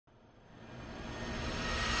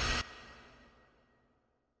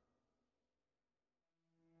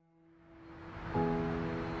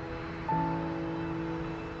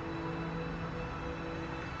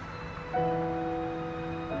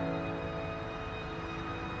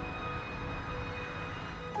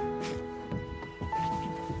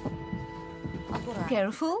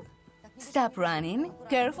Careful. Stop running.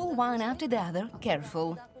 Careful, one after the other.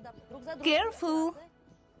 Careful. Careful.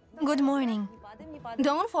 Good morning.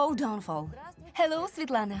 Don't fall, don't fall. Hello,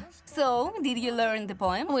 Svetlana. So, did you learn the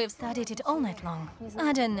poem? We've studied it all night long.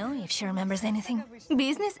 I don't know if she remembers anything.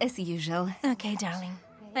 Business as usual. Okay, darling.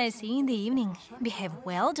 I see you in the evening. Behave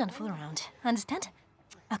well, don't fool around. Understand?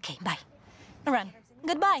 Okay, bye. Run.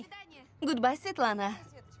 Goodbye. Goodbye, Svetlana.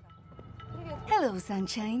 Hello,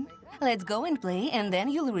 sunshine. Let's go and play, and then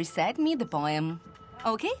you'll recite me the poem.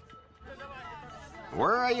 Okay?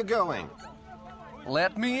 Where are you going?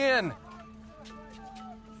 Let me in!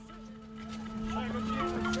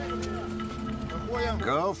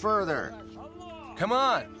 Go further. Come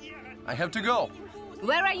on! I have to go.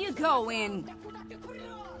 Where are you going?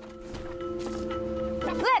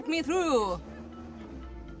 Let me through!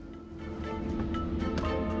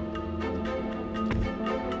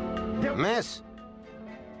 Miss!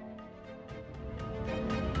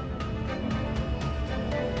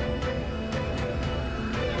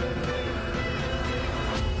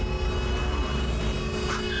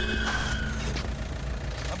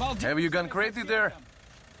 Have you gone crazy there?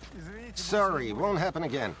 Sorry, won't happen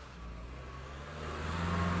again.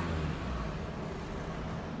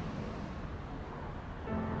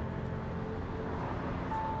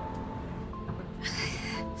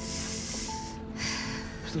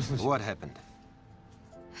 What happened?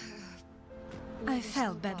 I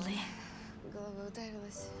fell badly.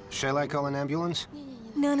 Shall I call an ambulance?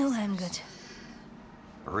 No, I'm good.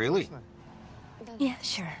 Really? Yeah,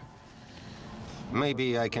 sure.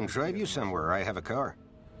 Maybe I can drive you somewhere. I have a car.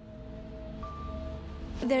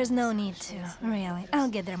 There's no need to, really. I'll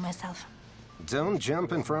get there myself. Don't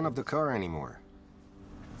jump in front of the car anymore.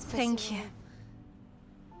 Thank you.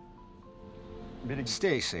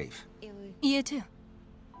 Stay safe. You too.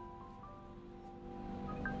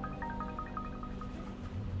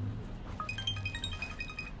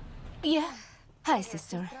 Yeah. Hi,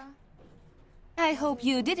 sister. I hope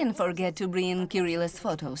you didn't forget to bring Kirilla's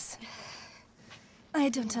photos. I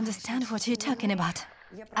don't understand what you're talking about.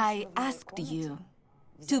 I asked you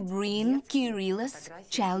to bring Kirilla's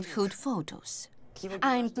childhood photos.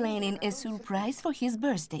 I'm planning a surprise for his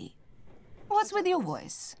birthday. What's with your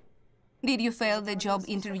voice? Did you fail the job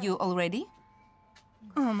interview already?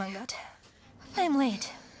 Oh my god. I'm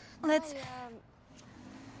late. Let's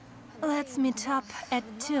meet up at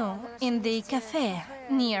 2 in the cafe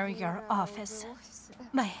near your office.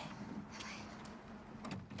 Bye.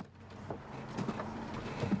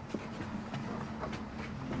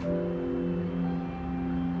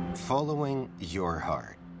 Following your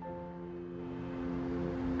heart.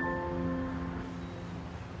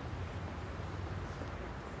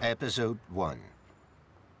 Episode 1.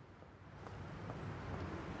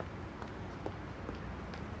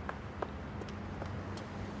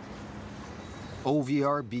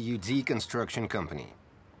 OVR BUD Construction Company.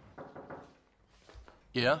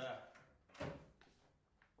 Yeah?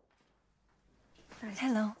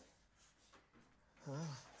 Hello.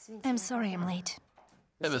 I'm sorry I'm late.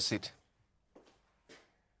 Have a seat.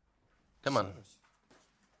 Come on.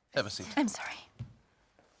 Have a seat. I'm sorry.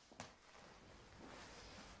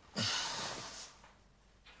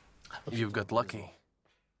 You've got lucky.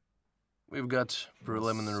 We've got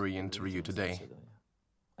preliminary interview today,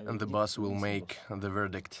 and the boss will make the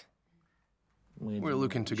verdict. We're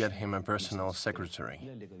looking to get him a personal secretary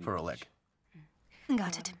for Oleg.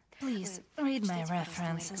 Got it. Please, read my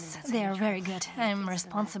references. They are very good. I'm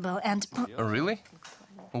responsible and... Oh, really?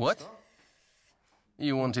 What?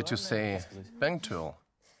 You wanted to say punctual.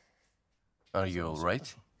 Are you all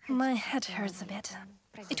right? My head hurts a bit.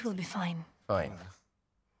 It will be fine. Fine.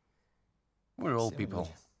 We're all people.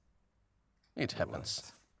 It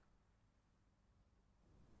happens.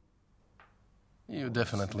 You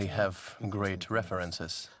definitely have great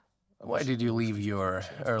references. Why did you leave your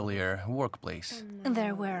earlier workplace?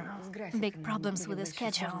 There were big problems with the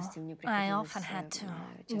schedule. I often had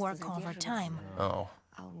to work overtime. Oh.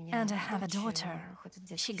 And I have a daughter.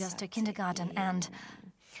 She goes to kindergarten and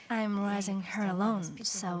I'm raising her alone,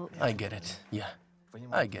 so... I get it, yeah.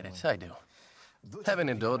 I get it, I do. Having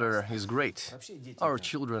a daughter is great. Our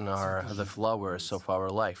children are the flowers of our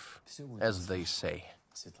life, as they say.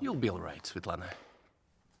 You'll be all right, Svetlana.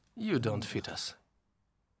 You don't fit us.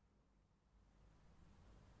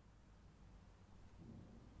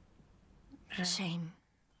 Shame.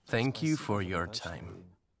 Thank you for your time.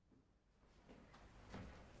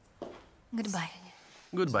 Goodbye.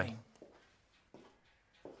 Goodbye.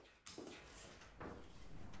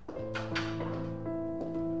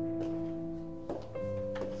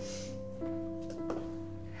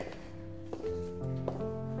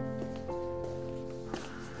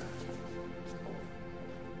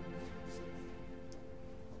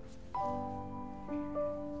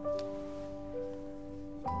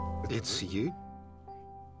 It's you?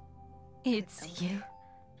 It's you.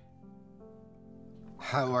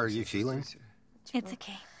 How are you feeling? It's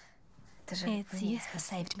okay. It's you who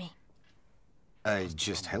saved me. I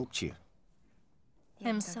just helped you.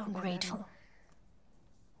 I'm so grateful.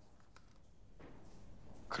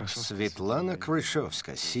 Svetlana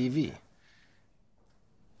Kryshovska, CV.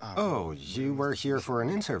 Oh, you were here for an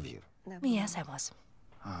interview. Yes, I was.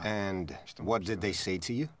 And what did they say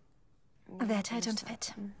to you? That I don't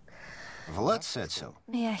fit. Vlad said so.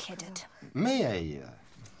 Yeah, he did. May I...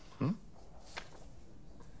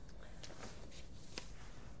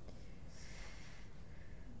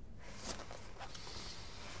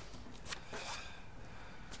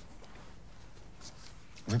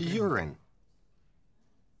 Urine.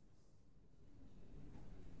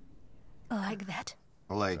 Like that?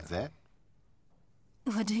 Like that?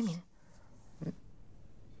 What do you mean?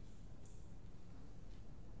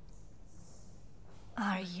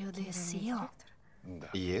 Are you the CEO?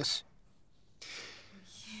 Yes.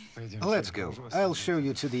 Let's go. I'll show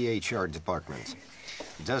you to the HR department.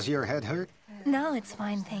 Does your head hurt? No, it's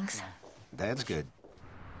fine, thanks. That's good.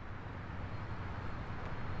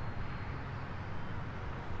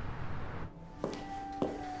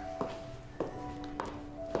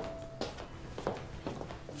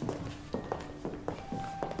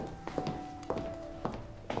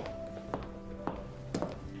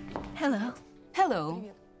 Hello. Hello.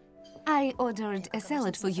 I ordered a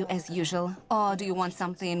salad for you as usual. Or do you want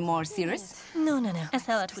something more serious? No. A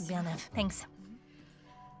salad would be enough, thanks.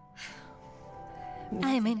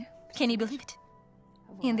 I'm in. Can you believe it?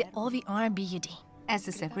 In the OVR BUD. As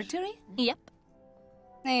a secretary? Yep.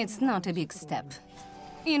 It's not a big step.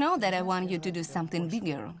 You know that I want you to do something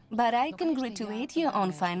bigger, but I congratulate you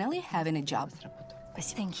on finally having a job.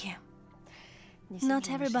 Thank you.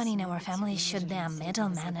 Not everybody in our family should be a middle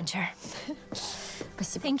manager.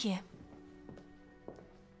 Thank you.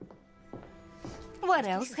 What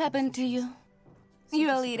else happened to you?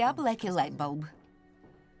 You lit up like a light bulb.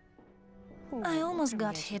 I almost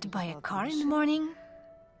got hit by a car in the morning,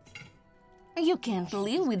 You can't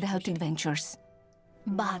live without adventures.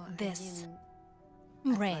 but this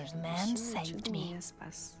brave man saved me.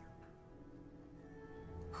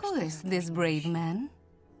 Who is this brave man?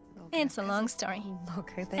 It's a long story.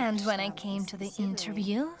 And when I came to the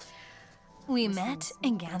interview, we met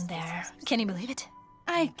again there. Can you believe it?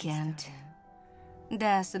 I can't.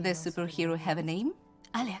 Does the superhero have a name?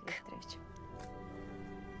 Oleg.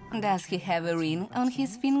 Does he have a ring on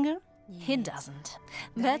his finger? He doesn't.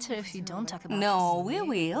 Better if you don't talk about No, we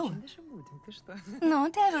will.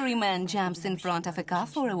 Not every man jumps in front of a car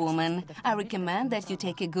for a woman. I recommend that you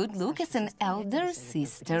take a good look as an elder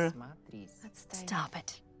sister. this. Stop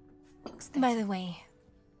it. By the way,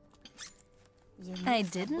 I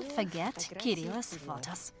didn't forget Kirilla's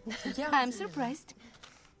photos. I'm surprised.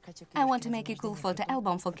 I want to make a cool photo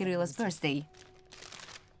album for Kirilla's birthday.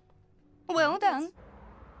 Well done.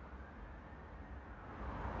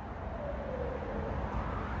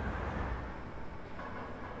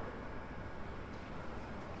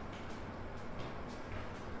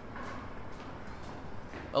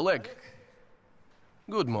 Oleg.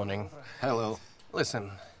 Good morning. Hello.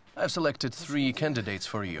 Listen, I've selected 3 candidates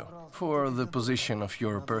for you, for the position of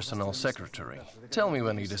your personal secretary. Tell me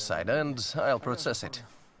when you decide, and I'll process it.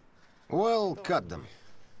 Well, cut them.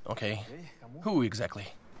 Okay. Who exactly?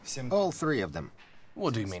 All 3 of them.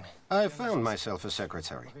 What do you mean? I found myself a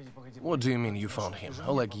secretary. What do you mean you found him?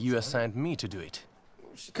 Oleg, you assigned me to do it.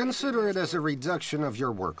 Consider it as a reduction of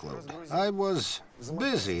your workload. I was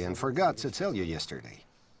busy and forgot to tell you yesterday.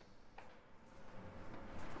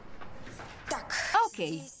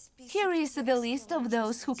 Okay, here is the list of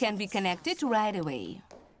those who can be connected right away.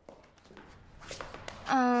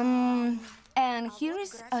 And here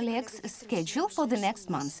is Oleg's schedule for the next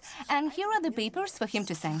month. And here are the papers for him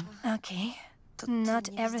to sign. Okay. Not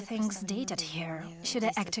everything's dated here. Should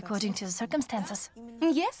I act according to the circumstances?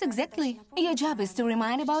 Yes, exactly. Your job is to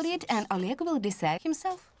remind about it, and Oleg will decide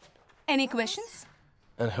himself. Any questions?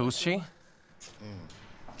 And who's she?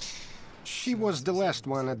 She was the last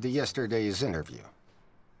one at the yesterday's interview.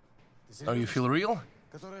 Are you feel real?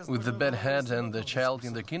 With the bad head and the child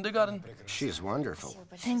in the kindergarten? She's wonderful.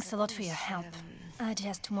 Thanks a lot for your help. I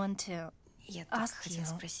just want to ask you,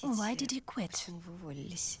 why did you quit?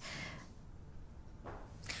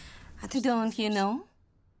 Don't you know?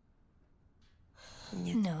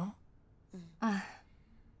 No.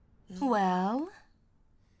 Well,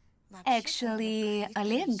 actually,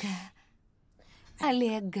 Oleg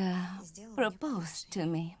proposed to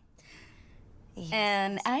me.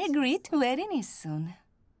 And I agreed wedding is soon.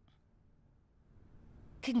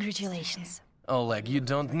 Congratulations. Oleg, you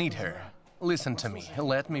don't need her. Listen to me.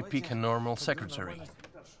 Let me pick a normal secretary.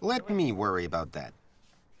 Let me worry about that.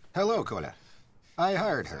 Hello, Kola. I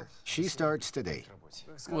hired her. She starts today.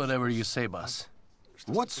 Whatever you say, boss.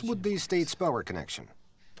 What's with the state's power connection?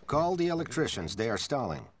 Call the electricians. They are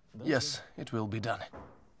stalling. Yes, it will be done.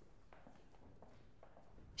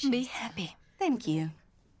 Be happy. Thank you.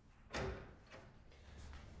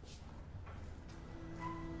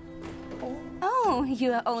 Oh,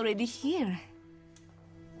 you are already here.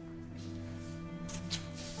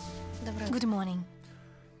 Good morning.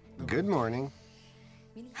 Good morning.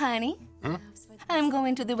 Honey, I'm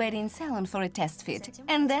going to the wedding salon for a test fit,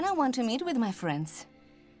 and then I want to meet with my friends.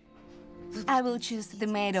 I will choose the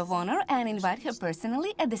maid of honor and invite her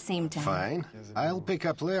personally at the same time. Fine. I'll pick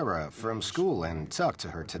up Lara from school and talk to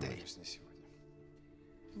her today.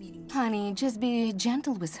 Honey, just be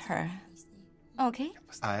gentle with her. Okay?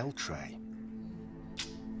 I'll try.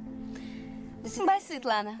 Bye,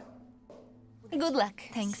 Svetlana. Good luck.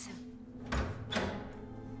 Thanks.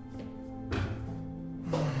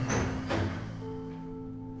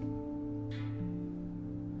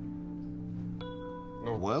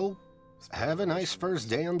 Well, have a nice first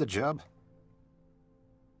day on the job.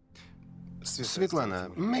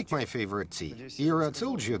 Svetlana, make my favorite tea. Ira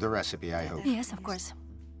told you the recipe, I hope. Yes, of course.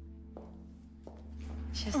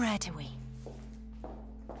 Right away.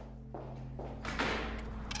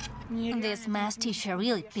 This math teacher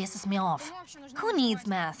really pisses me off. Who needs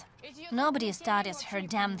math? Nobody studies her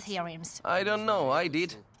damn theorems. I don't know, I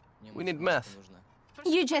did. We need math.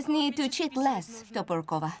 You just need to cheat less,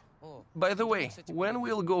 Toporkova. By the way, when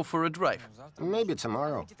we'll go for a drive? Maybe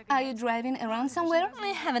tomorrow. Are you driving around somewhere? I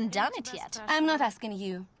haven't done it yet. I'm not asking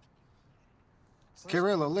you.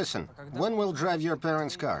 Kirилlo, listen. When will drive your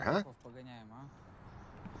parents' car, huh?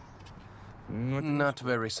 Not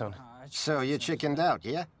very soon. So you chickened out,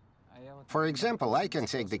 yeah? For example, I can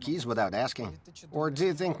take the keys without asking. Or do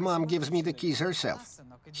you think Mom gives me the keys herself?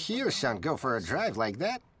 Here, son, go for a drive like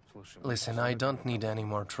that? Listen, I don't need any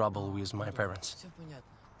more trouble with my parents.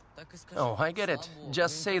 Oh, I get it.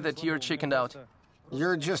 Just say that you're chickened out.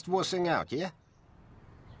 You're just wussing out, yeah?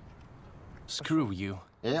 Screw you.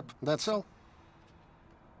 Yep, that's all.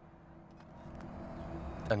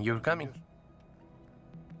 And you're coming.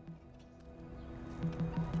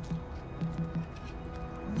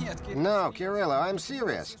 No, Kirillo, I'm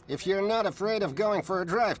serious. If you're not afraid of going for a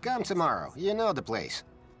drive, come tomorrow. You know the place.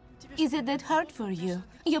 Is it that hard for you?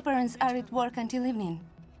 Your parents are at work until evening.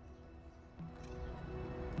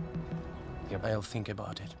 I'll think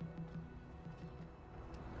about it.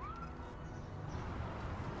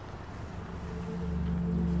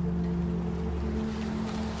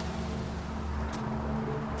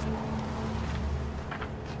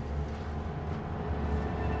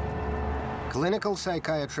 Clinical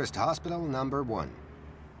Psychiatrist Hospital number 1.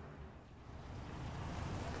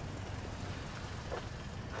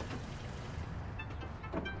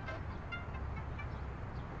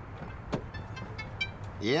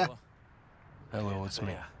 Yeah? Hello, it's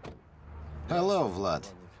me. Hello, Vlad.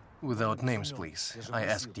 Without names, please. I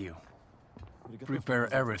asked you. Prepare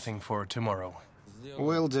everything for tomorrow.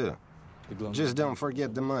 Will do. Just don't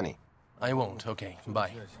forget the money. I won't, okay.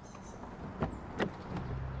 Bye.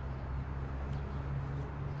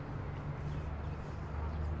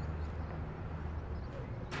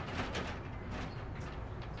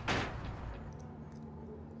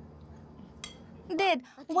 Dad,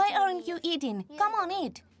 why aren't you eating? Come on,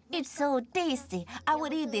 eat. It's so tasty. I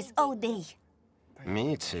would eat this all day.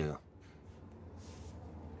 Me too.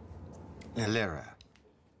 Lara.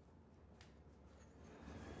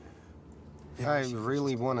 I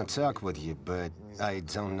really want to talk with you, but I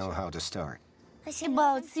don't know how to start.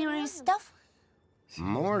 About serious stuff?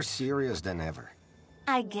 More serious than ever.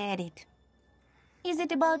 I get it. Is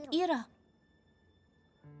it about Ira?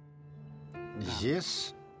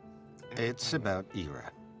 Yes, it's about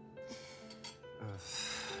Ira.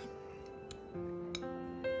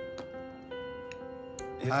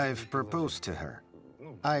 I've proposed to her.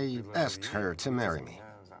 I asked her to marry me.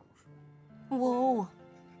 Whoa.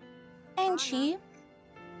 And she?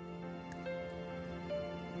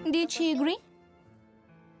 Did she agree?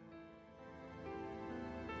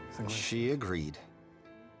 She agreed.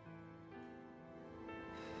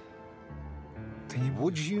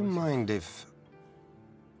 Would you mind if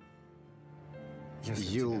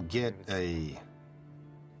you'll get a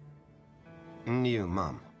new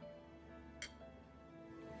mom?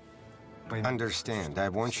 Understand, I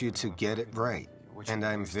want you to get it right, and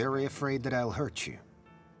I'm very afraid that I'll hurt you.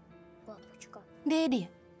 Daddy,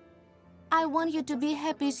 I want you to be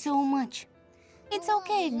happy so much. It's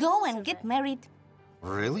okay, go and get married.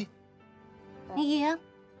 Really? Yeah.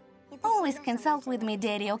 Always consult with me,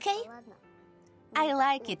 Daddy, okay? I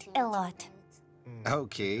like it a lot.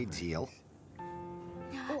 Okay, deal.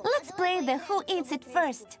 Let's play the Who Eats It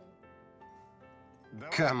First.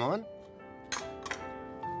 Come on.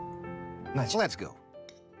 Let's go.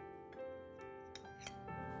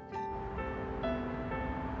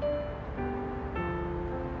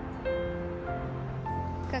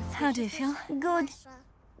 How do you feel? Good.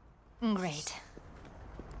 Great.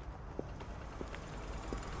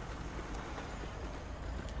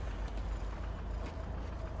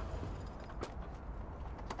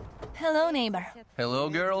 Hello, neighbor. Hello,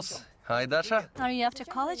 girls. Hi, Dasha. Are you after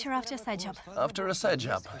college or after a side job? After a side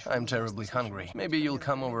job, I'm terribly hungry. Maybe you'll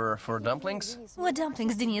come over for dumplings? What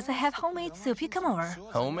dumplings, Denise? I have homemade soup. You come over.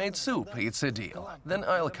 Homemade soup, it's a deal. Then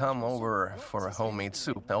I'll come over for a homemade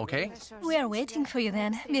soup, okay? We are waiting for you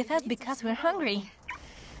then. Be fast because we're hungry.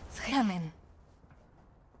 Come in.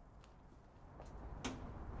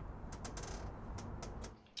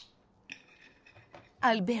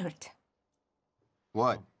 Albert.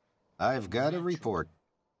 What? I've got a report.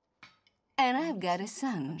 And I've got a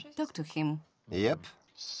son. Talk to him. Yep.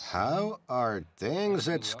 How are things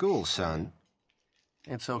at school, son?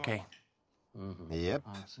 It's okay. Yep.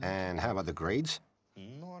 And how about the grades?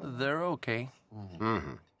 They're okay.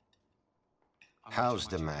 Mm-hmm. How's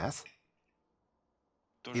the math?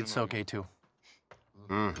 It's okay too.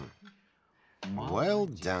 Mm-hmm. Well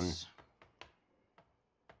done.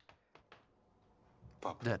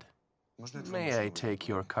 Dad, may I take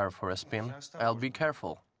your car for a spin? I'll be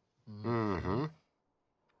careful. Mm-hmm.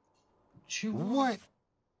 What?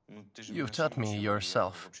 You've taught me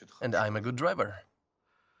yourself, and I'm a good driver.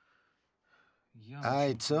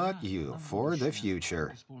 I taught you for the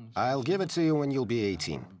future. I'll give it to you when you'll be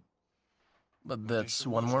 18. But that's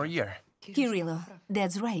one more year. Kirilo,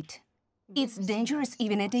 that's right. It's dangerous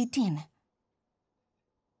even at 18.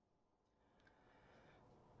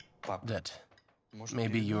 Dad,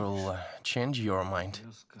 maybe you'll change your mind.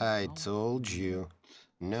 I told you.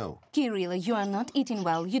 No. Kirilo, you are not eating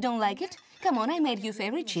well. You don't like it? Come on, I made you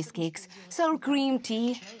favorite cheesecakes. Sour cream,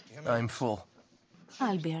 tea. I'm full.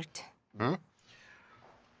 Albert.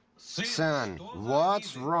 Son,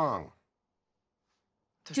 what's wrong?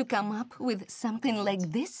 To come up with something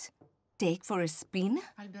like this? Take for a spin?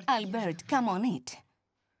 Albert, come on, eat.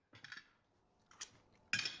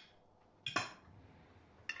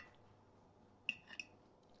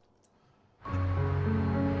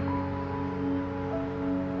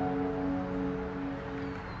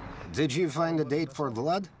 Did you find a date for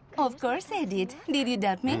Vlad? Of course I did. Did you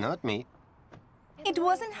doubt me? Not me. It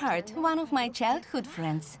wasn't hard. One of my childhood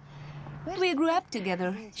friends. We grew up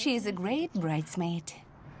together. She is a great bridesmaid.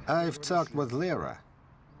 I've talked with Lyra.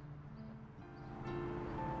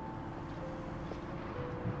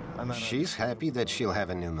 She's happy that she'll have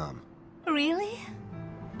a new mom. Really?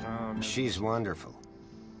 She's wonderful.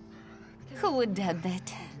 Who would doubt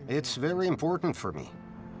that? It's very important for me.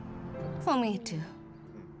 For me too.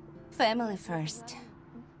 Family first.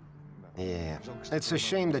 Yeah, it's a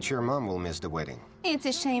shame that your mom will miss the wedding. It's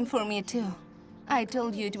a shame for me too. I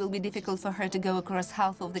told you it will be difficult for her to go across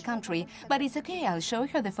half of the country, but it's okay, I'll show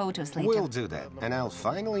her the photos later. We'll do that, and I'll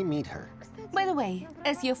finally meet her. By the way,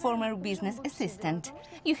 as your former business assistant,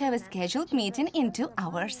 you have a scheduled meeting in 2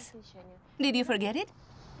 hours. Did you forget it?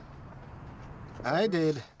 I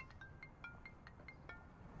did.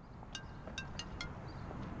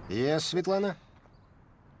 Yes, Svetlana?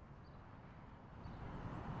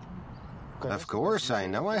 Of course, I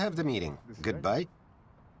know I have the meeting. Goodbye.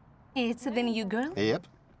 It's the new girl? Yep.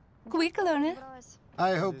 Quick learner.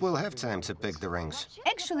 I hope we'll have time to pick the rings.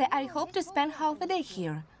 Actually, I hope to spend half a day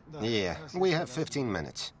here. Yeah, we have 15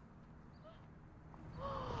 minutes.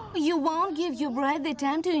 You won't give your bride the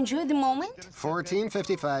time to enjoy the moment? 14,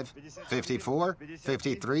 55, 54,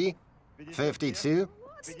 53, 52,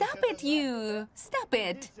 Stop it, you! Stop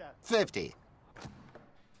it! 50.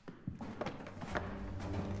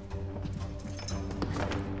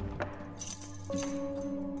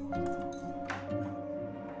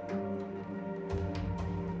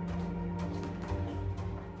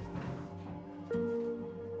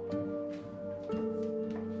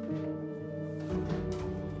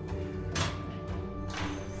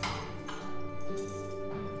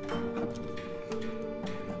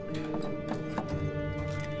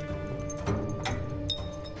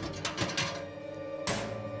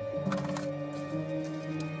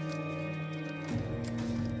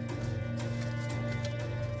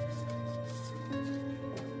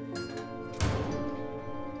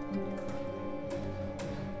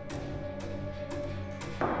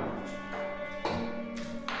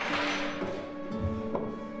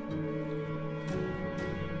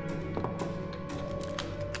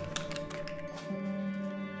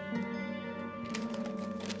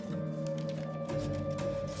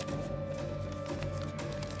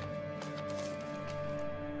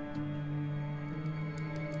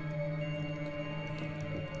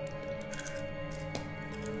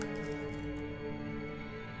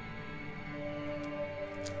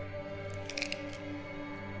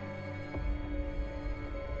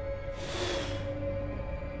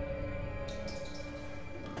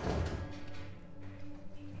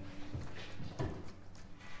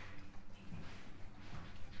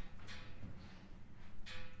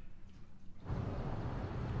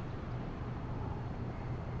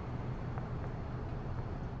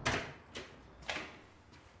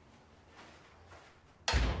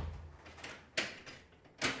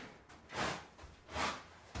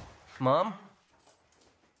 Mom?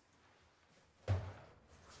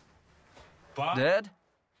 Dad?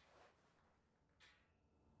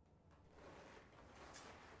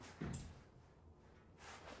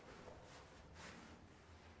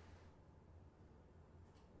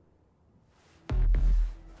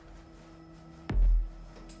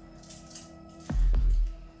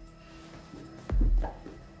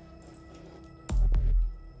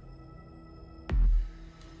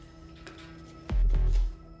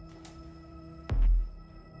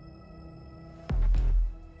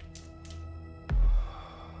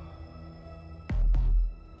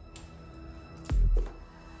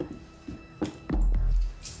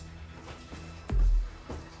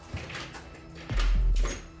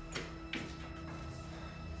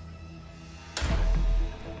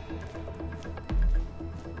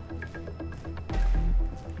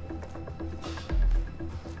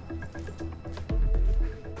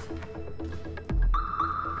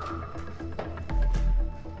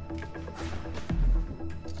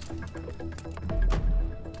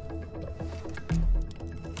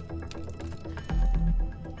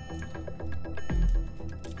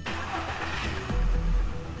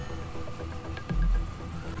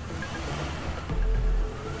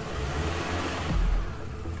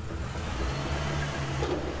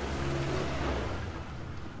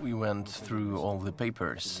 We went through all the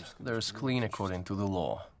papers. There's clean according to the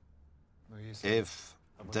law. If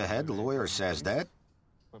the head lawyer says that,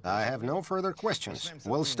 I have no further questions.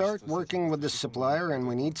 We'll start working with the supplier and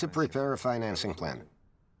we need to prepare a financing plan.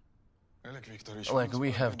 Like,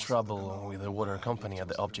 we have trouble with the water company at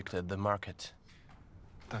the object at the market.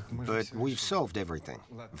 But we've solved everything.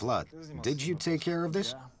 Vlad, did you take care of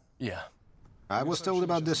this? Yeah, I was told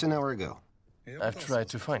about this an hour ago. I've tried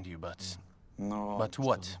to find you, but... But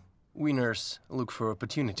what? Winners look for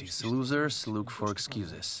opportunities, losers look for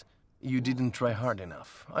excuses. You didn't try hard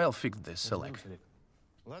enough. I'll fix this, Oleg.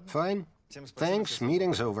 Fine. Thanks,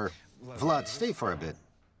 meeting's over. Vlad, stay for a bit.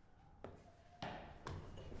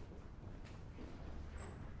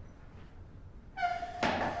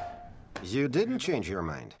 You didn't change your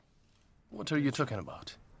mind. What are you talking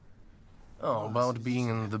about? Oh, about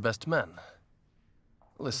being the best man.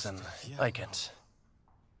 Listen, I can't.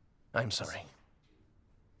 I'm sorry.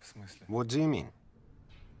 What do you mean?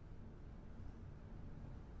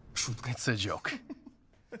 It's a joke.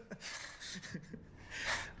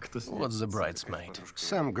 What's the bridesmaid?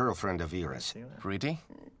 Some girlfriend of Ira's. Pretty?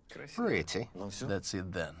 Pretty. That's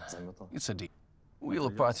it then. It's a deal. We'll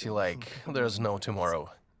party like there's no tomorrow.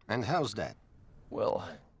 And how's that? Well,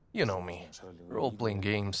 you know me. Role-playing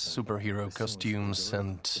games, superhero costumes,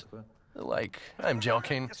 and... Like, I'm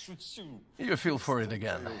joking. You feel for it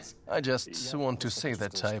again. I just want to say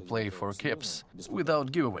that I play for keeps,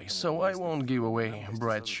 without giveaway, so I won't give away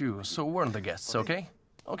bright shoes, so warn the guests, okay?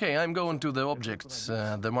 Okay, I'm going to the objects,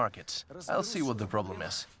 the market. I'll see what the problem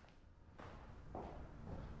is.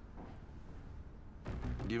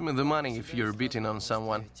 Give me the money if you're beating on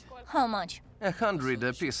someone. How much? 100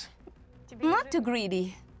 apiece. Not too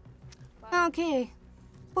greedy. Okay.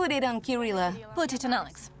 Put it on Kirilla. Put it on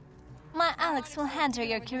Alex. My Alex will handle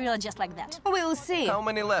your Kirill just like that. We'll see. How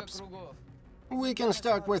many laps? We can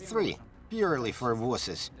start with 3, purely for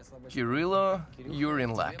wusses. Kirilo, you're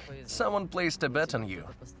in luck. Someone placed a bet on you.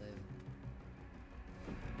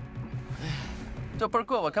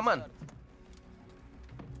 Toporkova, come on.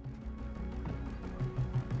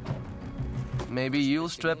 Maybe you'll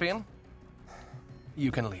strap in?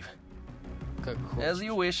 You can leave. As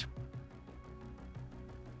you wish.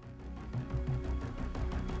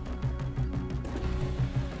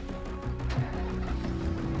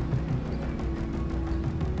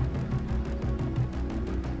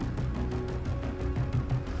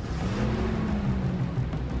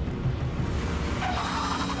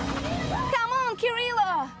 Come on,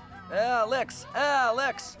 Kirilla! Alex!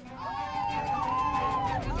 Alex!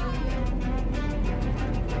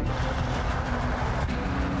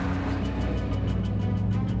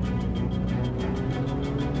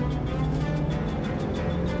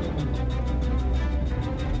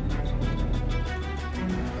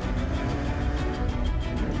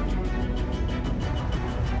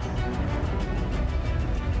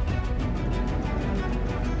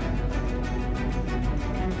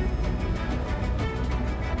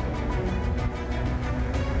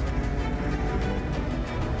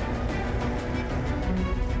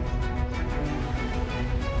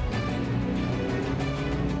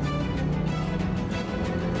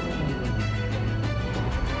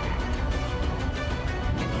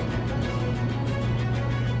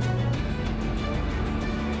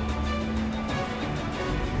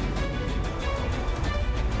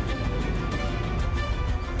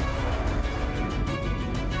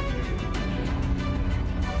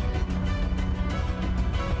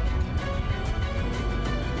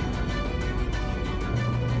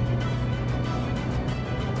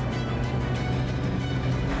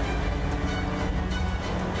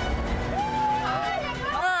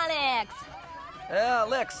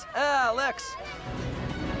 Alex! Alex!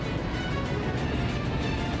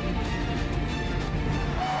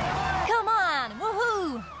 Come on!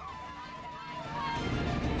 Woohoo!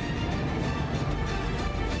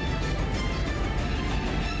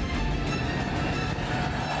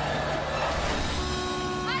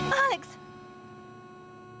 Alex!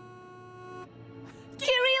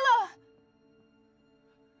 Kirilo!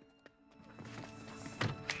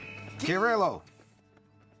 Kirillo!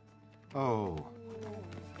 Oh,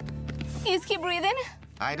 Is he breathing?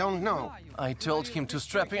 I don't know. I told him to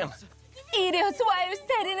strap in. Idiots, why are you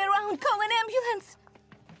standing around? Call an ambulance!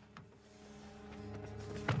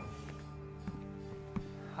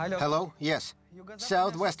 Hello? Yes.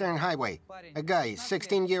 Southwestern Highway. A guy,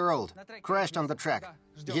 16-year-old, crashed on the track.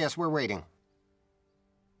 Yes, we're waiting.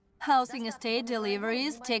 Housing estate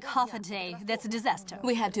deliveries take half a day. That's a disaster.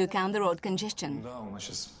 We have to account the road congestion. Да, у нас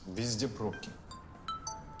сейчас везде пробки.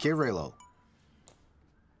 Kirillo.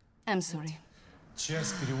 I'm sorry.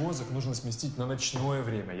 Часть перевозок нужно сместить на ночное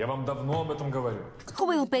время. Я вам давно об этом говорю. Who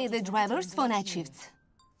will pay the drivers for night shifts?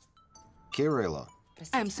 Kirillo.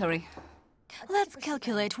 I'm sorry. Let's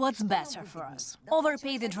calculate what's better for us.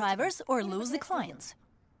 Overpay the drivers or lose the clients.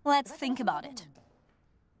 Let's think about it.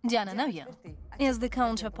 Diana, know you. Is the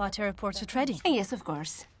counterpart portrait ready? Yes, of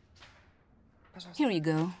course. Here you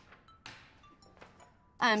go.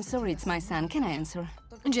 I'm sorry, it's my son. Can I answer?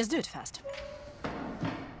 Just do it fast.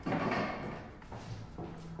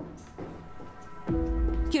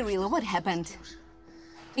 Kirilo, what happened?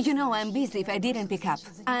 You know I'm busy if I didn't pick up.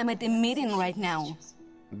 I'm at a meeting right now.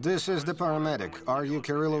 This is the paramedic. Are you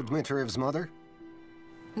Kirillo Dmitriev's mother?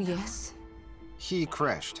 Yes? He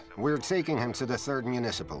crashed. We're taking him to the 3rd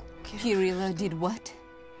Municipal. Kirilo did what?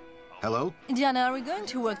 Hello? Diana, are we going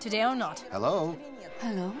to work today or not? Hello?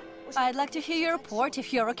 Hello? I'd like to hear your report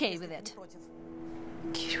if you're okay with it.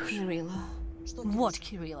 Kirilo. What,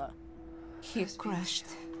 Kirilo? He crashed.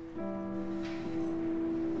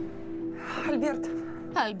 Альберт,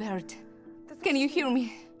 Albert, can you hear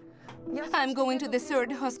me? I'm going to the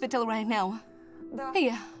 3rd hospital right now. да.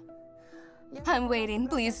 Yeah. I'm waiting.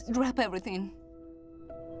 Please drop everything.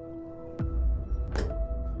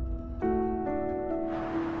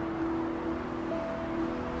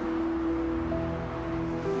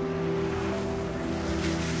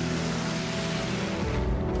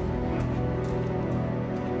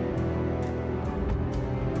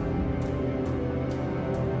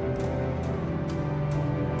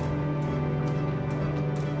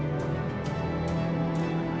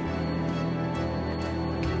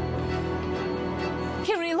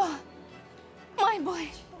 Kirilo! My boy!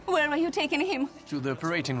 Where are you taking him? To the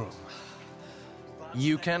operating room.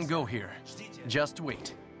 You can go here. Just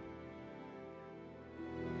wait.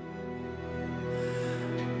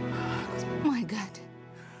 My God.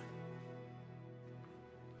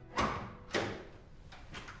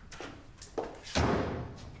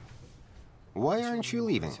 Why aren't you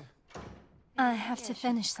leaving? I have to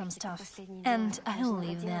finish some stuff, and I'll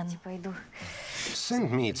leave then.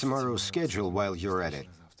 Send me tomorrow's schedule while you're at it.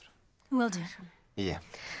 Will do. Yeah.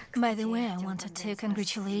 By the way, I wanted to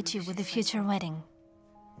congratulate you with the future wedding.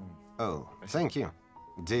 Oh, thank you.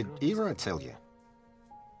 Did Ira tell you?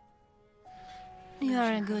 You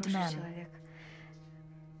are a good man.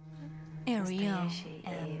 A real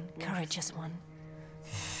and courageous one.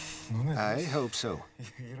 I hope so.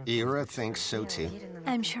 Ira thinks so too.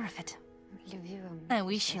 I'm sure of it. I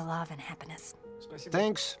wish you love and happiness.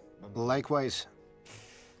 Thanks. Likewise.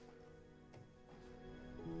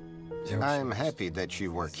 I'm happy that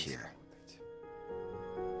you work here.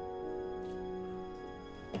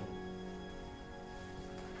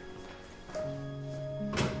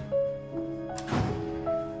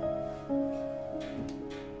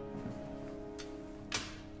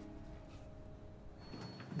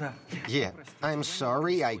 Yeah, I'm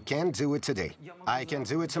sorry, I can't do it today. I can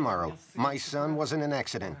do it tomorrow. My son was in an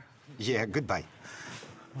accident. Yeah, goodbye.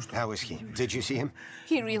 How is he? Did you see him?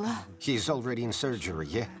 Kirilo, He's already in surgery,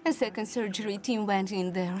 yeah? a 2nd surgery team went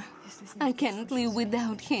in there. I can't live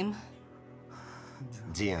without him.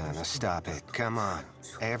 Diana, stop it. Come on.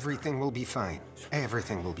 Everything will be fine.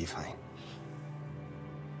 Everything will be fine.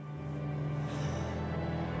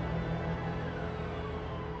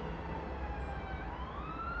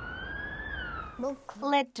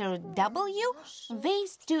 Letter W,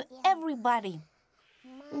 waves to everybody.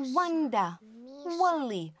 Wanda,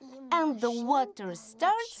 Wally, and the water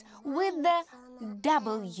starts with the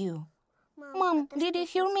W. Mom, did you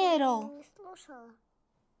hear me at all?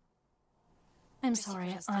 I'm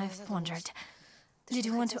sorry, I've wondered. Did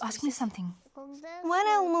you want to ask me something? When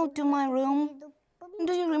I'll move to my room,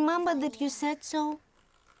 do you remember that you said so?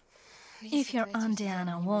 If your Aunt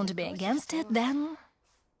Diana won't be against it, then...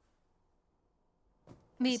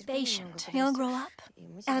 Be patient. You'll grow up,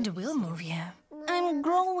 and we'll move you. I'm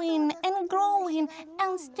growing and growing,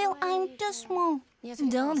 and still I'm too small.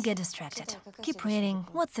 Don't get distracted. Keep reading.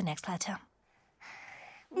 What's the next letter?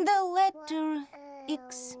 The letter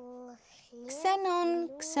X. Xenon,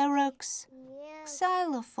 Xerox,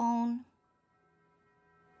 xylophone.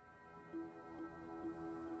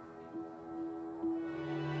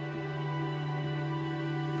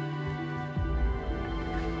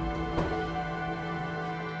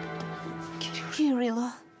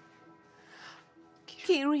 Kirilo.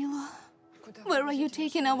 Kirilo. Where are you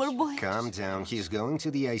taking our boy? Calm down, he's going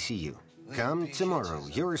to the ICU. Come tomorrow.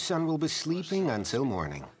 Your son will be sleeping until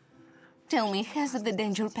morning. Tell me, has the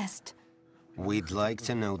danger passed? We'd like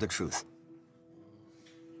to know the truth.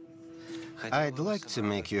 I'd like to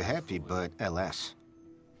make you happy, but alas.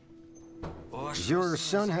 Your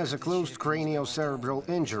son has a closed craniocerebral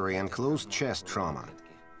injury and closed chest trauma.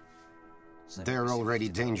 They're already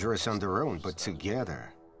dangerous on their own, but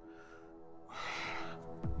together...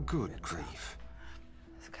 Good grief.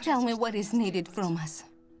 Tell me what is needed from us.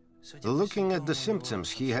 Looking at the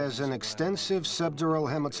symptoms, he has an extensive subdural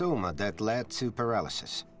hematoma that led to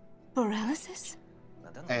paralysis. Paralysis?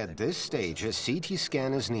 At this stage, a CT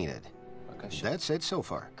scan is needed. That's it so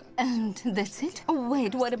far. And that's it?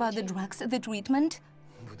 Wait, what about the drugs, the treatment?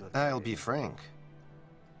 I'll be frank.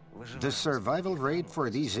 The survival rate for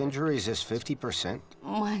these injuries is 50%.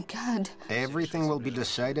 My God. Everything will be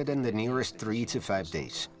decided in the nearest 3 to 5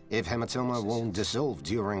 days. If hematoma won't dissolve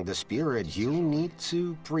during this period, you'll need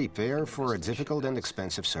to prepare for a difficult and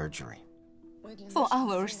expensive surgery. For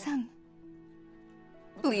our son.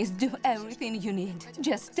 Please do everything you need.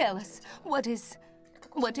 Just tell us, what is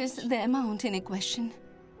the amount in question?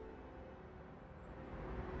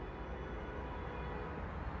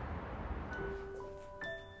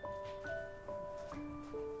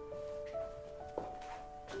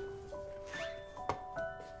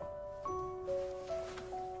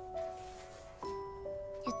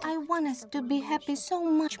 I want us to be happy so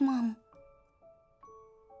much, Mom.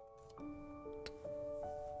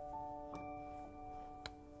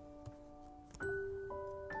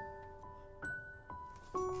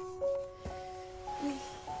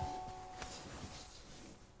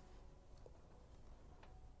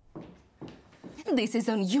 This is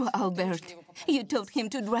on you, Albert. You taught him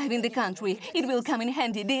to drive in the country. It will come in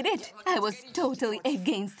handy, did it? I was totally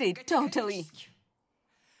against it, totally.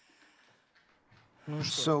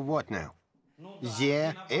 So what now?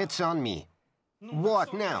 Yeah, it's on me.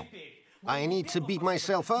 What now? I need to beat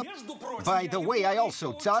myself up? By the way, I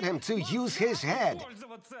also taught him to use his head.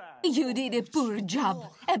 You did a poor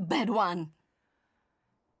job, a bad one.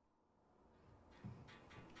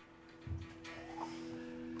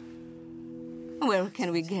 Where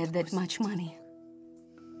can we get that much money?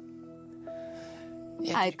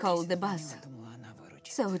 I called the boss,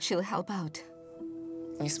 so she'll help out.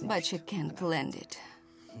 But she can't lend it.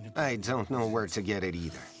 I don't know where to get it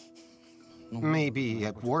either. Maybe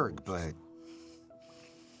at work, but...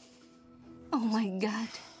 Oh my God.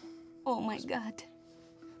 Oh my God.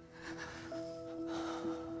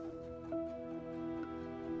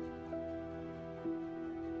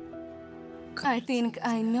 I think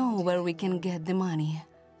I know where we can get the money.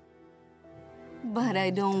 But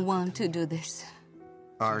I don't want to do this.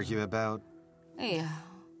 Argue about? Yeah.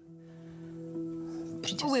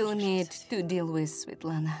 We'll need to deal with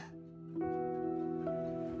Svetlana.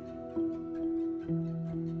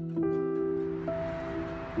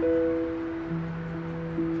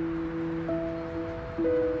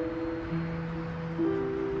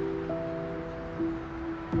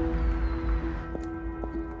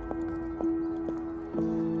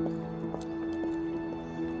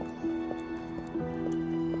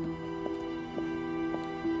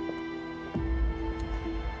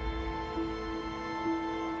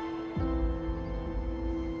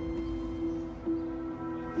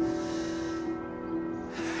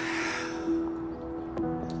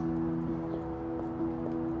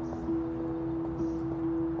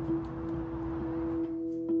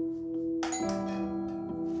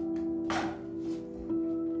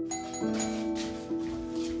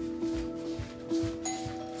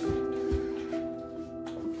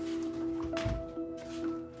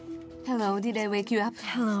 Hello, did I wake you up?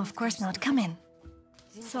 Hello, of course not. Come in.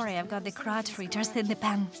 Sorry, I've got the crotch fritters in the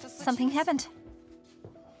pan. Something happened?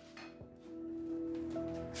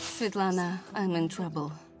 Svetlana, I'm in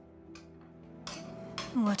trouble.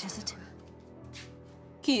 What is it?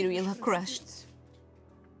 Kirilo crashed.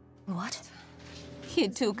 What? He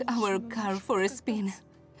took our car for a spin.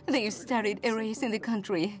 They've started a race in the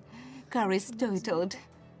country. car is totaled.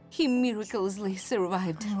 He miraculously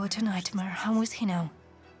survived. What a nightmare. How is he now?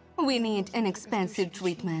 We need an expensive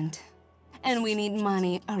treatment. And we need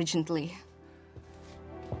money urgently.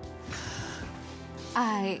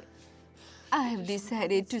 I've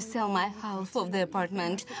decided to sell my half of the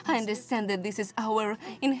apartment. I understand that this is our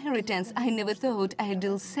inheritance. I never thought I'd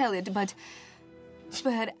sell it, but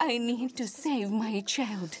I need to save my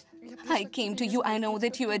child. I came to you. I know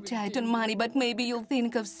that you are tight on money, but maybe you'll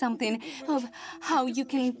think of something, of how you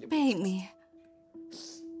can pay me.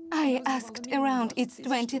 I asked around. It's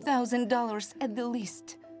 $20,000 at the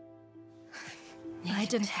least. I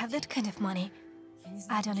don't have that kind of money.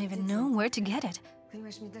 I don't even know where to get it.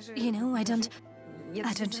 You know, I don't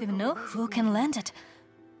even know who can lend it.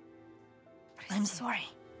 I'm sorry.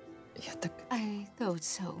 I thought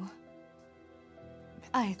so.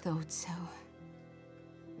 I thought so.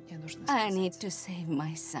 I need to save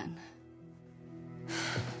my son.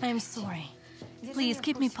 I'm sorry. Please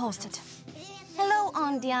keep me posted. Hello,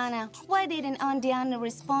 Aunt Diana. Why didn't Aunt Diana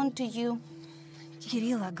respond to you?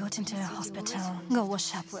 Kirilla got into a hospital. Go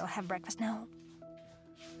wash up. We'll have breakfast now.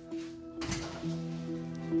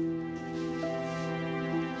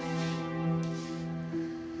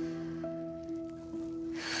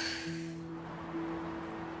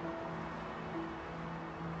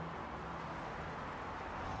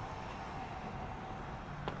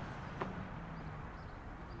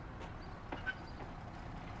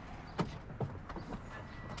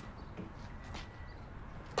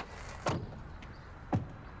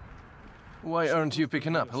 Why aren't you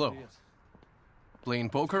picking up? Hello? Playing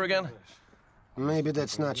poker again? Maybe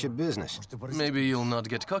that's not your business. Maybe you'll not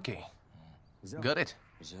get cocky. Got it?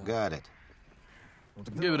 Got it.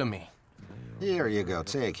 Give it to me. Here you go,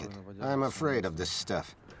 take it. I'm afraid of this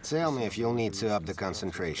stuff. Tell me if you'll need to up the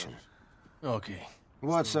concentration. Okay.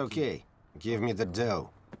 What's okay? Give me the dough.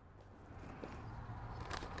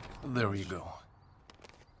 There you go.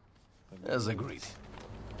 As agreed.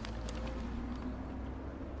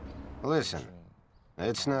 Listen,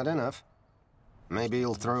 it's not enough. Maybe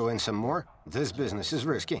you'll throw in some more? This business is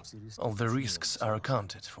risky. All the risks are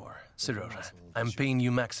accounted for. Seryoza, I'm paying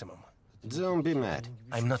you maximum. Don't be mad.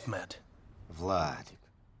 I'm not mad. Vlad,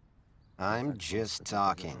 I'm just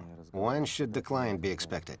talking. When should the client be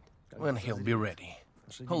expected? When he'll be ready.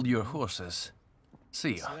 Hold your horses.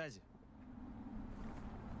 See ya.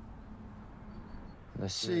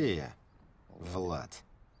 See ya, Vlad.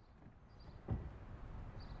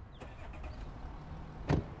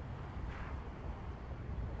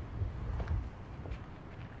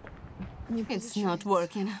 It's not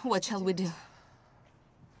working. What shall we do?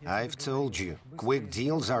 I've told you, quick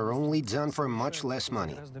deals are only done for much less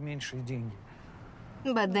money.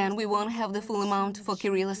 But then we won't have the full amount for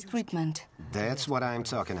Kirilla's treatment. That's what I'm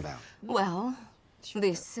talking about. Well,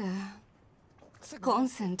 this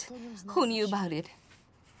consent, who knew about it?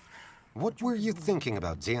 What were you thinking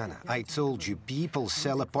about, Diana? I told you people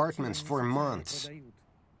sell apartments for months.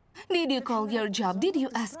 Did you call your job? Did you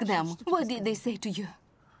ask them? What did they say to you?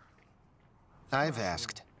 I've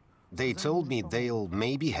asked. They told me they'll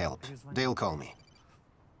maybe help. They'll call me.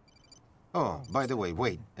 Oh, by the way,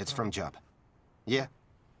 wait, it's from job. Yeah?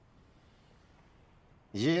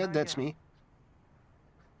 Yeah, that's me.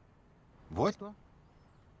 What?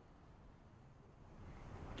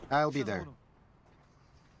 I'll be there.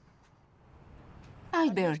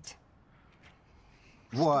 Albert.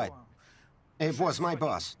 What? It was my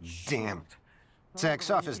boss. Damn. Tax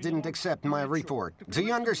office didn't accept my report. Do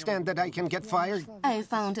you understand that I can get fired? I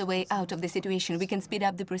found a way out of the situation. We can speed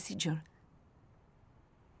up the procedure.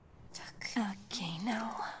 Okay,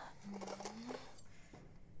 now.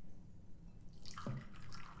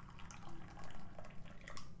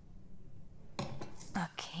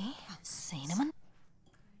 Okay, cinnamon.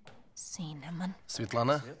 Cinnamon.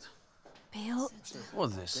 Svetlana? Bill.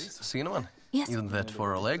 What's this? Cinnamon? Yes. Isn't that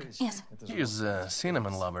for Oleg? Yes. Here's a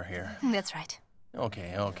cinnamon lover here. That's right.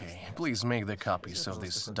 Okay, okay. Please make the copies of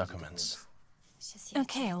these documents.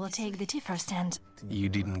 Okay, I will take the tea first, and You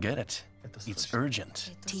didn't get it. It's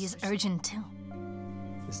urgent. tea is urgent too.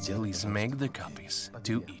 Please make the copies,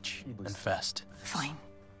 2 each, and fast. Fine.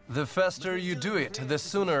 The faster you do it, the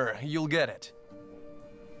sooner you'll get it.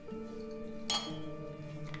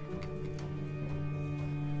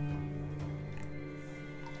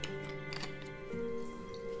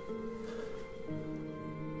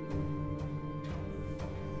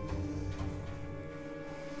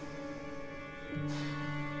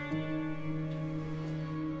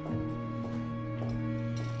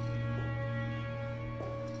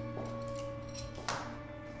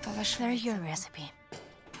 Share your recipe.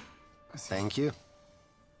 Thank you.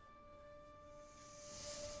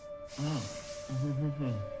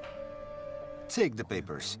 Take the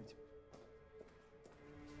papers.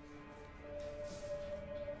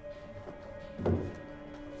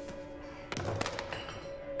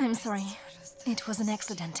 I'm sorry. It was an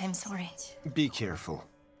accident, I'm sorry. Be careful.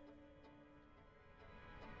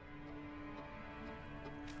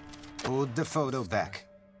 Put the photo back.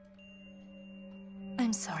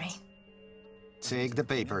 I'm sorry. Take the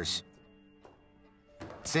papers.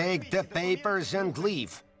 Take the papers and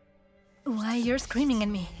leave. Why you're screaming at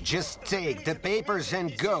me? Just take the papers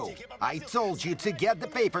and go. I told you to get the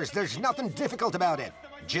papers. There's nothing difficult about it.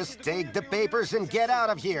 Just take the papers and get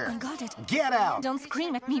out of here. I got it. Get out. Don't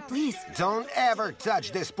scream at me, please. Don't ever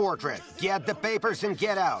touch this portrait. Get the papers and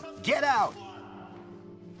get out. Get out.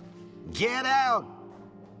 Get out.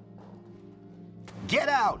 Get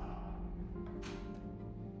out.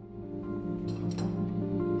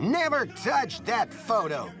 Never touch that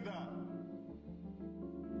photo.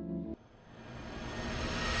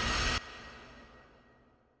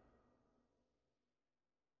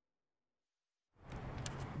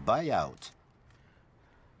 Buy out.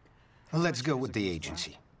 Let's go with the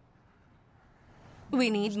agency. We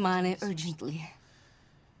need money urgently.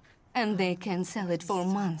 And they can sell it for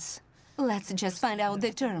months. Let's just find out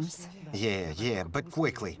the terms. Yeah, but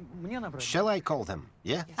quickly. Shall I call them?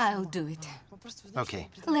 Yeah? I'll do it. Okay.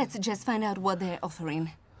 Let's just find out what they're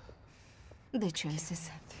offering. The choices.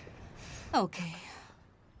 Okay.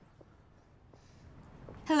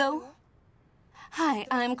 Hello? Hi,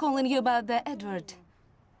 I'm calling you about the advert.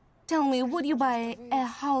 Tell me, would you buy a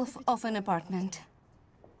half of an apartment?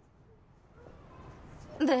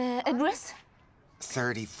 The address?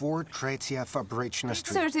 34 Tretia Fabrichna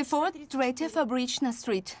Street. 34 Tretia Fabrichna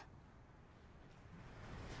Street.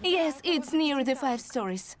 Yes, it's near the 5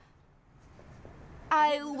 stories.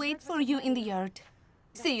 I'll wait for you in the yard.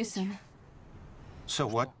 See you soon. So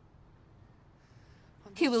what?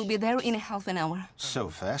 He will be there in half an hour. So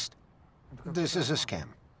fast? This is a scam.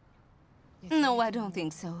 No, I don't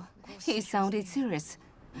think so. He sounded serious.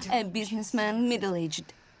 A businessman,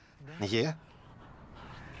 middle-aged. Yeah?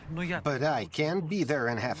 But I can't be there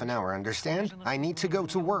in half an hour, understand? I need to go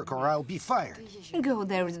to work or I'll be fired. Go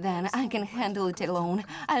there then. I can handle it alone.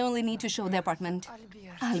 I only need to show the apartment.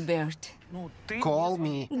 Albert. Call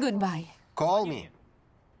me. Goodbye. Call me.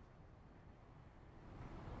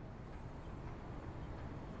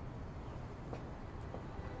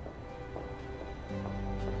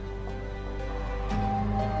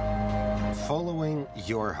 Following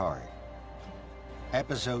Your Heart.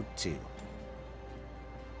 Episode 2.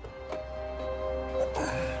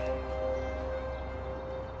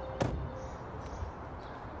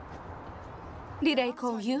 Did I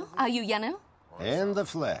call you? Are you Yana? In the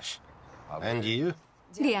flesh. And you?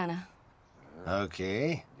 Diana.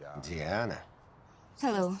 Okay. Diana.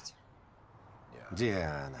 Hello.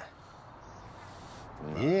 Diana.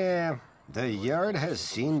 Yeah, the yard has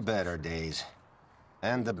seen better days.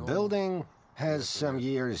 And the building has some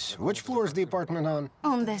years. Which floor is the apartment on?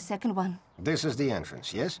 On the second one. This is the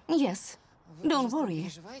entrance, yes? Yes. Don't worry.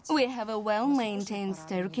 We have a well-maintained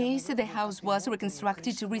staircase. The house was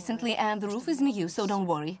reconstructed recently and the roof is new, so don't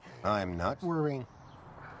worry. I'm not worrying.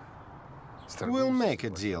 We'll make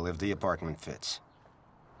a deal if the apartment fits.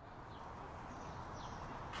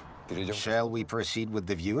 Shall we proceed with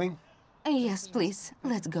the viewing? Yes, please.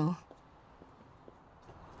 Let's go.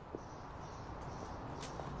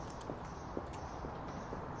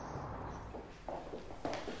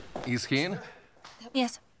 Is he in?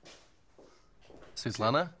 Yes.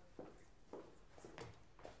 Svetlana?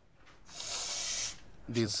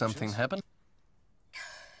 Did something happen?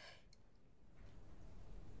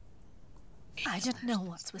 I don't know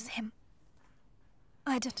what's with him.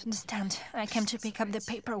 I don't understand. I came to pick up the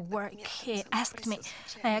paperwork. He asked me.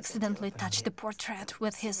 I accidentally touched the portrait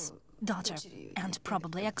with his daughter and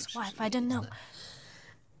probably ex-wife, I don't know.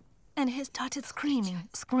 And he started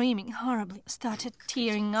screaming horribly, started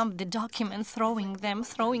tearing up the documents, throwing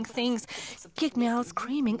things, kicked me out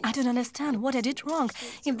screaming. I don't understand what I did wrong.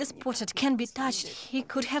 If this portrait can be touched, he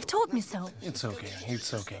could have told me so. It's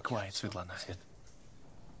okay. Quiet, Svetlana.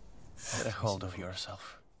 Get a hold of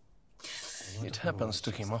yourself. It happens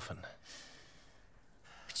to him often.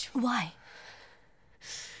 Why?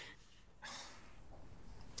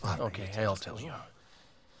 Okay, I'll tell you.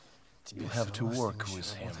 You have to work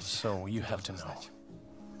with him, so you have to know.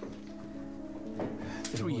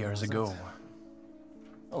 3 years ago,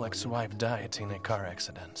 Oleg's wife died in a car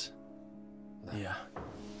accident. Yeah.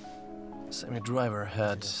 Sammy driver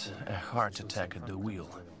had a heart attack at the wheel.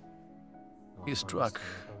 His truck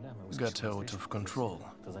got out of control,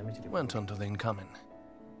 went onto the incoming.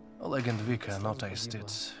 Oleg and Vika noticed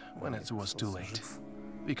it when it was too late.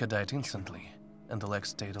 Vika died instantly, and Oleg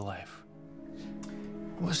stayed alive.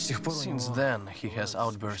 Since then, he has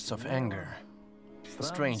outbursts of anger,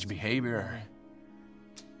 strange behavior.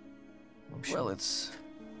 Well, it's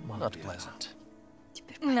not pleasant.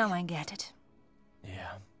 Now I get it.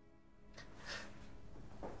 Yeah.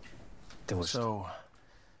 So,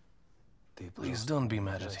 please don't be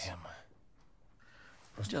mad at him.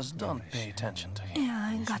 Just don't pay attention to him.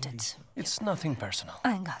 Yeah, I got it. It's nothing personal.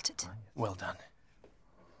 I got it. Well done.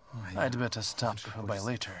 I'd better stop by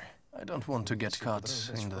later. I don't want to get caught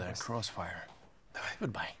in the crossfire.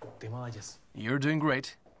 Goodbye. You're doing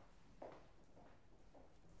great.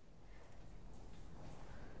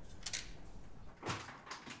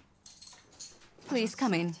 Please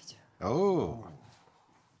come in. Oh.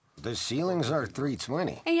 The ceilings are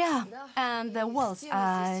 320. Yeah, and the walls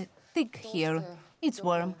are thick here. It's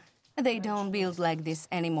warm. They don't build like this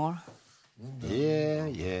anymore.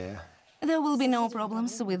 Yeah. There will be no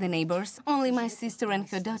problems with the neighbors. Only my sister and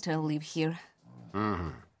her daughter live here.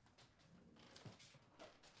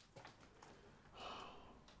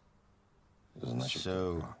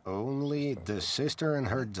 So, only the sister and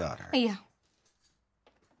her daughter. Yeah,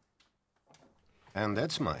 And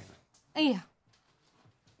that's mine. yeah.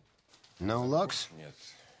 No locks?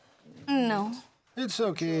 No. It's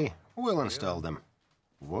okay. We'll install them.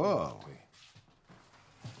 Whoa.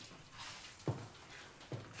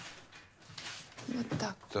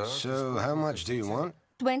 So, how much do you want?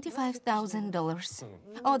 $25,000.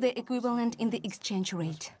 Or the equivalent in the exchange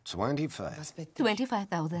rate. 25.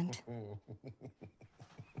 25,000.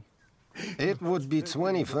 It would be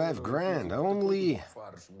 25 grand, only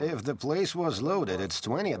if the place was loaded, it's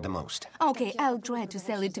 20 at the most. Okay, I'll try to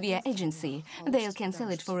sell it via agency. They'll can sell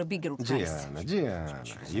it for a bigger price. Diana,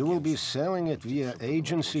 you will be selling it via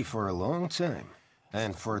agency for a long time.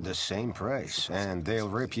 And for the same price, and they'll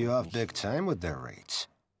rip you off big time with their rates.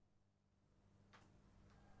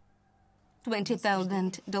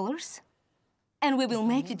 $20,000? And we will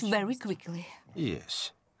make it very quickly.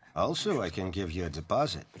 Yes. Also, I can give you a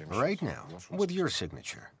deposit, right now, with your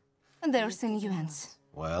signature. There's in yuans.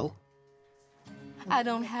 Well? I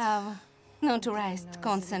don't have notarized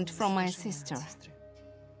consent from my sister.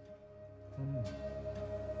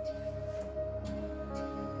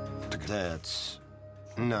 That's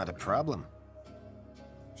not a problem.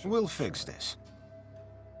 We'll fix this.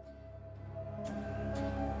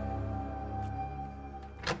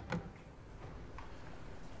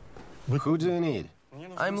 Who do you need?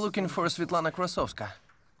 I'm looking for Svetlana Krasovska.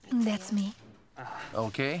 That's me.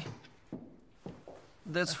 Okay.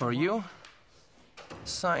 That's for you.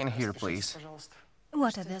 Sign here, please.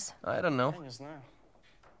 What is this? I don't know.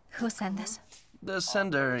 Who sent this? The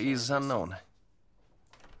sender is unknown.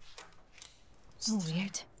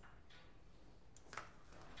 Weird.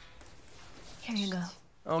 Here you go.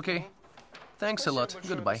 Okay. Thanks a lot.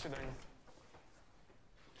 Goodbye.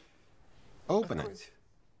 Open it.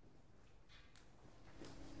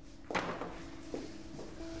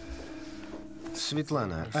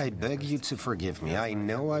 Svetlana, I beg you to forgive me. I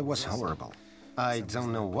know I was horrible. I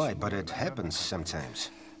don't know why, but it happens sometimes.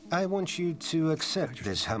 I want you to accept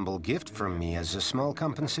this humble gift from me as a small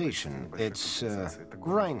compensation. It's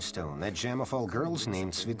Rhinestone, a gem of all girls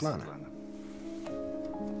named Svetlana.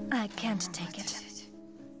 I can't take it.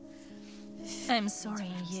 I'm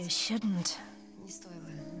sorry, you shouldn't.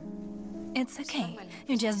 It's okay.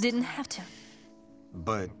 You just didn't have to.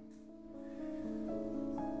 But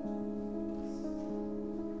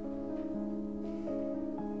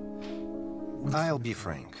I'll be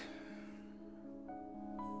frank.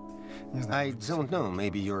 I don't know,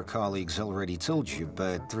 maybe your colleagues already told you,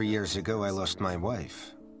 but 3 years ago I lost my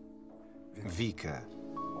wife, Vika.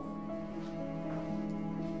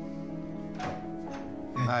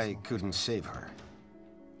 I couldn't save her.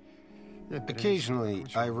 Occasionally,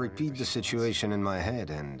 I repeat the situation in my head,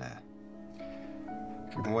 and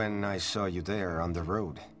when I saw you there on the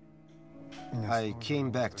road, I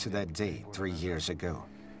came back to that day 3 years ago.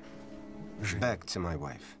 Back to my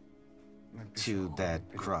wife. To that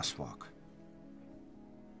crosswalk.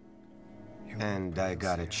 And I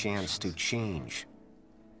got a chance to change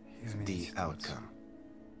the outcome.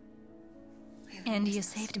 And you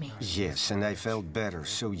saved me. Yes, and I felt better,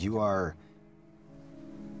 so you are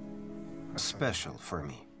special for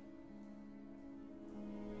me.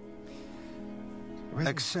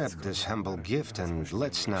 Accept this humble gift and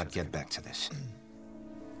let's not get back to this.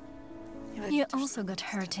 You also got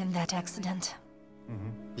hurt in that accident.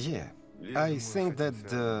 Yeah, I think that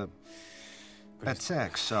the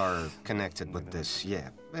attacks are connected with this, yeah.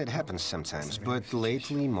 It happens sometimes, but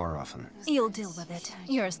lately more often. You'll deal with it.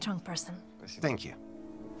 You're a strong person. Thank you.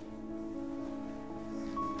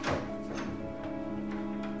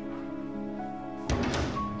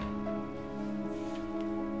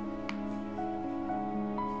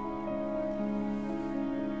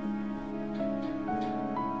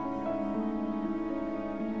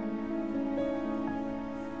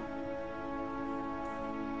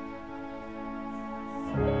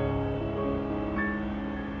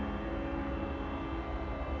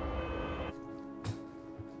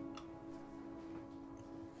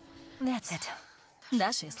 That's it.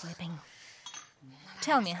 Dasha is sleeping.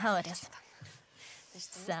 Tell me how it is.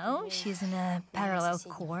 So, she's in a parallel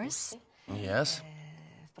course, Yes?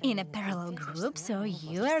 in a parallel group, so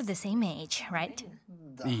you are the same age, right?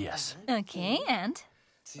 Yes. Okay, and?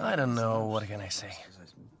 I don't know, what can I say?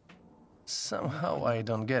 Somehow I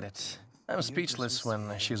don't get it. I'm speechless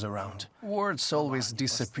when she's around. Words always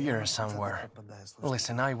disappear somewhere.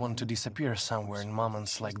 Listen, I want to disappear somewhere in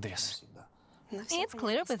moments like this. It's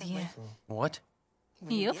clear with you. What?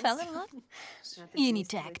 You fell in love? You need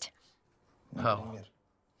to act. How?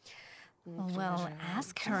 Well,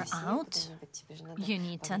 ask her out. You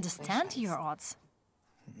need to understand your odds.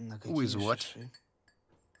 With what?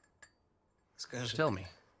 Tell me.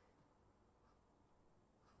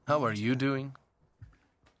 How are you doing?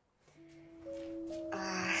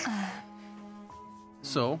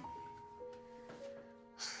 So?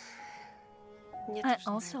 I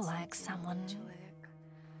also like someone.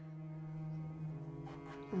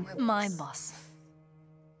 My boss.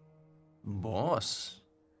 Boss?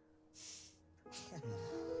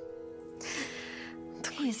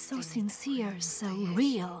 He's so sincere, so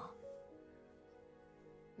real.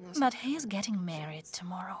 But he's getting married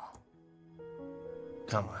tomorrow.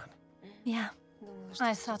 Come on. Yeah.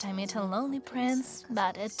 I thought I met a lonely prince,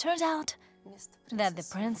 but it turned out that the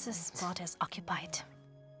prince's spot is occupied.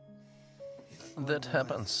 That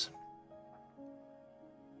happens.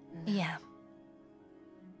 Yeah.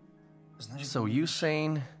 So you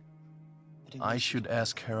saying I should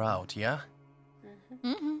ask her out, yeah?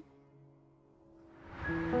 Mm-hmm.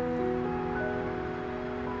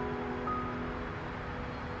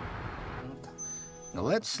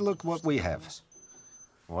 Let's look what we have.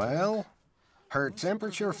 Well, her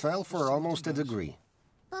temperature fell for almost a degree.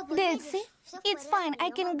 Daddy, it's fine. I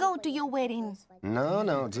can go to your wedding.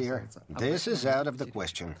 No, dear. This is out of the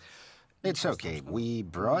question. It's okay. We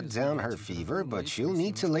brought down her fever, but she'll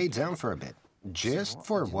need to lay down for a bit. Just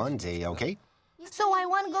for one day, okay? So I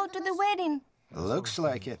won't go to the wedding. Looks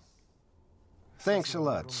like it. Thanks a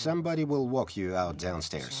lot. Somebody will walk you out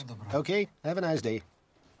downstairs. Okay? Have a nice day.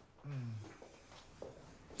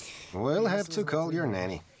 We'll have to call your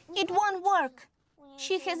nanny. It won't work.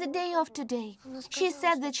 She has a day off today. She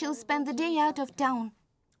said that she'll spend the day out of town.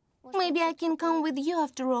 Maybe I can come with you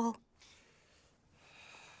after all.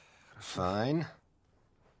 Fine.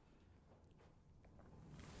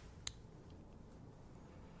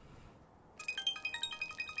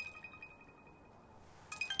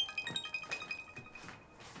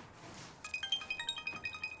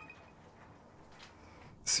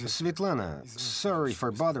 Svetlana, sorry for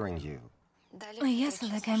bothering you. Yes,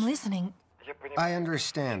 Oleg, I'm listening. I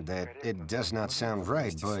understand that it does not sound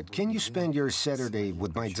right, but can you spend your Saturday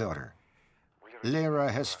with my daughter?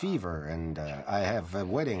 Lera has fever, and I have a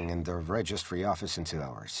wedding in the registry office in 2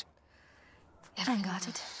 hours. I got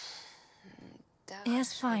it.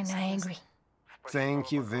 Yes, fine, I agree.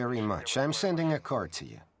 Thank you very much. I'm sending a card to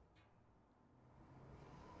you.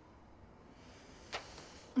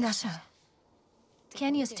 Dasha,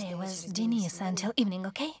 can you stay with Denise until evening,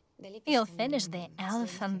 okay? You'll finish the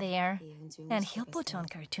elephant there, and he'll put on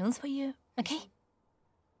cartoons for you, okay?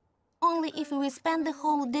 Only if we spend the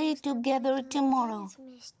whole day together tomorrow.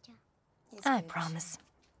 I promise.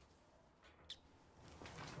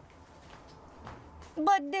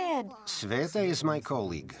 But, Dad... Sveta is my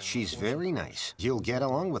colleague. She's very nice. You'll get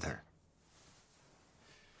along with her.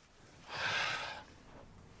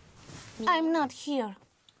 I'm not here.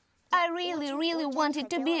 I really, really wanted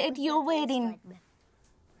to be at your wedding.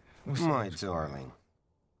 My darling.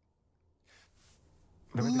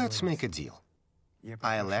 Let's make a deal.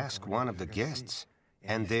 I'll ask one of the guests,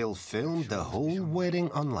 and they'll film the whole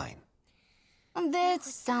wedding online.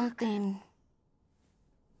 That's something.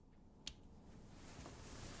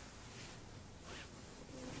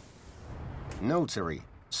 Notary,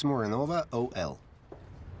 Smirnova, O.L.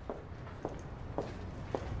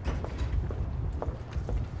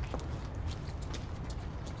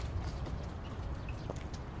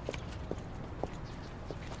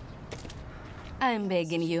 I'm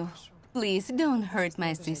begging you. Please don't hurt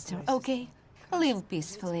my sister, okay? Live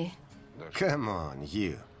peacefully. Come on,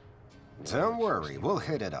 you. Don't worry, we'll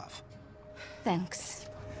hit it off. Thanks.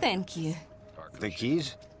 Thank you. The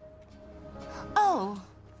keys? Oh.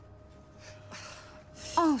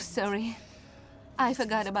 Oh, sorry. I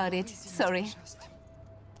forgot about it. Sorry.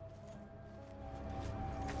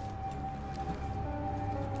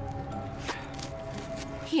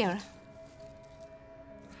 Here.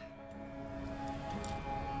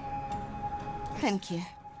 Thank you.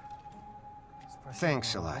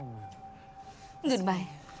 Thanks a lot. Goodbye.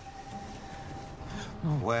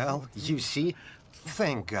 Well, you see,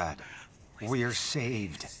 Thank God. We're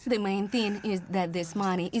saved. The main thing is that this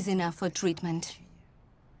money is enough for treatment.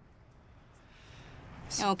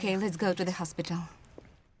 Okay, let's go to the hospital.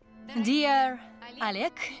 Dear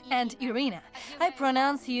Oleg and Irina, I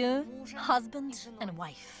pronounce you husband and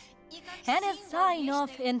wife. And as a sign of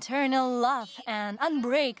eternal love and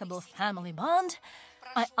unbreakable family bond,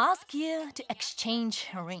 I ask you to exchange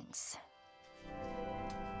rings.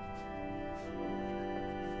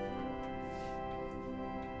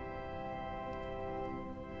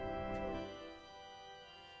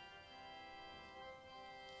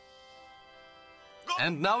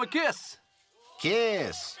 And now a kiss!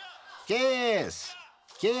 Kiss! Kiss!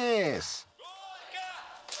 Kiss!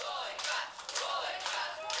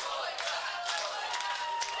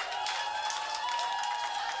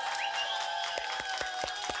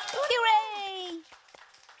 Hooray!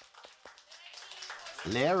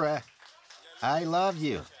 Lara, I love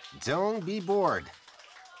you. Don't be bored.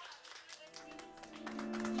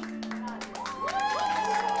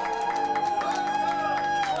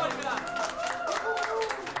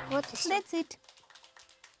 That's it.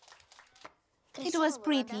 It was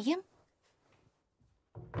pretty, yeah?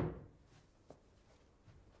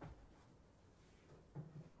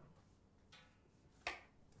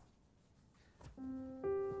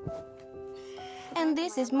 And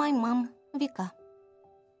this is my mom, Vika.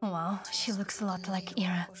 Wow, she looks a lot like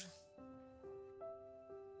Ira.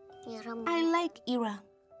 I like Ira,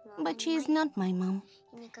 but she is not my mom,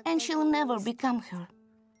 and she'll never become her.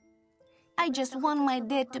 I just want my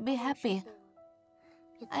dad to be happy.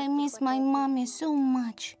 I miss my mommy so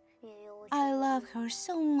much. I love her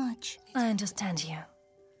so much. I understand you.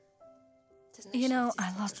 You know,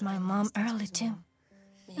 I lost my mom early too.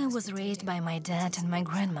 I was raised by my dad and my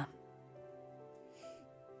grandma.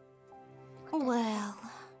 Well,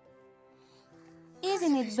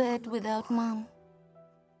 isn't it bad without mom?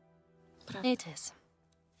 It is.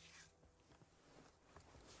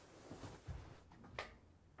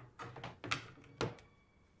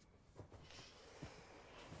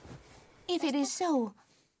 If it is so,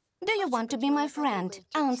 do you want to be my friend,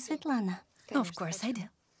 Aunt Svetlana? Of course I do.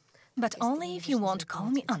 But only if you won't call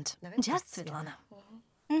me aunt, just Svetlana.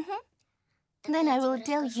 Then I will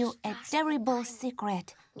tell you a terrible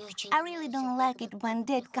secret. I really don't like it when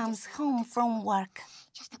Dad comes home from work.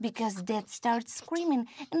 Because Dad starts screaming,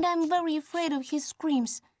 and I'm very afraid of his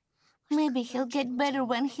screams. Maybe he'll get better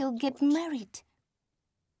when he'll get married.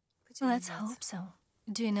 Let's hope so.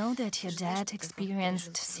 Do you know that your dad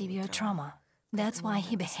experienced severe trauma? That's why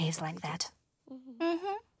he behaves like that.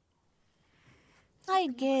 I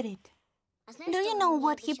get it. Do you know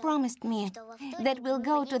what he promised me? That we'll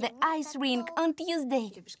go to the ice rink on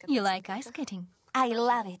Tuesday. You like ice skating? I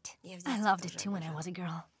love it. I loved it too when I was a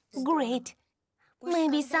girl. Great.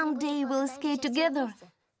 Maybe someday we'll skate together.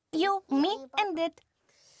 You, me, and Dad.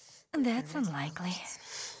 That's unlikely.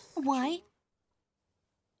 Why?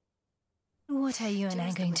 What are you and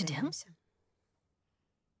I going to do?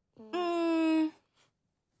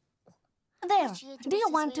 There. Do you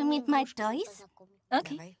want to meet my toys?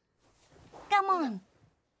 Okay. Come on.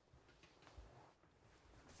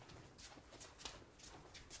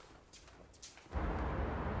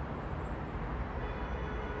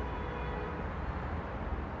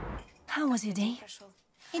 How was your day?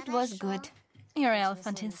 It was good. Your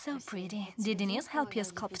elephant is so pretty. Did Denise help you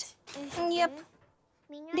sculpt? Yep.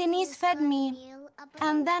 Denise fed me,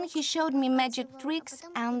 and then he showed me magic tricks,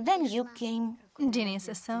 and then you came. Denise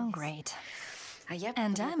is so great.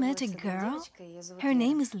 And I met a girl. Her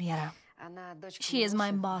name is Lera. She is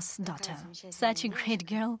my boss' daughter. Such a great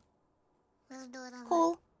girl.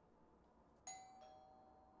 Cool.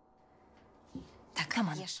 Come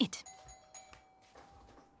on, eat.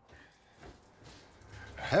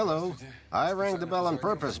 Hello. I rang the bell on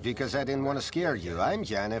purpose because I didn't want to scare you. I'm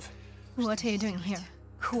Yanev. What are you doing here?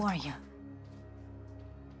 Who are you?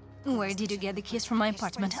 Where did you get the keys from my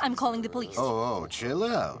apartment? I'm calling the police. Oh, chill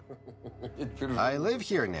out. I live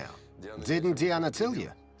here now. Didn't Diana tell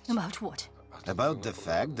you? About what? About the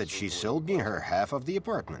fact that she sold me her half of the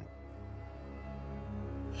apartment.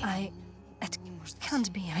 It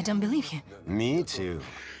can't be. I don't believe you. Me too.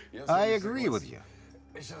 I agree with you.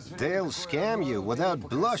 They'll scam you without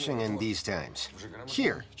blushing in these times.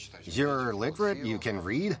 Here, you're literate, you can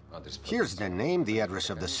read. Here's the name, the address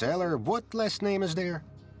of the seller. What last name is there?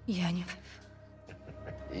 Yanev.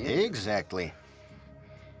 Exactly.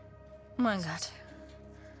 My God.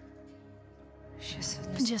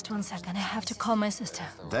 Just 1 second. I have to call my sister.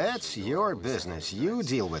 That's your business. You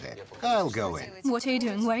deal with it. I'll go in. What are you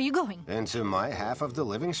doing? Where are you going? Into my half of the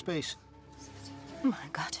living space. My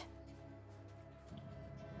God.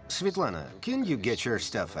 Svetlana, can you get your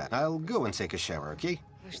stuff out? I'll go and take a shower, okay?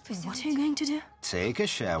 What are you going to do? Take a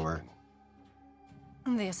shower.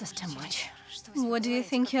 This is too much. What do you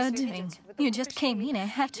think you're doing? You just came in. I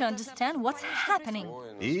have to understand what's happening.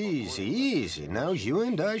 Easy, easy. Now you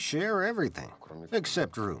and I share everything.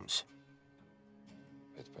 Except rooms.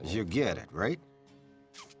 You get it, right?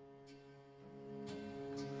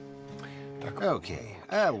 Okay,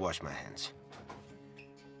 I'll wash my hands.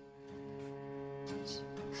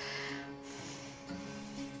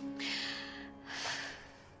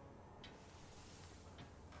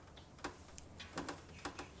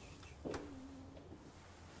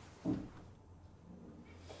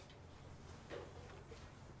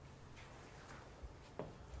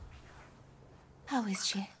 How is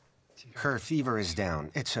she? Her fever is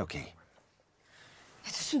down. It's okay.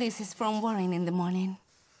 This is from worrying in the morning.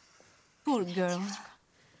 Poor girl.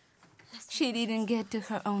 She didn't get to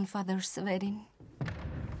her own father's wedding.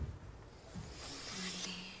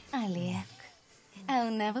 Oleg,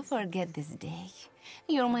 I'll never forget this day.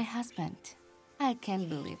 You're my husband. I can't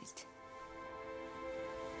believe it.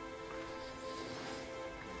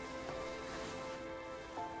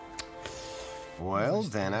 Well,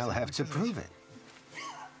 then I'll have to prove it.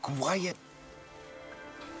 Quiet.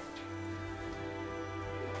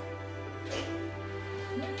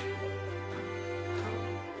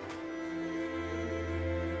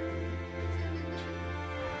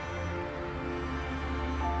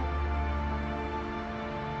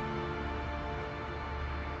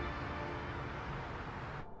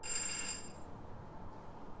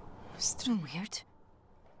 It's weird.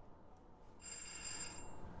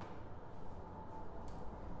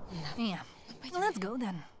 Yeah, let's go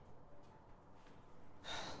then.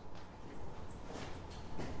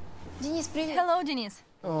 Hello, Denise.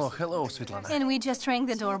 Oh, hello, Svetlana. And we just rang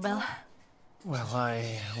the doorbell. Well,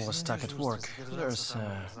 I was stuck at work. There's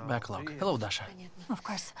a backlog. Hello, Dasha. Of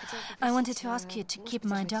course. I wanted to ask you to keep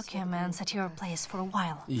my documents at your place for a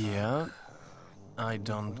while. Yeah? I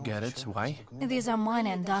don't get it. Why? These are mine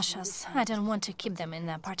and Dasha's. I don't want to keep them in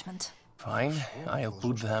the apartment. Fine. I'll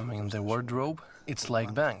put them in the wardrobe. It's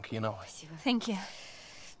like bank, you know. Thank you.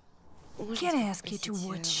 Can I ask you to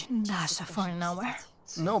watch Dasha for an hour?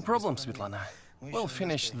 No problem, Svetlana. We'll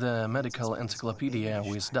finish the medical encyclopedia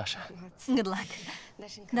with Dasha. Good luck.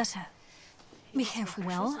 Dasha, behave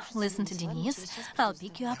well, listen to Denise. I'll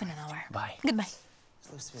pick you up in an hour. Bye. Goodbye.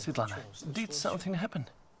 Svetlana, did something happen?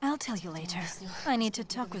 I'll tell you later. I need to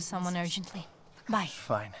talk with someone urgently. Bye.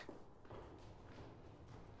 Fine.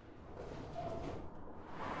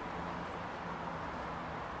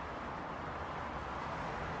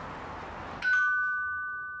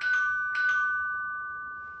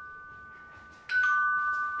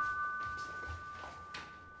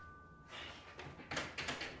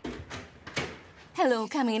 Hello,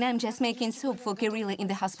 come in. I'm just making soup for Kirilla in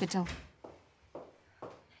the hospital.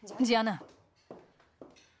 Diana,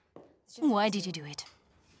 why did you do it?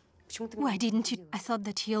 Why didn't you? I thought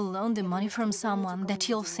that you'll loan the money from someone, that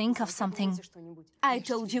you'll think of something. I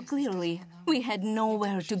told you clearly. We had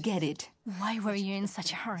nowhere to get it. Why were you in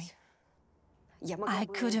such a hurry? I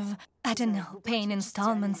could have, I don't know, paying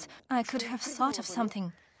installments. I could have thought of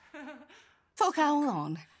something. For how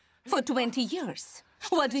long? For 20 years.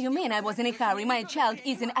 What do you mean I was in a hurry? My child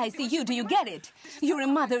is in ICU, do you get it? You're a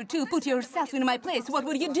mother too. Put yourself in my place. What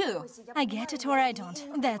would you do? I get it or I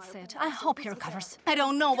don't. That's it. I hope he recovers. I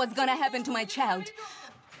don't know what's gonna happen to my child.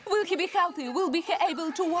 Will he be healthy? Will he be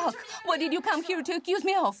able to walk? What did you come here to accuse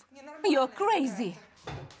me of? You're crazy.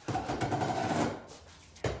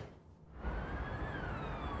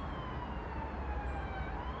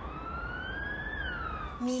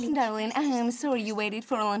 Darling, I am sorry you waited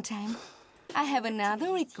for a long time. I have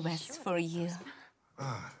another request for you.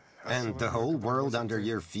 And the whole world under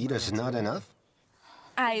your feet is not enough?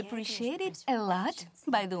 I appreciate it a lot,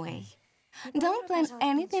 by the way. Don't plan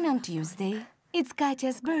anything on Tuesday. It's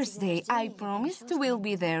Katya's birthday. I promised we'll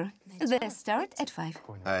be there. The start at 5.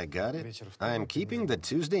 I got it. I'm keeping the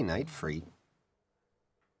Tuesday night free.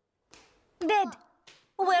 Dad,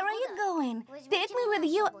 where are you going? Take me with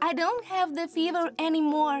you. I don't have the fever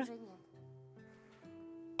anymore.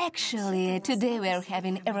 Actually, today we're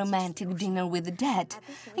having a romantic dinner with Dad.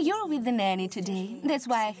 You're with the nanny today. That's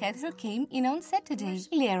why I had her came in on Saturday.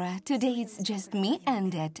 Lera, today it's just me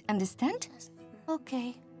and Dad. Understand?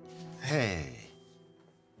 Okay. Hey.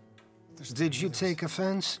 Did you take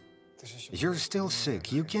offense? You're still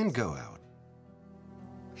sick. You can't go out.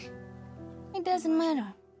 It doesn't matter.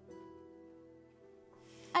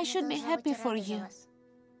 I should be happy for you.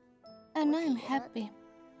 And I'm happy.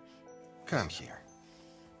 Come here.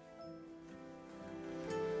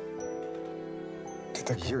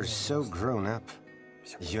 You're so grown up.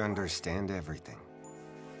 You understand everything.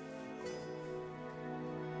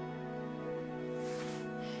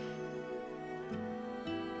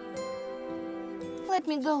 Let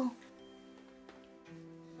me go.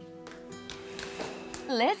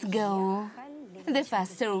 Let's go. The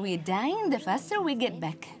faster we dine, the faster we get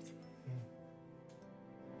back.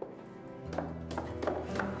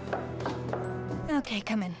 Okay,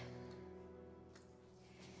 come in.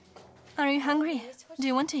 Are you hungry? Do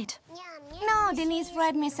you want to eat? No, Denise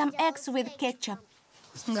fried me some eggs with ketchup.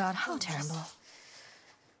 God, how terrible.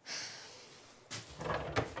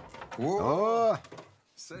 Oh,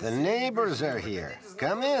 the neighbors are here.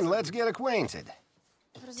 Come in, let's get acquainted.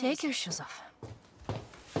 Take your shoes off.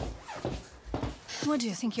 What do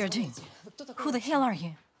you think you're doing? Who the hell are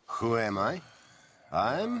you? Who am I?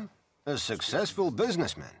 I'm a successful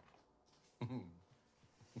businessman.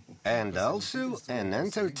 And also an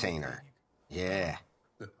entertainer. Yeah.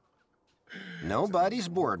 Nobody's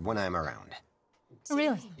bored when I'm around.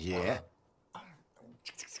 Really? Yeah.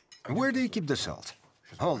 Where do you keep the salt?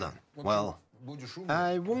 Hold on. Well,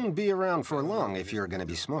 I won't be around for long if you're gonna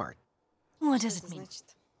be smart. What does it mean?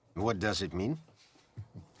 What does it mean?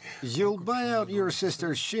 You'll buy out your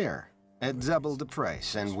sister's share at double the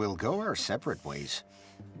price, and we'll go our separate ways.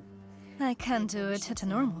 I can't do it at a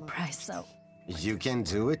normal price, so... You can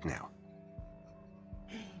do it now.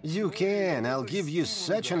 You can. I'll give you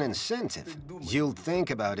such an incentive. You'll think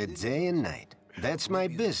about it day and night. That's my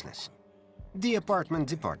business. The apartment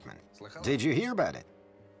department. Did you hear about it?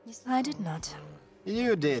 I did not.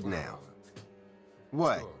 You did now.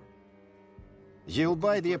 What? You'll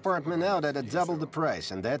buy the apartment out at a double the price,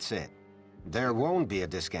 and that's it. There won't be a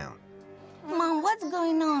discount. Mom, what's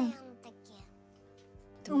going on?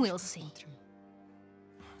 We'll see.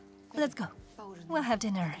 Let's go. We'll have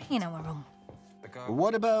dinner in our room.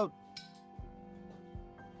 What about...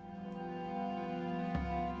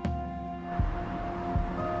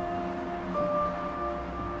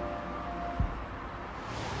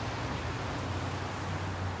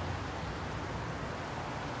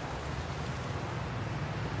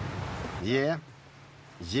 Yeah?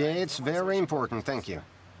 Yeah, it's very important, thank you.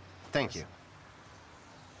 Thank you.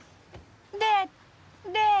 Dad!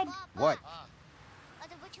 Dad! What?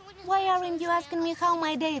 Why aren't you asking me how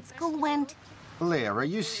my day at school went? Lara,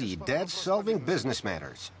 you see, Dad's solving business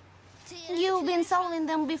matters. You've been solving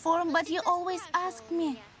them before, but you always ask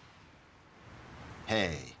me.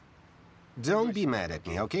 Hey, don't be mad at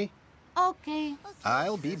me, okay? Okay.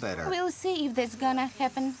 I'll be better. We'll see if that's gonna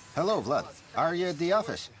happen. Hello, Vlad. Are you at the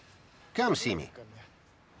office? Come see me.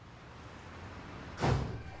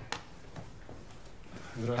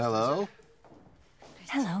 Hello?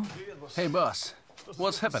 Hello. Hey, boss.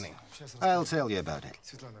 What's happening? I'll tell you about it.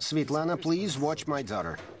 Svetlana, please watch my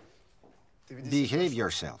daughter. Behave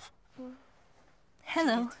yourself.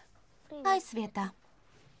 Hello. Hi, Sveta.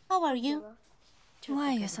 How are you?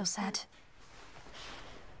 Why are you so sad?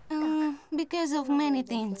 Because of many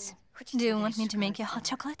things. Do you want me to make you hot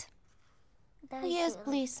chocolate? Yes,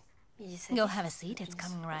 please. Go have a seat, it's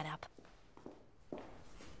coming right up.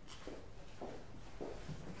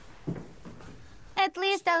 At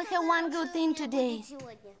least I'll have one good thing today.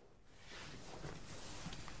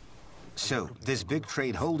 So, this big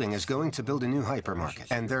trade holding is going to build a new hypermarket,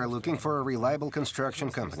 and they're looking for a reliable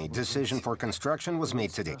construction company. Decision for construction was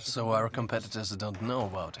made today. So our competitors don't know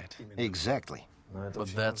about it. Exactly.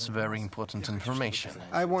 But that's very important information.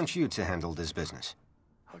 I want you to handle this business.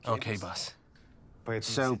 Okay, boss.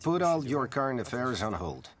 So put all your current affairs on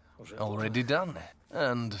hold. Already done.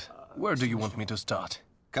 And where do you want me to start?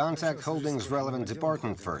 Contact Holdings' relevant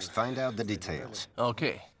department first. Find out the details.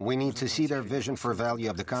 Okay. We need to see their vision for value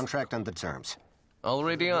of the contract and the terms.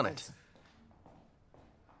 Already on it.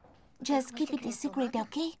 Just keep it a secret,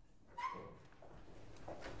 okay?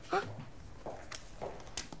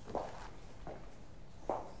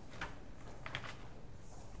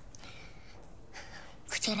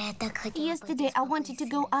 Yesterday, I wanted to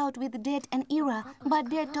go out with Dad and Ira, but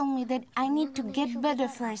Dad told me that I need to get better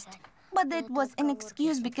first. But that was an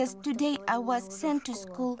excuse because today I was sent to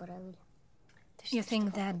school. You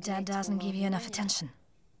think that Dad doesn't give you enough attention?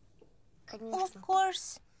 Of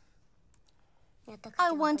course.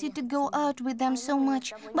 I wanted to go out with them so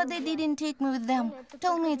much, but they didn't take me with them.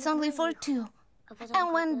 Told me it's only for two.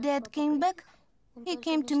 And when Dad came back, he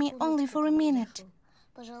came to me only for a minute.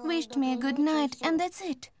 Wished me a good night, and that's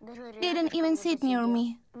it. Didn't even sit near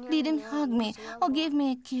me. Didn't hug me or give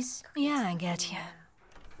me a kiss. Yeah, I get you.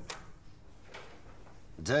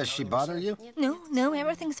 Does she bother you? No,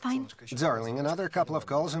 everything's fine. Darling, another couple of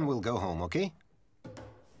calls and we'll go home, okay?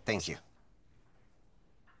 Thank you.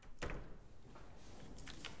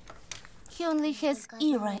 He only has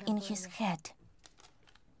Ira in his head.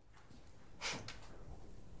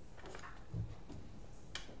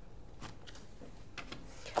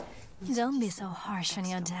 Don't be so harsh on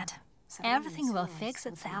your dad. Everything will fix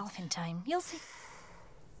itself in time. You'll see.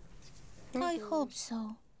 I hope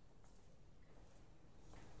so.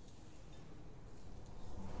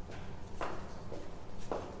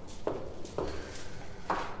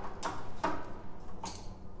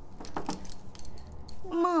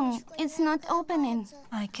 Mom, it's not opening.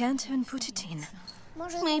 I can't even put it in.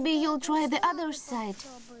 Maybe you'll try the other side.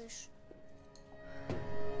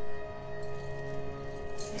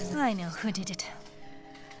 I know who did it.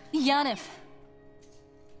 Yanev!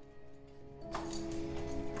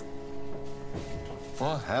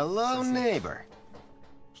 Hello, neighbor.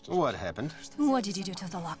 What happened? What did you do to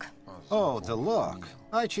the lock? Oh, the lock.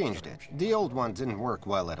 I changed it. The old one didn't work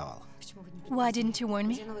well at all. Why didn't you warn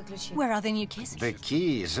me? Where are the new keys? The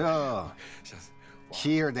keys, oh.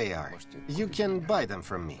 Here they are. You can buy them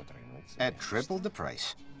from me. At triple the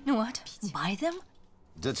price. What? Buy them?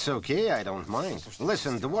 That's okay, I don't mind.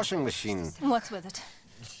 Listen, the washing machine... What's with it?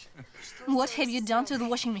 What have you done to the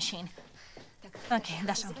washing machine? Okay,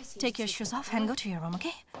 Dasha, take your shoes off and go to your room,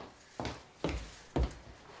 okay?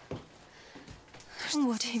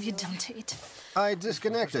 What have you done to it? I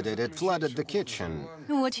disconnected it. It flooded the kitchen.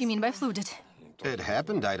 What do you mean by flooded? It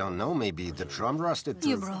happened, I don't know, maybe the drum rusted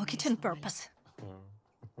You through. broke it on purpose.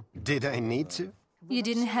 Did I need to? You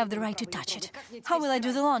didn't have the right to touch it. How will I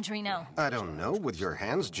do the laundry now? I don't know, with your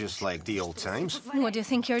hands, just like the old times. What do you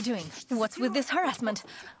think you're doing? What's with this harassment?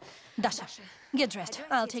 Dasha, get dressed.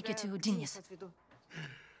 I'll take you to Denis.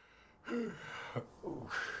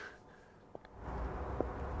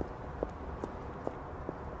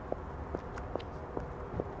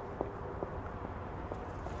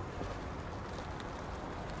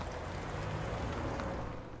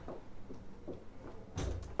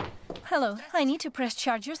 Hello, I need to press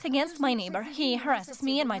charges against my neighbor. He harasses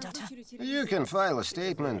me and my daughter. You can file a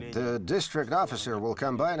statement. The district officer will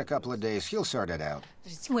come by in a couple of days. He'll sort it out.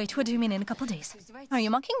 Wait, what do you mean in a couple days? Are you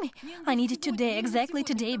mocking me? I need it today, exactly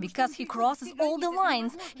today, because he crosses all the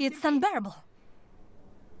lines. It's unbearable.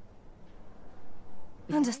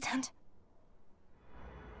 Understand?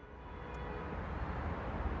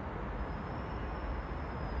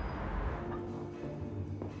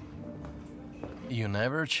 You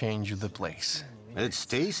never change the place. It's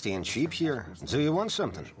tasty and cheap here. Do you want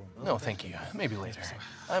something? No, thank you. Maybe later.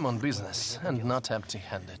 I'm on business and not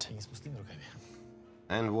empty-handed.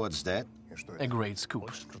 And what's that? A great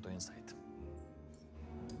scoop.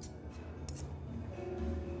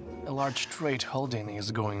 A large trade holding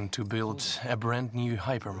is going to build a brand new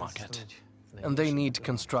hypermarket. And they need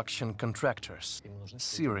construction contractors.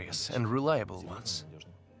 Serious and reliable ones.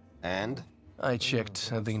 And? I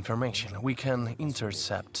checked the information. We can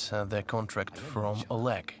intercept the contract from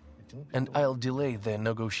Oleg. And I'll delay the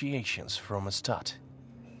negotiations from a start.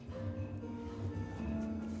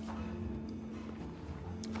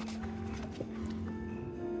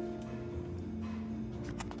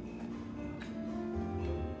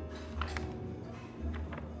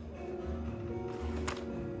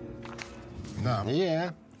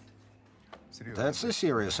 Yeah. That's a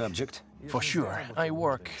serious subject. For sure, I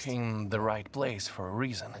work in the right place for a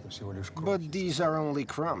reason. But these are only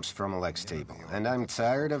crumbs from Oleg's table, and I'm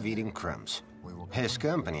tired of eating crumbs. His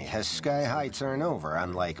company has sky-high turnover,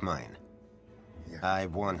 unlike mine. I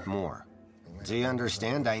want more. Do you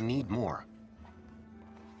understand? I need more.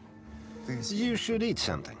 You should eat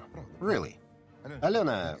something. Really.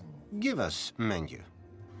 Alena, give us menu.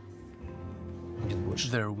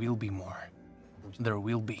 There will be more. There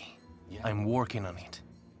will be. I'm working on it.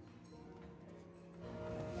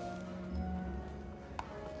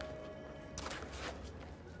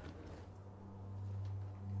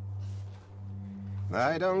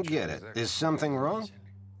 I don't get it. Is something wrong?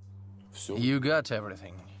 You got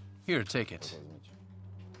everything. Here, take it.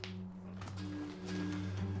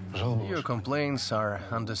 Your complaints are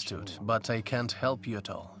understood, but I can't help you at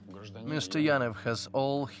all. Mr. Yanev has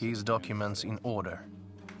all his documents in order.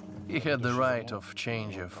 He had the right of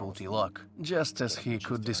change a faulty lock, just as he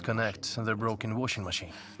could disconnect the broken washing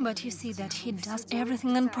machine. But you see that he does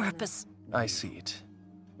everything on purpose. I see it.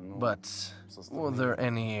 But were there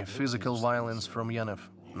any physical violence from Yanev?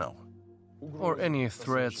 No. Or any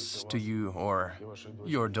threats to you or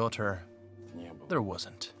your daughter? There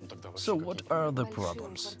wasn't. So what are the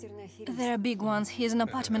problems? There are big ones. He's an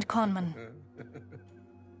apartment conman.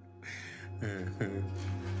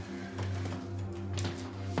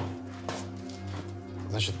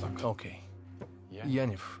 Okay.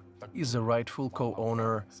 Yanev is the rightful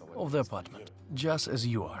co-owner of the apartment, just as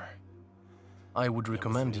you are. I would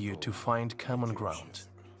recommend you to find common ground.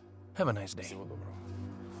 Have a nice day.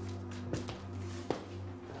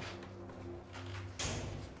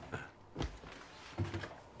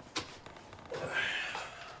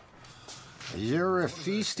 You're a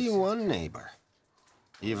feisty one, neighbor.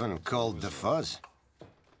 Even called the fuzz.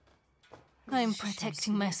 I'm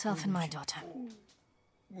protecting myself and my daughter.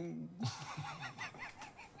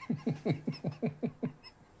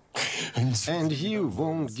 And you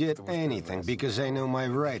won't get anything because I know my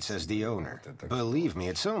rights as the owner. Believe me,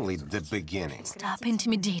 it's only the beginning. Stop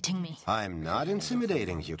intimidating me. I'm not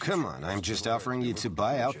intimidating you. Come on, I'm just offering you to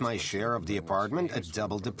buy out my share of the apartment at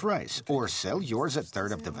double the price, or sell yours at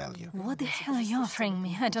third of the value. What the hell are you offering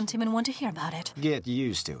me? I don't even want to hear about it. Get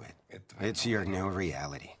used to it. It's your new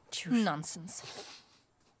reality. Nonsense.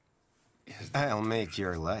 I'll make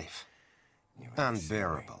your life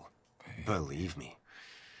unbearable. Believe me.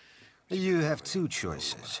 You have two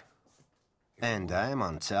choices. And I'm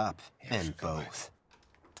on top in both.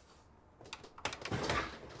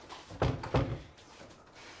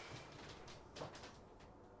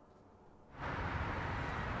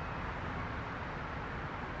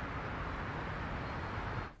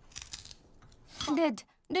 Dad,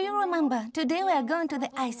 do you remember? Today we are going to the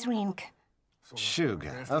ice rink.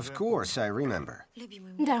 Sugar, of course I remember.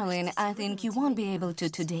 Darling, I think you won't be able to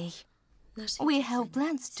today. We have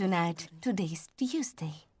plans tonight. Today's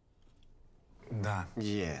Tuesday.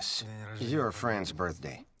 Yes, your friend's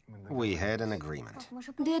birthday. We had an agreement.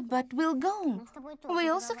 Dad, but we'll go. We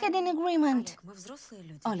also had an agreement.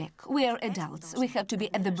 Oleg, we are adults. We have to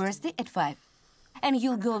be at the birthday at 5. And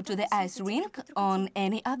you'll go to the ice rink on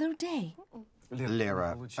any other day.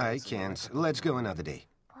 Lera, I can't. Let's go another day.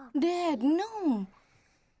 Dad, no.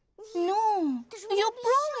 No. You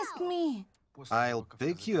promised me. I'll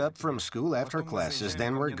pick you up from school after classes,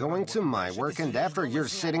 then we're going to my work, and after you're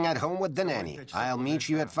sitting at home with the nanny. I'll meet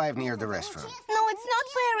you at 5 near the restaurant. No, it's not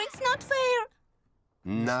fair. It's not fair.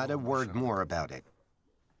 Not a word more about it.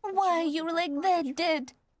 Why you're like that,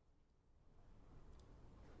 Dad?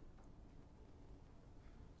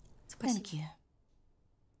 Thank you.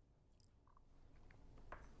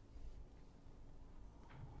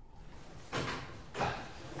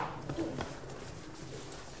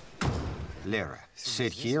 Lera,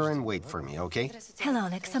 sit here and wait for me, okay? Hello,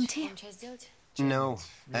 Oleg, some tea? No,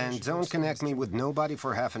 and don't connect me with nobody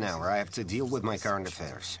for half an hour. I have to deal with my current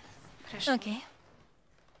affairs. Okay.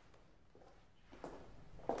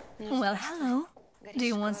 Well, hello. Do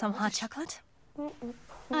you want some hot chocolate?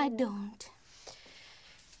 I don't.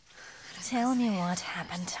 Tell me what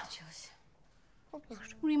happened.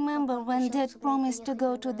 Remember when Dad promised to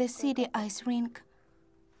go to the city ice rink?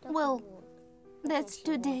 Well, that's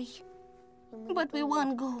today. But we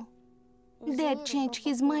won't go. Dad changed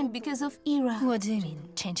his mind because of Ira. What do you mean,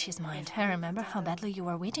 change his mind? I remember how badly you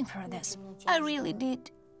were waiting for this. I really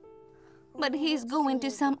did. But he's going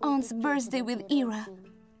to some aunt's birthday with Ira.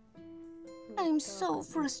 I'm so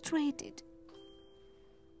frustrated.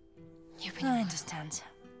 I understand.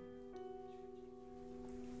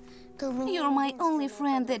 You're my only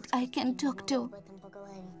friend that I can talk to.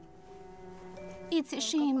 It's a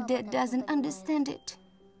shame Dad doesn't understand it.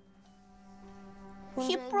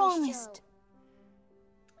 He promised.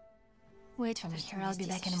 Wait for me here, I'll be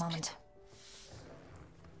back in a moment.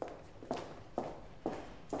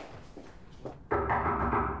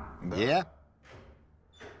 Yeah?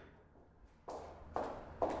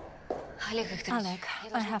 Oleg,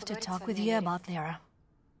 I have to talk with you about Lera.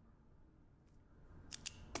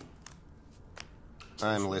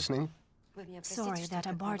 I'm listening. Sorry that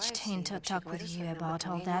I barged in to talk with you about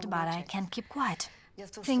all that, but I can't keep quiet.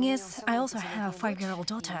 Thing is, I also have a 5-year-old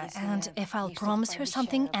daughter, and if I'll promise her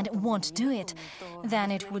something and won't do it, then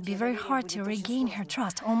it would be very hard to regain her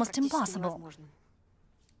trust, almost impossible.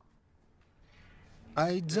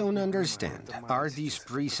 I don't understand. Are these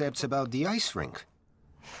precepts about the ice rink?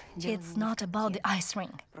 It's not about the ice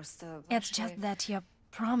rink. It's just that your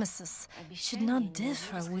promises should not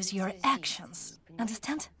differ with your actions.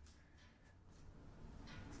 Understand?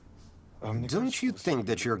 Don't you think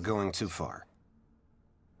that you're going too far?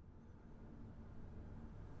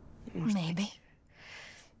 Maybe.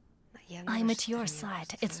 I'm at your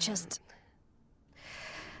side. It's just...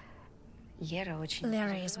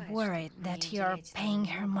 Lera is worried that you're paying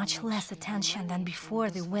her much less attention than before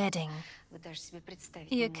the wedding.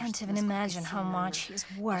 You can't even imagine how much she's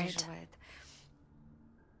worried.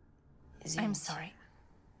 I'm sorry.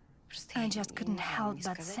 I just couldn't help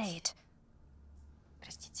but say it.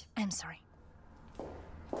 I'm sorry.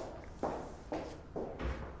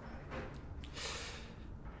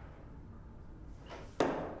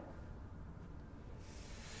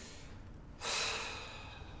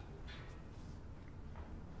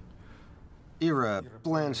 Ira,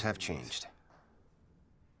 plans have changed.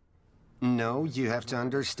 No, you have to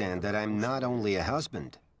understand that I'm not only a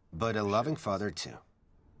husband, but a loving father too.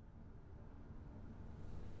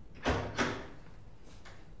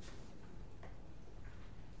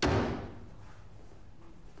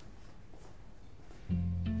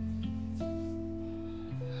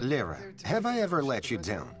 Lyra, have I ever let you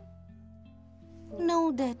down?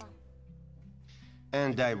 No, Dad.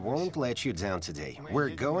 And I won't let you down today. We're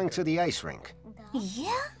going to the ice rink.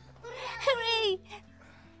 Yeah? Hooray!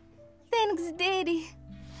 Thanks, Daddy.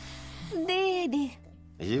 Daddy.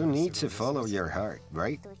 You need to follow your heart,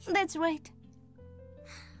 right? That's right.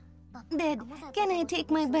 Dad, can I take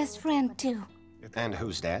my best friend too? And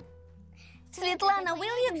who's that? Svetlana,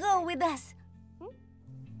 will you go with us?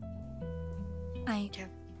 I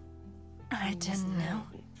don't know.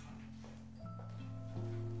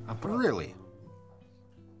 Really?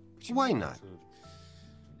 Why not?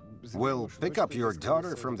 We'll pick up your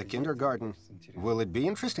daughter from the kindergarten. Will it be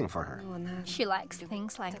interesting for her? She likes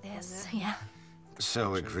things like this, yeah.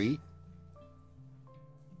 So agree?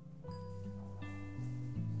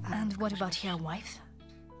 And what about your wife?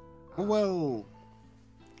 Well...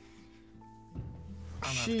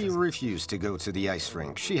 she refused to go to the ice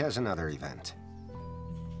rink. She has another event.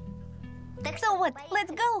 So what?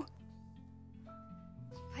 Let's go.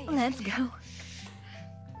 Let's go.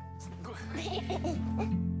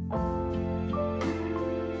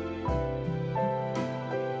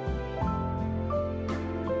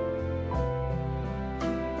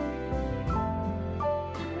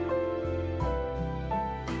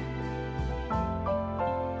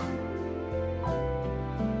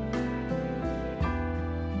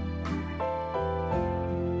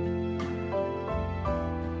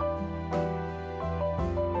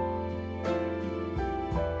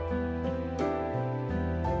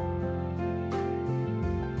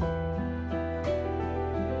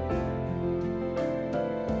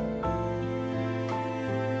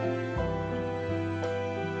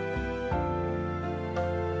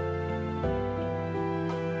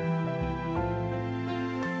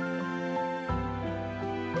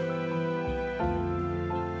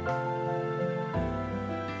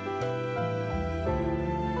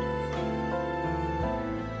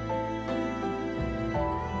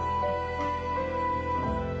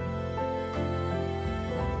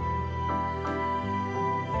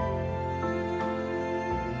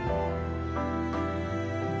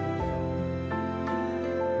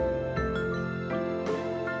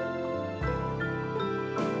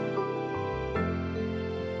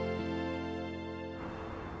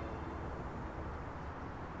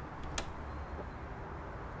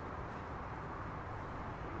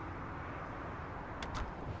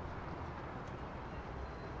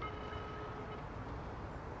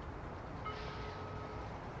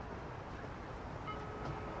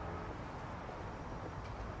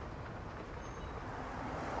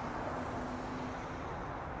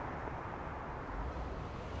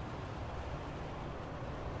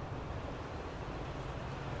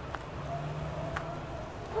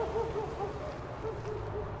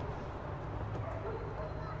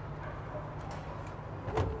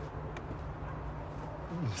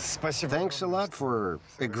 Thanks a lot for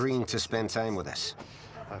agreeing to spend time with us.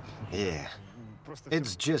 Yeah.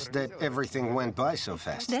 It's just that everything went by so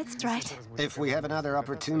fast. That's right. If we have another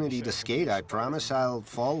opportunity to skate, I promise I'll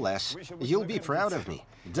fall less. You'll be proud of me.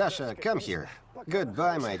 Dasha, come here.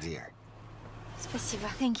 Goodbye, my dear.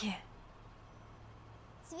 Thank you.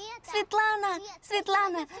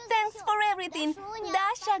 Svetlana, thanks for everything.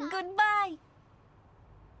 Dasha, goodbye.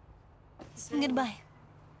 Goodbye.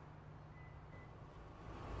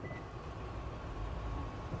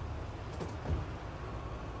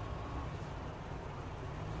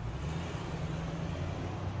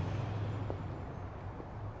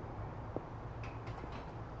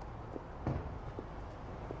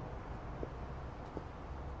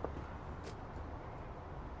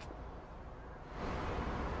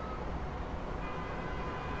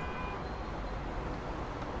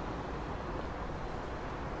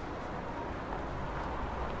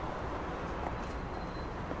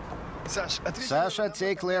 Sasha,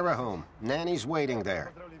 take Lyra home. Nanny's waiting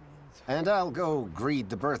there. And I'll go greet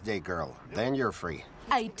the birthday girl. Then you're free.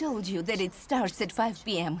 I told you that it starts at 5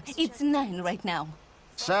 p.m. It's 9 right now.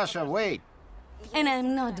 Sasha, wait. And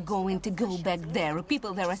I'm not going to go back there.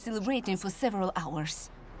 People there are celebrating for several hours.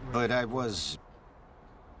 But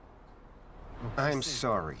I'm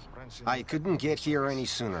sorry. I couldn't get here any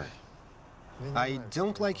sooner. I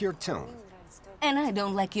don't like your tone. And I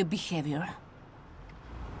don't like your behavior.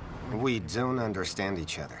 We don't understand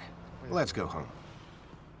each other. Let's go home.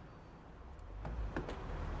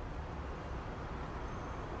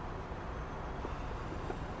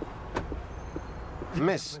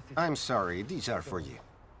 Miss, I'm sorry. These are for you.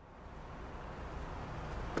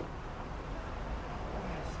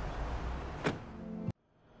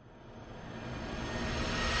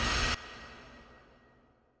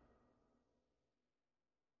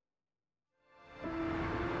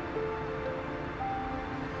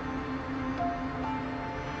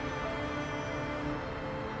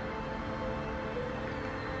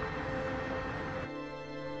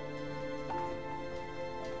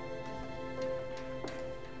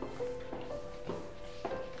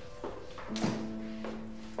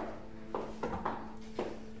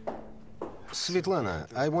 Svetlana,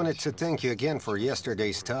 I wanted to thank you again for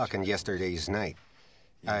yesterday's talk and yesterday's night.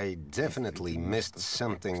 I definitely missed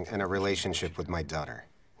something in a relationship with my daughter.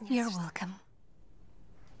 You're welcome.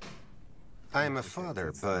 I'm a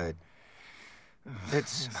father, but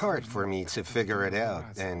it's hard for me to figure it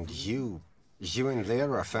out, and you and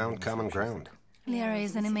Lyra found common ground. Lyra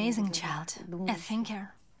is an amazing child, a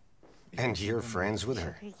thinker. And you're friends with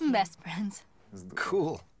her? Best friends.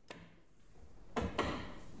 Cool.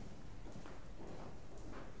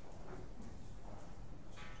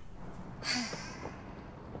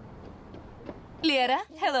 Lyra,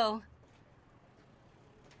 hello.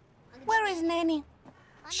 Where is Nanny?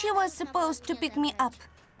 She was supposed to pick me up.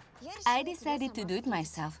 I decided to do it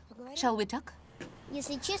myself. Shall we talk?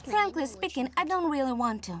 Frankly speaking, I don't really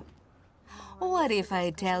want to. What if I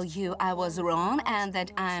tell you I was wrong and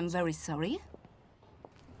that I'm very sorry?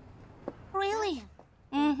 Really?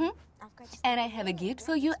 Mm-hmm. And I have a gift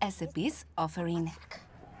for you as a peace offering.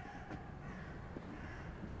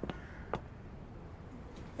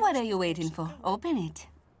 What are you waiting for? Open it.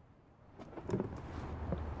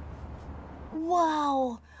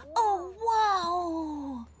 Wow! Oh,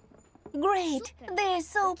 wow! Great! They're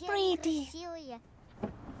so pretty.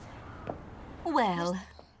 Well,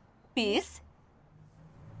 peace?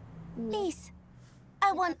 Peace.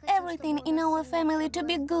 I want everything in our family to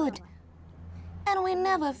be good. And we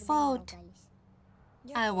never fought.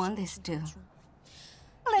 I want this too.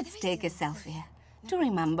 Let's take a selfie. To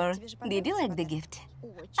remember, did you like the gift?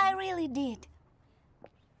 I really did.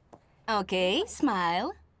 Okay,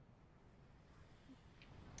 smile.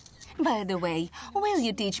 By the way, will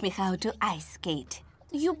you teach me how to ice skate?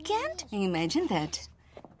 You can't? Imagine that.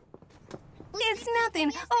 It's nothing.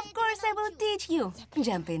 Of course I will teach you.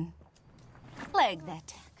 Jump in. Like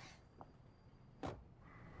that.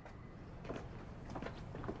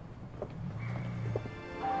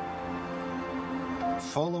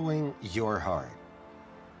 Following Your Heart.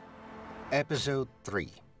 Episode 3.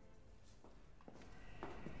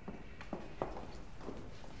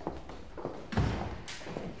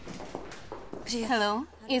 Hello,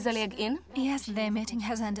 is Oleg in? Yes, the meeting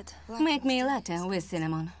has ended. Make me a latte with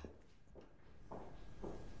cinnamon.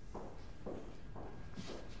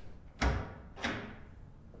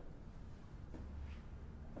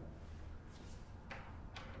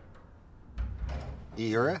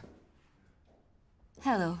 Ira?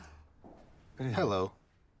 Hello. Hello.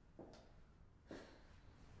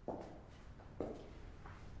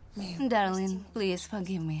 Darling, please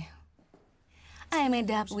forgive me. I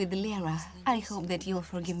made up with Lyra. I hope that you'll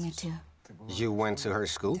forgive me too. You went to her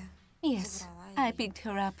school? Yes, I picked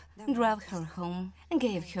her up, drove her home, and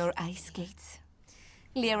gave her ice skates.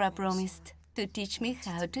 Lyra promised to teach me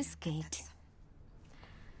how to skate.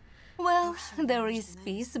 Well, there is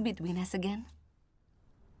peace between us again.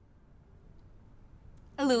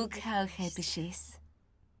 Look how happy she is.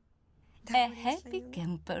 A happy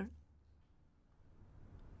camper.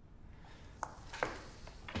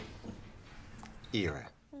 Ira.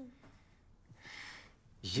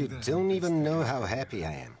 You don't even know how happy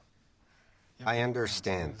I am. I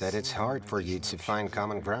understand that it's hard for you to find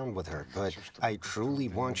common ground with her, but I truly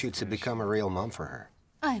want you to become a real mom for her.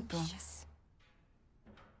 I promise.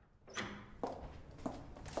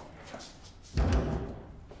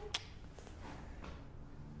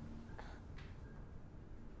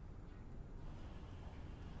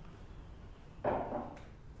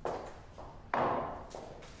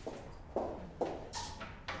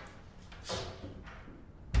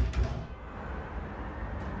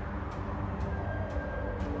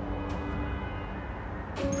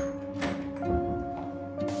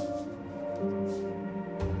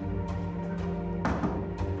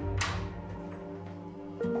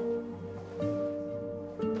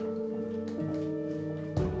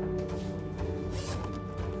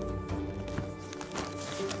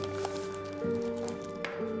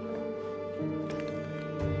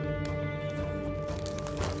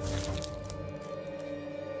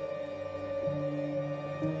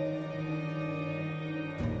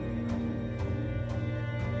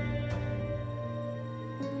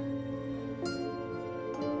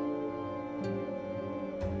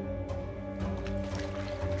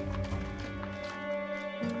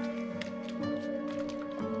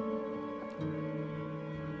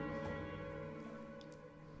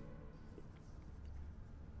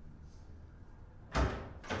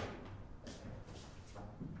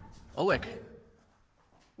 Oleg,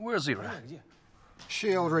 where's Ira?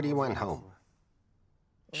 She already went home.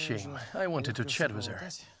 Shame. I wanted to chat with her.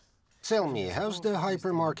 Tell me, how's the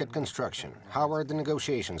hypermarket construction? How are the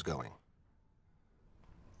negotiations going?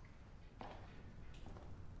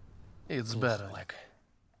 It's bad, Oleg.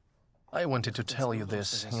 I wanted to tell you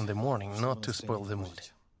this in the morning, not to spoil the mood.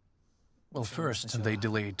 Well, first they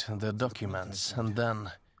delayed the documents, and then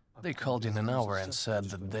they called in an hour and said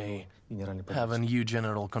that they have a new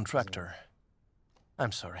general contractor.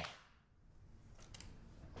 I'm sorry.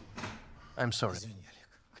 I'm sorry.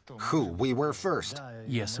 Who? We were first.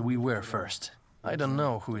 Yes, we were first. I don't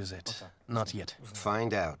know who is it. Not yet.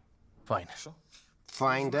 Find out. Fine.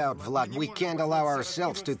 Find out, Vlad. We can't allow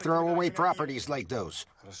ourselves to throw away properties like those.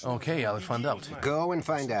 Okay, I'll find out. Go and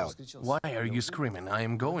find out. Why are you screaming? I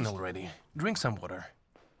am going already. Drink some water.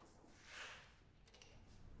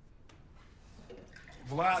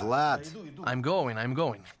 Vlad. I'm going.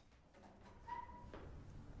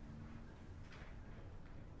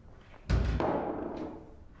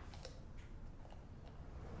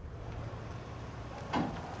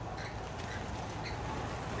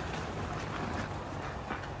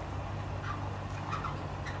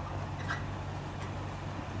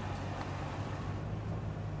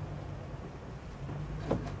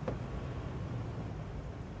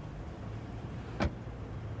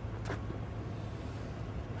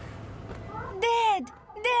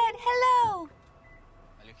 Dad, hello!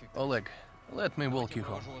 Oleg, let me walk you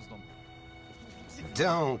home.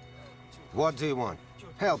 Don't. What do you want?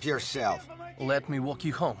 Help yourself. Let me walk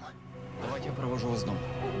you home.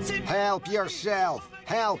 Help yourself.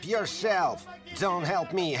 Help yourself. Don't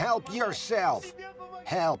help me. Help yourself.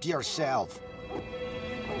 Help yourself.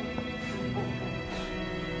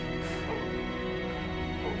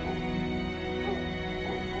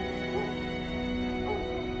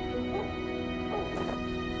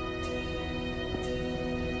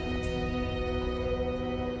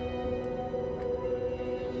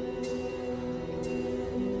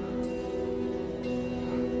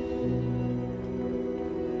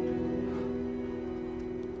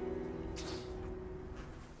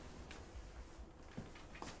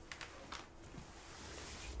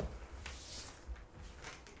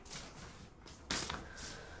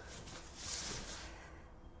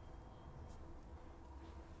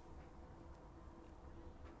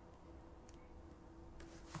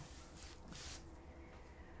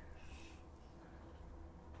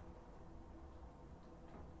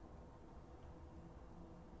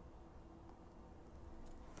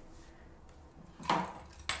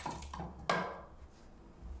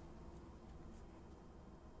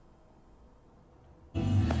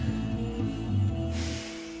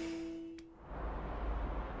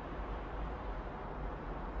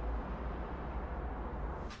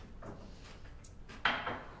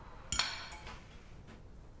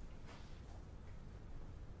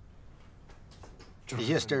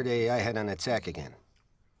 Yesterday, I had an attack again.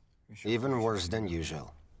 Even worse than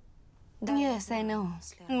usual. Yes, I know.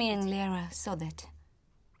 Me and Lera saw that.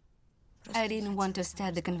 I didn't want to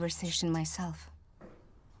start the conversation myself.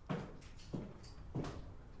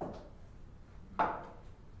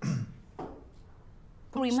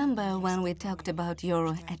 Remember when we talked about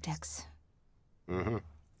your attacks? Mm-hmm.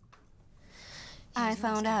 I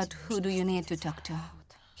found out who do you need to talk to.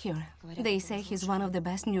 Here. They say he's one of the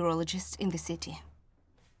best neurologists in the city.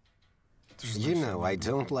 You know, I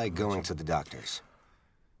don't like going to the doctors.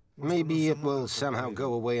 Maybe it will somehow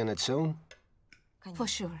go away on its own? For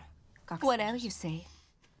sure. Whatever you say.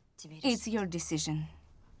 It's your decision.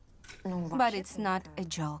 But it's not a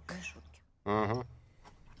joke.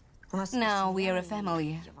 Mm-hmm. Now we are a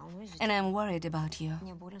family, and I'm worried about you.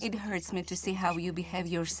 It hurts me to see how you behave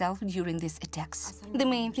yourself during these attacks. The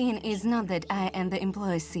main thing is not that I and the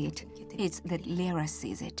employees see it, it's that Lera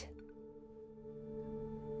sees it.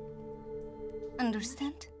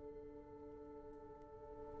 Understand?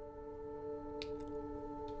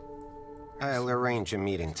 I'll arrange a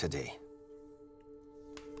meeting today.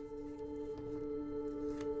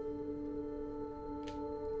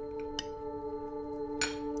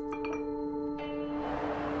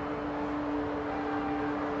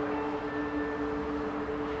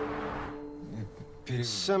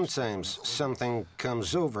 Sometimes something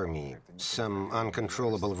comes over me, some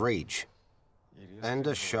uncontrollable rage, and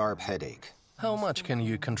a sharp headache. How much can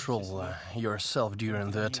you control yourself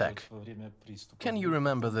during the attack? Can you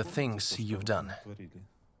remember the things you've done?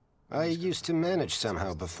 I used to manage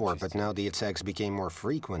somehow before, but now the attacks became more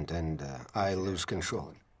frequent and I lose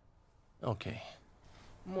control. Okay.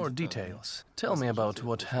 More details. Tell me about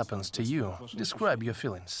what happens to you. Describe your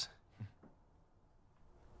feelings.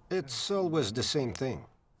 It's always the same thing.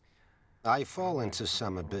 I fall into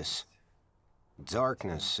some abyss.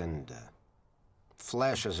 Darkness and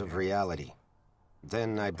flashes of reality.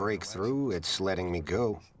 Then I break through, it's letting me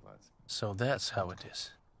go. So that's how it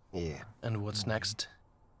is. Yeah. And what's next?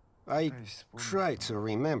 I try to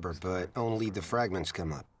remember, but only the fragments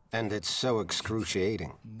come up. And it's so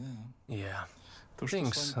excruciating. Yeah.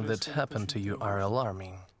 Things that happen to you are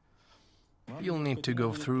alarming. You'll need to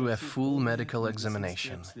go through a full medical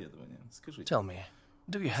examination. Tell me,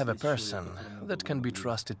 do you have a person that can be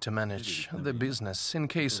trusted to manage the business in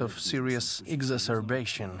case of serious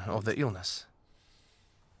exacerbation of the illness?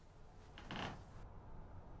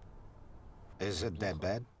 Is it that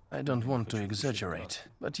bad? I don't want to exaggerate,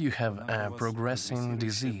 but you have a progressing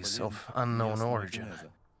disease of unknown origin.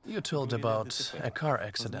 You told about a car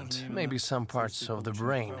accident. Maybe some parts of the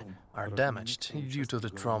brain are damaged due to the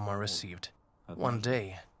trauma received. One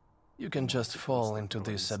day, you can just fall into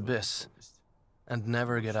this abyss and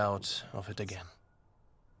never get out of it again.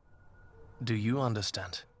 Do you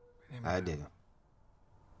understand? I do.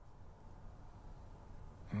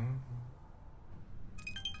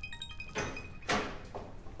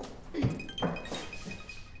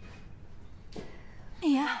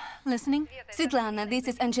 Yeah, listening? Svetlana, this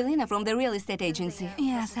is Angelina from the real estate agency.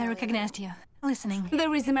 Yes, I recognized you. Listening.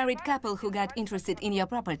 There is a married couple who got interested in your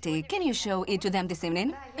property. Can you show it to them this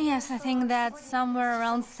evening? Yes, I think that's somewhere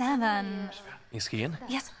around 7. Is he in?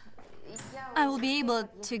 Yes. I will be able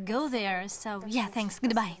to go there, so yeah, thanks.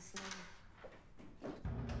 Goodbye.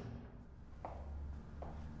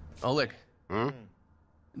 Oleg? Do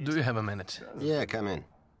you have a minute? Yeah, come in.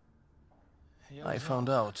 I found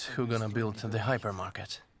out who's gonna build the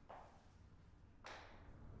hypermarket.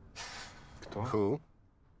 Who?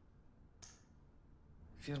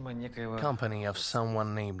 Company of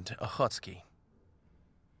someone named Okhotsky.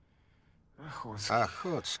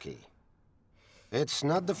 Okhotsky. It's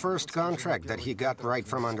not the first contract that he got right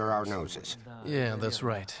from under our noses. Yeah, that's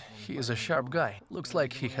right. He is a sharp guy. Looks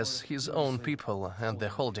like he has his own people and the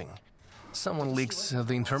holding. Someone leaks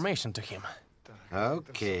the information to him.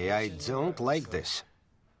 Okay, I don't like this.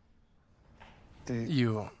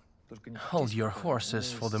 You hold your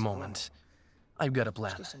horses for the moment. I've got a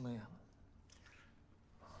plan.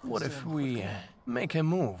 What if we make a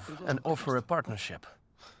move and offer a partnership?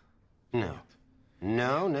 No.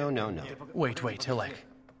 No, no, no, no. Wait, Oleg.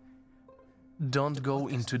 Don't go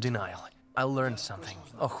into denial. I learned something.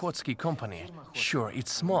 Okhotsky company, sure,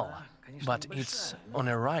 it's small, but it's on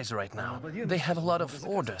a rise right now. They have a lot of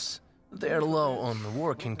orders. They're low on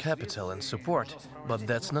working capital and support, but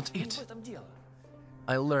that's not it.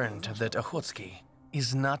 I learned that Okhotsky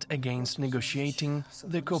is not against negotiating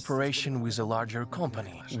the cooperation with a larger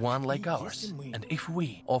company, one like ours. And if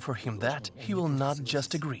we offer him that, he will not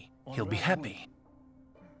just agree. He'll be happy.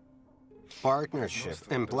 Partnership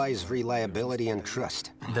implies reliability and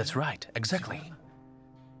trust. That's right, exactly.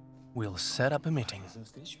 We'll set up a meeting.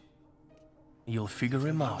 You'll figure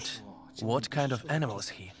him out. What kind of animal is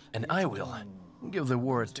he? And I will give the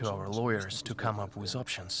word to our lawyers to come up with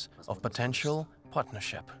options of potential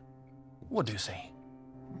partnership. What do you say?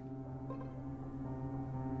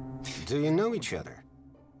 Do you know each other?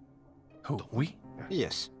 Who, we?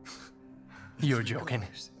 Yes. You're joking.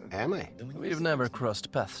 Am I? We've never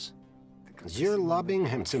crossed paths. You're lobbying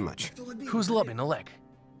him too much. Who's lobbying Oleg?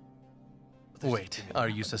 Wait, are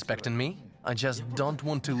you suspecting me? I just don't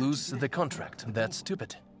want to lose the contract. That's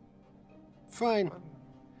stupid. Fine.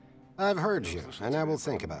 I've heard you, and I will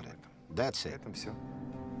think about it. That's it.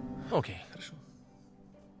 Okay.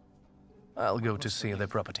 I'll go to see the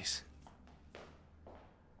properties.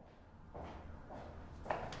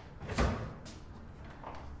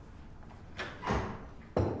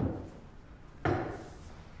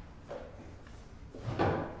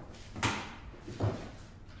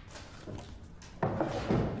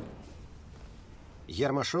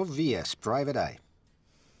 Yermashov VS, Private Eye.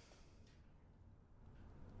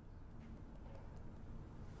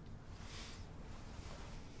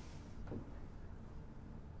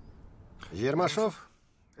 Yermashov,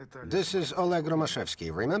 this is Oleg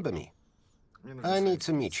Romashevsky. Remember me? I need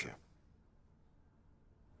to meet you.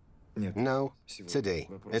 No, today.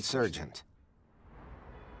 It's urgent.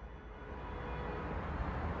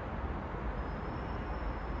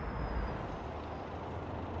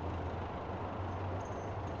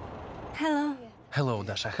 Hello. Hello,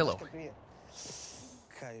 Dasha, hello.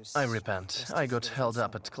 I repent. I got held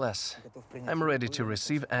up at class. I'm ready to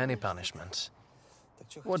receive any punishment.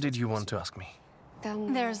 What did you want to ask me?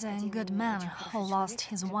 There's a good man who lost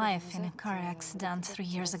his wife in a car accident 3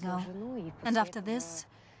 years ago. And after this,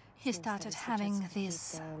 he started having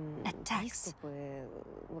these attacks.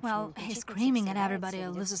 Well, he's screaming at everybody,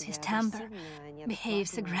 loses his temper,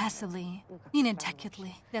 behaves aggressively,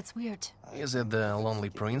 inadequately. That's weird. Is it the lonely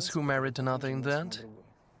prince who married another in the end?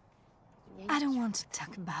 I don't want to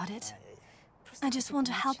talk about it. I just want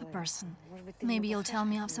to help a person. Maybe you'll tell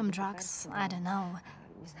me of some drugs, I don't know,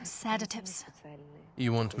 sedatives.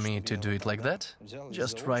 You want me to do it like that?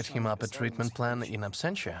 Just write him up a treatment plan in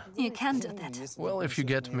absentia? You can do that. Well, if you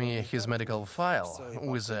get me his medical file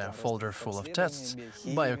with a folder full of tests,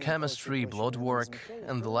 biochemistry, blood work,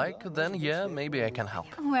 and the like, then yeah, maybe I can help.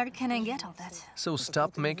 Where can I get all that? So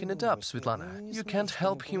stop making it up, Svetlana. You can't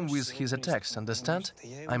help him with his attacks, understand?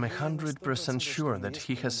 I'm 100% sure that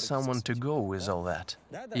he has someone to go with all that.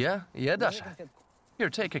 Yeah, Dasha. Here,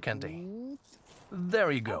 take a candy. There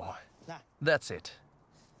you go. That's it.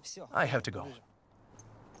 I have to go.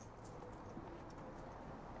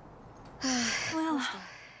 Well,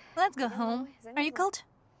 let's go home. Are you cold?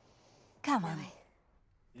 Come on.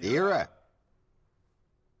 Ira!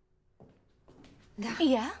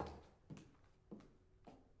 Yeah?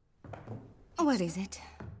 What is it?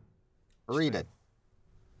 Read it.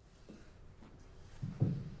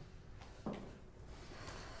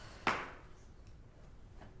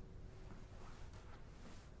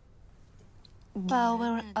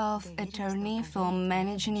 Power of attorney for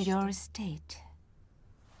managing your estate.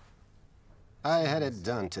 I had it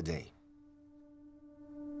done today.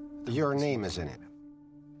 Your name is in it.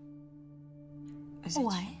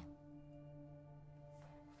 Why?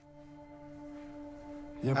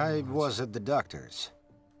 I was at the doctor's.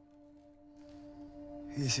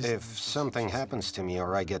 If something happens to me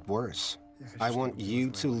or I get worse, I want you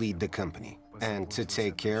to lead the company and to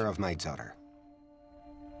take care of my daughter.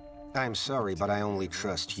 I'm sorry, but I only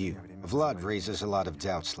trust you. Vlad raises a lot of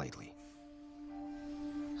doubts lately.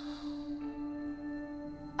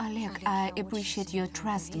 Oleg, I appreciate your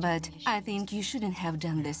trust, but I think you shouldn't have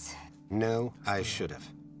done this. No, I should have.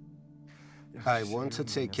 I want to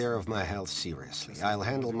take care of my health seriously. I'll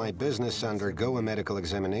handle my business, undergo a medical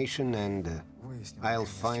examination, and I'll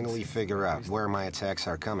finally figure out where my attacks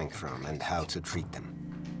are coming from and how to treat them.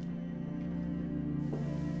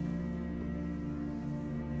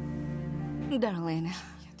 Darling,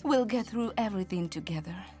 we'll get through everything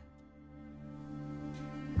together.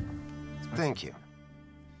 Thank you.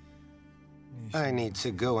 I need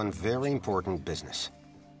to go on very important business.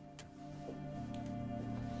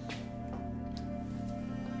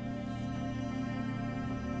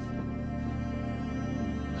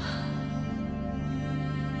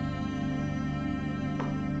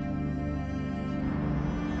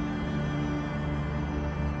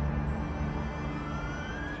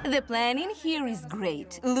 The planning here is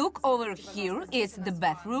great. Look over here, it's the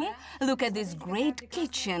bathroom. Look at this great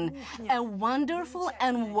kitchen. A wonderful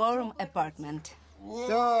and warm apartment.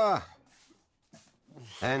 Ah!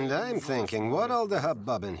 And I'm thinking, what all the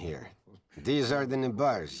hubbub in here? These are the new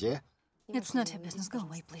bars, yeah? It's not your business. Go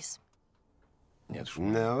away, please.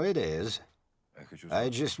 No, it is. I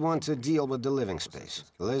just want to deal with the living space.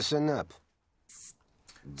 Listen up.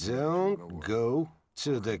 Don't go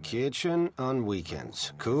to the kitchen on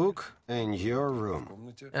weekends. Cook in your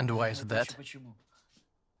room. And why is that?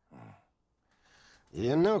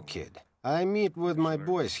 You know, kid, I meet with my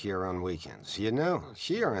boys here on weekends. You know,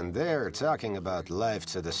 here and there, talking about life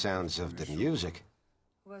to the sounds of the music.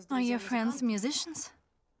 Are your friends musicians?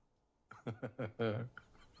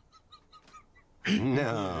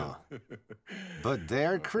 No. But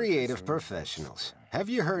they're creative professionals. Have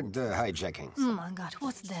you heard the hijackings? Oh my god,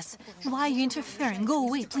 what's this? Why are you interfering? Go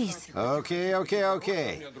away, please.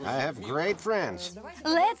 Okay. I have great friends.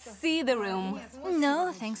 Let's see the room.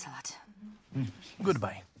 No, thanks a lot.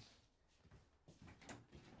 Goodbye.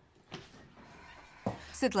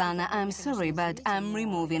 Svetlana, I'm sorry, but I'm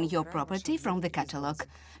removing your property from the catalog.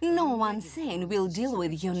 No one sane will deal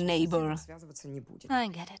with your neighbor. I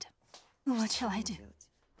get it. What shall I do?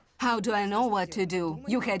 How do I know what to do?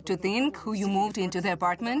 You had to think who you moved into the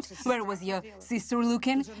apartment. Where was your sister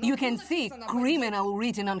looking? You can see criminal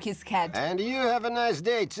written on his head. And you have a nice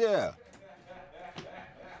day, too.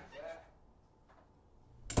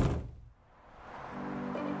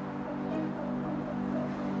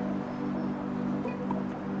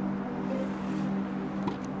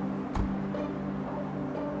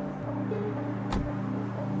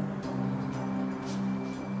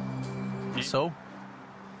 So?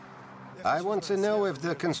 I want to know if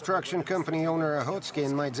the construction company owner Ahotsky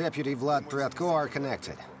and my deputy Vlad Pratko are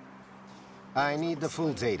connected. I need the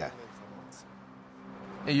full data.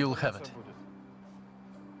 You'll have it.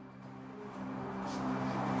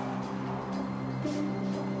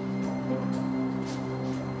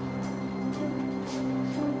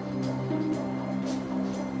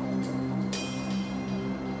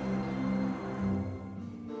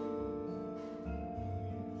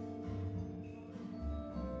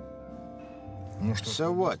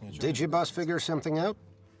 So what? Did your boss figure something out?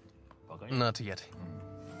 Not yet.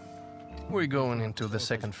 We're going into the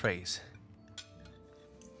second phase.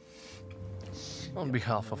 On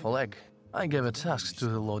behalf of Oleg, I gave a task to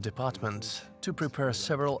the law department to prepare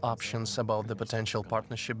several options about the potential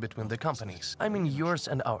partnership between the companies. I mean yours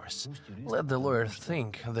and ours. Let the lawyer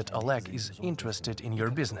think that Oleg is interested in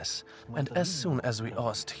your business, and as soon as we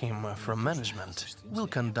oust him from management, we'll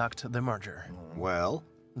conduct the merger. Well?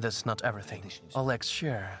 That's not everything. Oleg's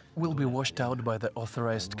share will be washed out by the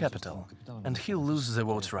authorized capital, and he'll lose the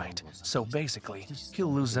vote right. So basically,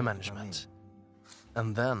 he'll lose the management.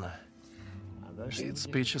 And then, it's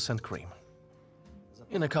peaches and cream.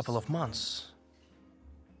 In a couple of months,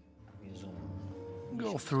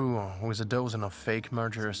 go through with a dozen of fake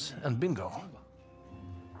mergers and bingo.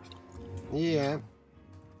 Yeah.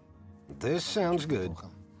 This sounds good.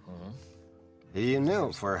 You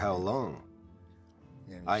know for how long?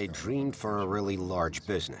 I dreamed for a really large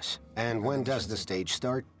business. And when does the stage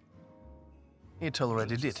start? It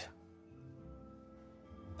already did.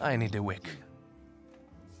 I need a week.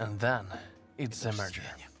 And then, it's a merger.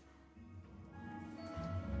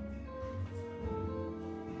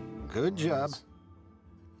 Good job.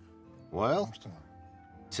 Well,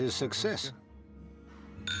 to success.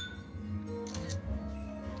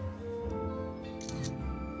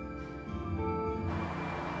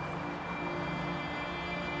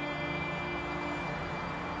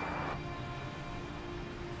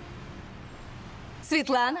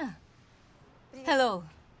 Svetlana? Hello.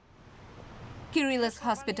 Kirilla's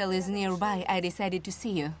hospital is nearby. I decided to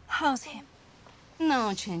see you. How's he?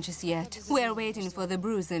 No changes yet. We're waiting for the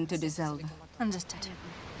bruising to dissolve. Understood.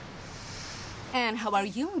 And how are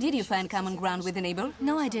you? Did you find common ground with the neighbor?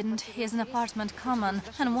 No, I didn't. He has an apartment common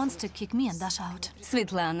and wants to kick me and Dasha out.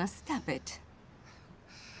 Svetlana, stop it.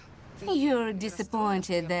 You're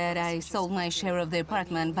disappointed that I sold my share of the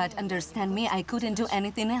apartment, but understand me, I couldn't do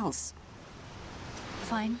anything else.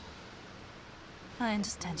 Fine. I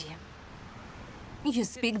understand you. You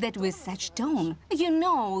speak that with such tone. You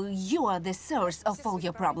know you are the source of all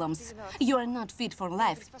your problems. You are not fit for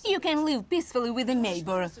life. You can live peacefully with a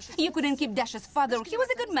neighbor. You couldn't keep Dasha's father. He was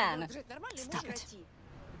a good man. Stop it.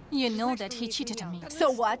 You know that he cheated on me.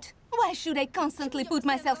 So what? Why should I constantly put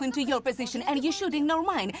myself into your position and you should ignore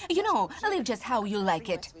mine? You know, live just how you like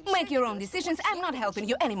it. Make your own decisions. I'm not helping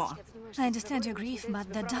you anymore. I understand your grief,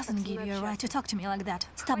 but that doesn't give you a right to talk to me like that.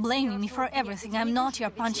 Stop blaming me for everything. I'm not your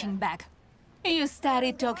punching bag. You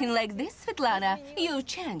started talking like this, Svetlana. You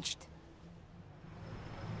changed.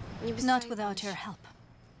 Not without your help.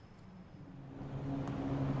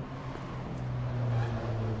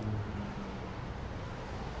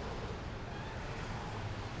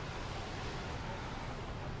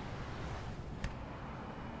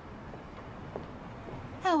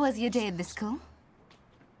 How was your day at the school?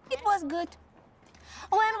 It was good.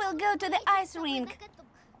 When we'll go to the ice rink?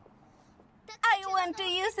 I want to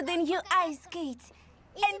use the new ice skates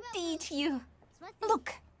and teach you.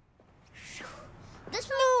 Look.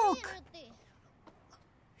 Look.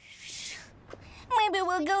 Maybe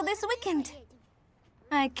we'll go this weekend.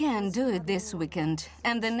 I can't do it this weekend,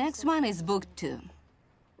 and the next one is booked too.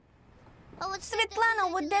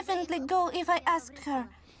 Svetlana would definitely go if I asked her.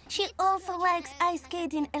 She also likes ice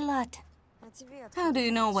skating a lot. How do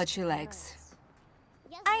you know what she likes?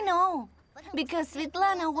 I know. Because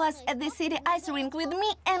Svetlana was at the city ice rink with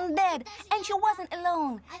me and Dad, and she wasn't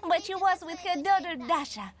alone, but she was with her daughter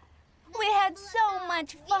Dasha. We had so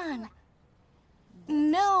much fun.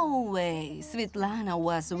 No way, Svetlana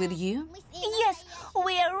was with you? Yes,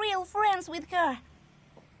 we are real friends with her.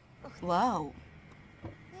 Wow.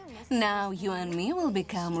 Now you and me will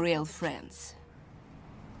become real friends.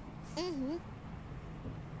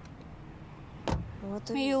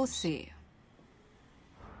 You'll see.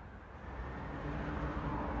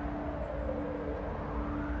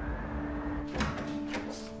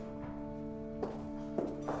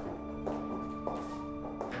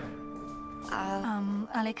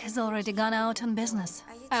 Oleg has already gone out on business.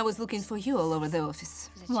 I was looking for you all over the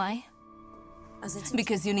office. Why?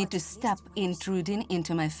 Because you need to stop intruding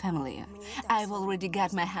into my family. I've already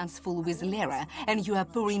got my hands full with Lera, and you are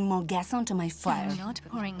pouring more gas onto my fire. I'm not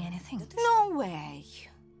pouring anything. No way.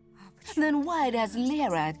 Then why does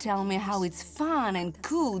Lera tell me how it's fun and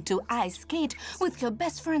cool to ice skate with her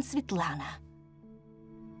best friend Svetlana?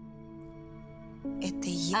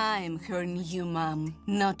 I'm her new mom,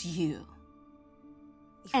 not you.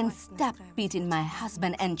 And stop pitting my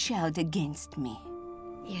husband and child against me.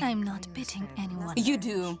 I'm not pitting anyone. You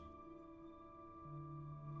do.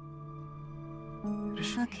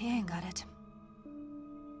 Okay, I got it.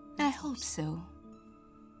 I hope so.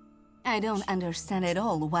 I don't understand at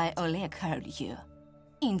all why Oleg hired you.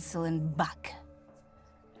 Insolent buck.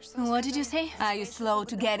 What did you say? Are you slow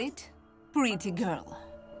to get it? Pretty girl.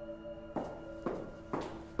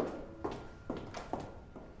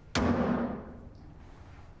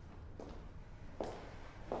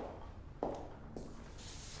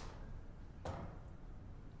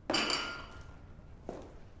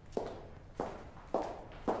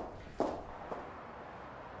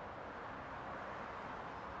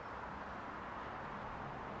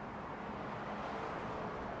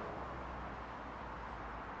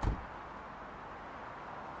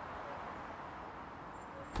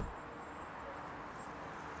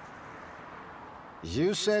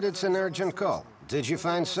 You said it's an urgent call. Did you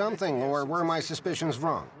find something, or were my suspicions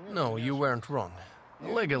wrong? No, you weren't wrong.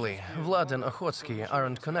 Legally, Vlad and Okhotsky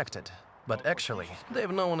aren't connected. But actually,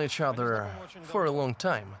 they've known each other for a long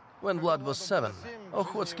time. When Vlad was 7,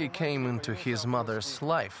 Okhotsky came into his mother's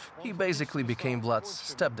life. He basically became Vlad's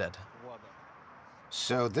stepdad.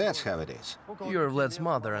 So that's how it is. Your Vlad's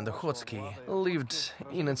mother and Okhotsky lived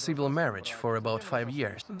in a civil marriage for about 5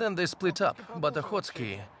 years. Then they split up, but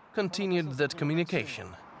Okhotsky continued that communication.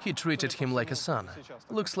 He treated him like a son.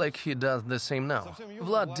 Looks like he does the same now.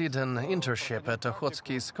 Vlad did an internship at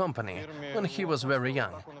Okhotsky's company when he was very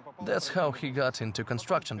young. That's how he got into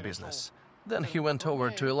construction business. Then he went over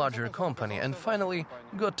to a larger company and finally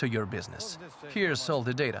got to your business. Here's all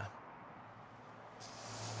the data.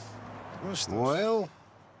 Well,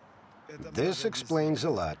 this explains a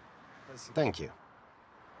lot. Thank you.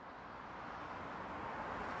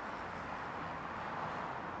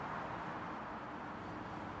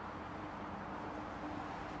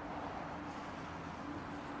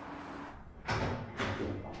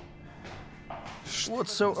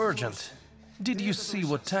 What's so urgent? Did you see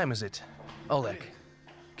what time is it? Oleg,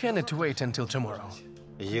 can it wait until tomorrow?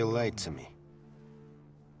 You lied to me.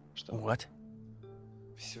 What?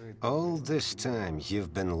 All this time,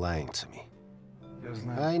 you've been lying to me.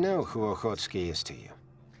 I know who Okhotsky is to you.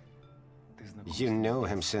 You know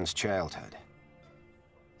him since childhood.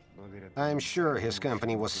 I'm sure his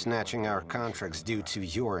company was snatching our contracts due to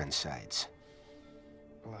your insides.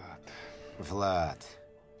 Vlad,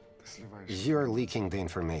 you're leaking the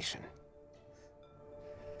information.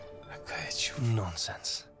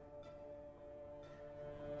 Nonsense.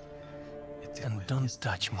 And don't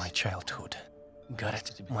touch my childhood. Got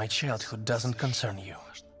it? My childhood doesn't concern you.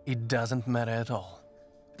 It doesn't matter at all.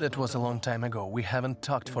 That was a long time ago. We haven't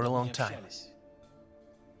talked for a long time.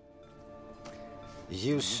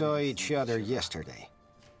 You saw each other yesterday.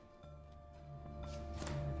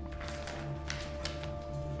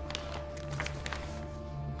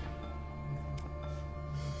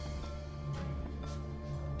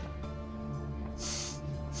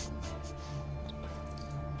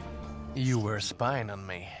 You were spying on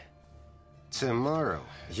me. Tomorrow,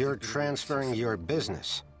 you're transferring your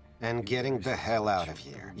business and getting the hell out of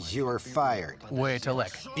here. You're fired. Wait,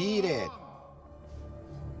 Oleg. Beat it!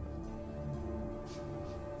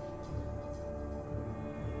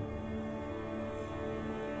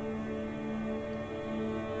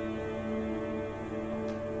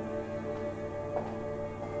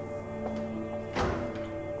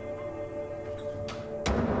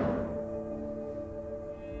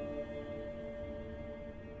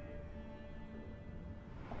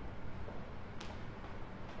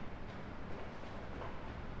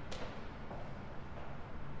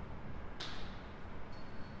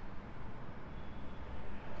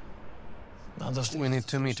 We need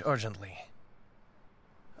to meet urgently.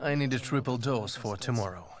 I need a triple dose for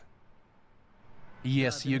tomorrow.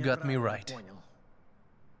 Yes, you got me right.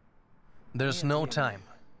 There's no time.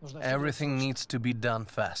 Everything needs to be done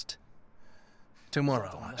fast.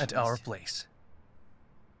 Tomorrow, at our place.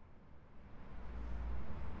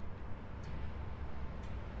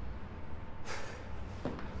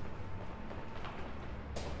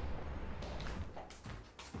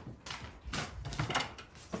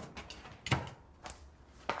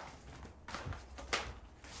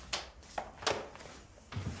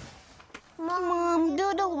 Mom,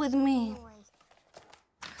 doodle with me.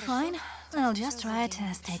 Fine. I'll just write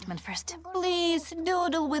a statement first. Please,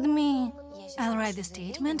 doodle with me. I'll write the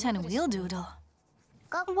statement and we'll doodle.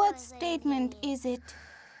 What statement is it?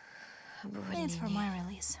 It's for my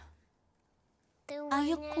release. Are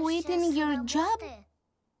you quitting your job?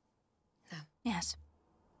 Yes.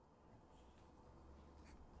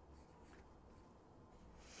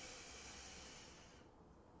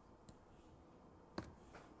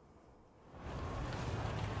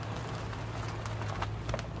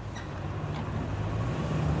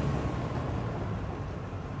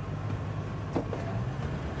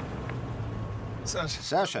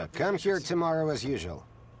 Sasha, come here tomorrow as usual.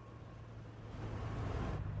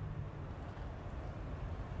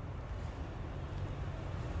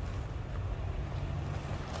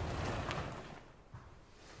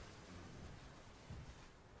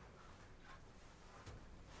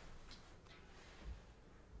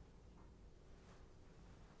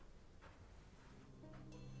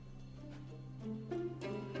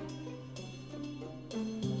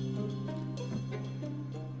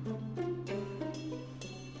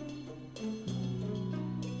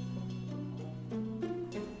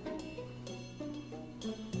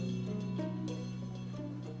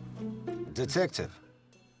 Detective,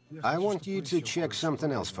 I want you to check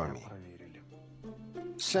something else for me.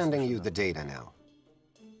 Sending you the data now.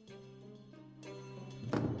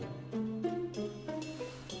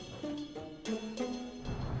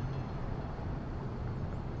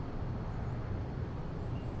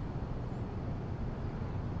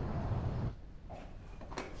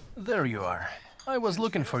 There you are. I was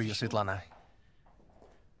looking for you, Svetlana.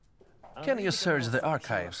 Can you search the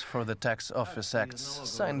archives for the tax office acts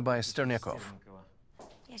signed by Sternyakov?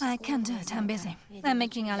 I can't do it, I'm busy. I'm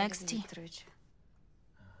making Oleg's tea.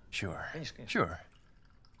 Sure, sure.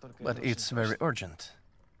 But it's very urgent.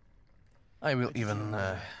 I will even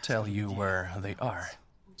tell you where they are.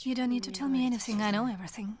 You don't need to tell me anything, I know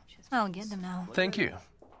everything. I'll get them now. Thank you.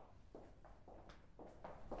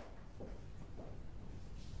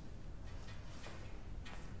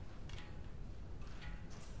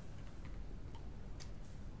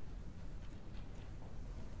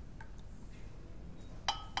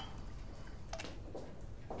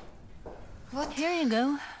 Here you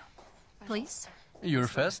go. Please. You're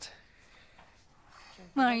fast?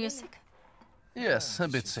 Are you sick? Yes, a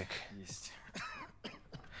bit sick.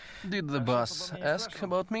 Did the boss ask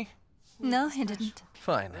about me? No, he didn't.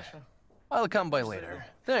 Fine. I'll come by later.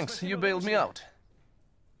 Thanks, you bailed me out.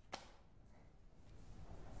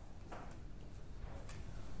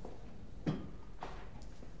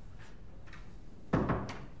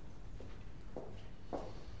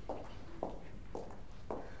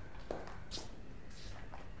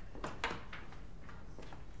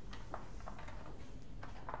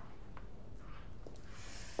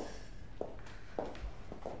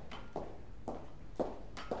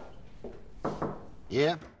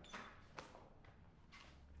 Yeah?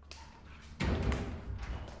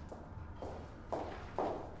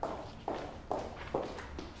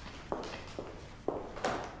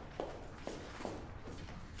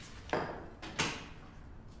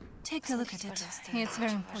 Take a look at it. It's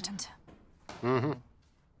very important. Mm-hmm.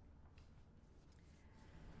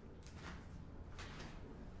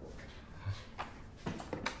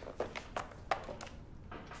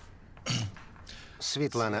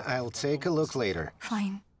 Svetlana, I'll take a look later.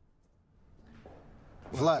 Fine.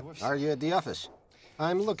 Vlad, are you at the office?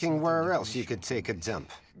 I'm looking where else you could take a dump.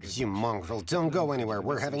 You mongrel, don't go anywhere.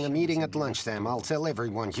 We're having a meeting at lunchtime. I'll tell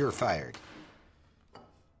everyone you're fired.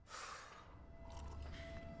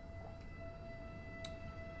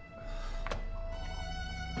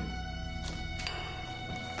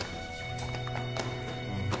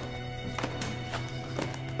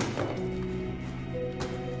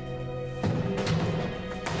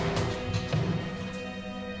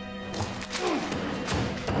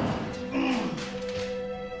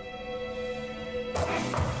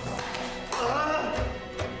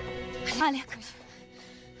 Oleg,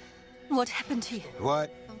 what happened to you?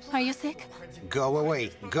 What? Are you sick? Go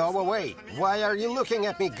away. Go away. Why are you looking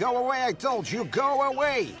at me? Go away, I told you. Go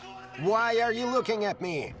away. Why are you looking at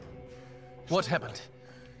me? What happened?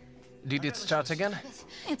 Did it start again?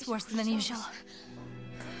 It's worse than usual.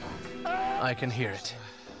 I can hear it.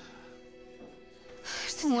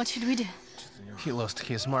 What should we do? He lost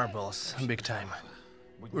his marbles big time.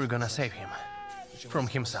 We're gonna save him. From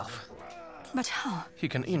himself. But how? He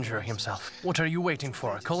can injure himself. What are you waiting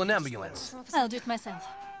for? Call an ambulance. I'll do it myself.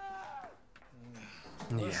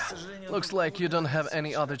 Yeah. Looks like you don't have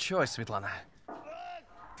any other choice, Svetlana.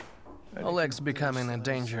 Oleg's becoming a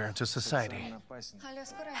danger to society.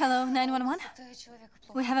 Hello, 911?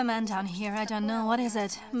 We have a man down here. I don't know what is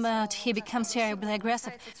it, but he becomes terribly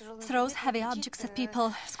aggressive, throws heavy objects at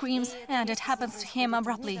people, screams, and it happens to him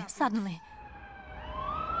abruptly, suddenly.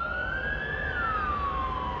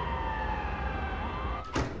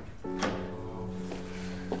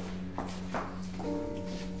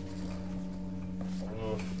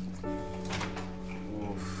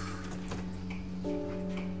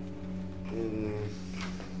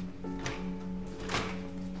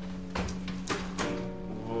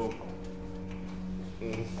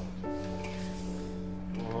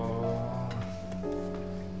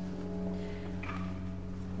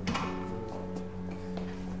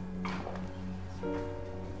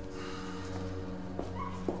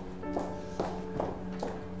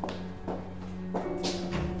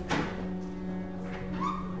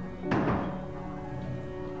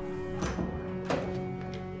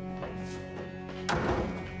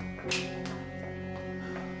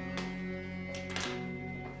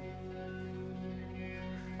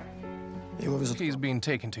 He's been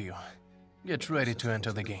taken to you. Get ready to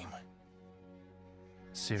enter the game.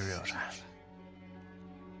 Seryoja.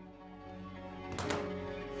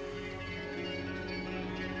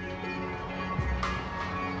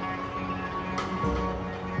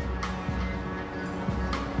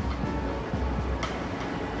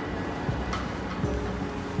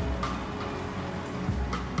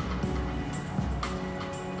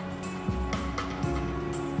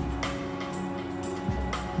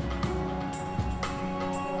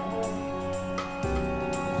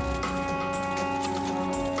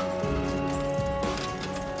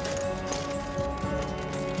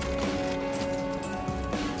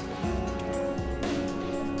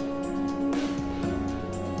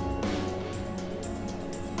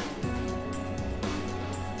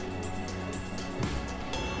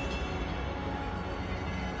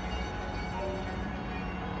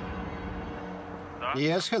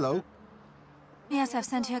 Yes, hello. Yes, I've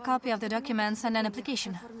sent you a copy of the documents and an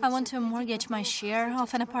application. I want to mortgage my share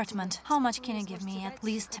of an apartment. How much can you give me, at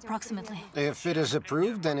least approximately? If it is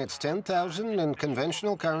approved, then it's 10,000 in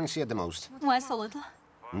conventional currency at the most. Why so little?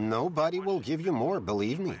 Nobody will give you more,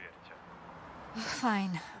 believe me.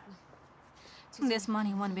 Fine. This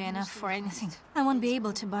money won't be enough for anything. I won't be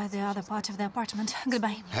able to buy the other part of the apartment.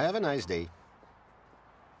 Goodbye. Have a nice day.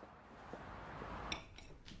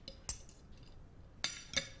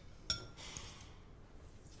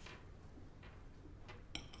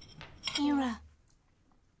 Ira,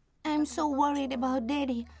 I'm so worried about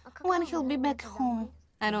Daddy. When he'll be back home?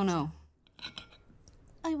 I don't know.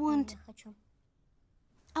 I want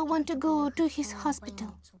to go to his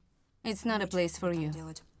hospital. It's not a place for you.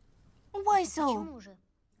 Why so?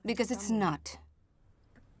 Because it's not.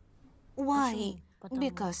 Why?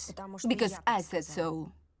 Because I said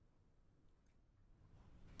so.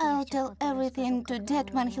 I'll tell everything to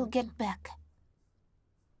Dad when he'll get back.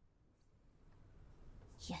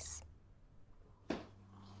 Yes.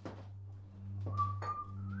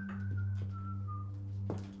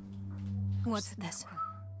 What's this?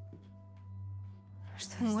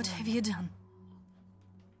 What have you done?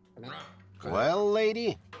 Well,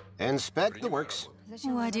 lady, inspect the works.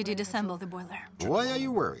 Why did you disassemble the boiler? Why are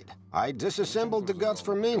you worried? I disassembled the guts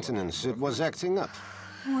for maintenance. It was acting up.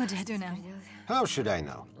 What do I do now? How should I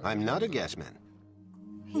know? I'm not a gas man.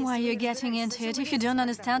 Why are you getting into it if you don't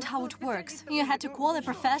understand how it works? You had to call a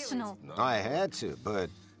professional. I had to, but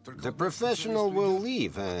the professional will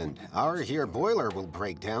leave and our here boiler will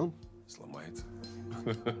break down.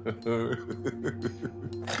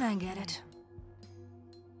 I get it.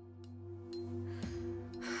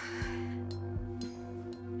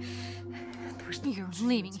 You're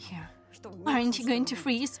leaving here. Aren't you going to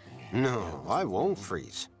freeze? No, I won't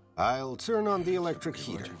freeze. I'll turn on the electric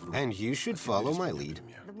heater, and you should follow my lead.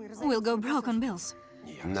 We'll go broke on bills.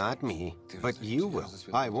 Not me, but you will.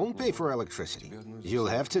 I won't pay for electricity. You'll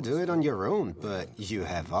have to do it on your own, but you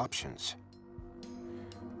have options.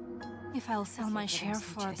 If I'll sell my share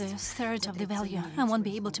for the third of the value, I won't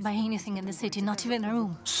be able to buy anything in the city, not even a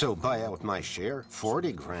room. So buy out my share,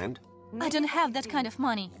 40 grand. I don't have that kind of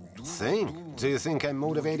money. Think. Do you think I'm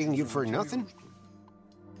motivating you for nothing?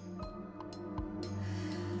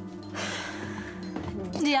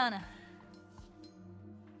 Diana.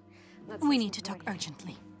 We need to talk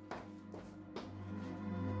urgently.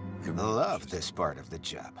 Love this part of the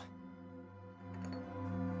job.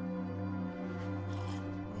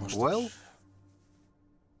 Well,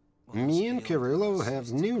 me and Kirillo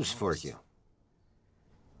have news for you.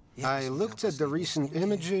 I looked at the recent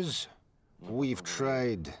images. We've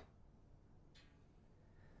tried.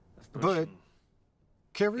 But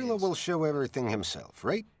Kirillo will show everything himself,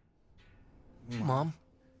 right? Mom?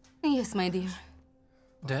 Yes, my dear.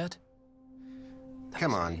 Dad?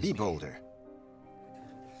 Come on, be bolder.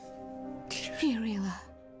 Kirilla.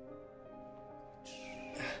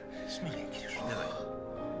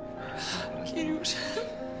 Кирюша,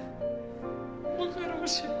 мой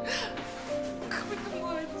хороший, какой ты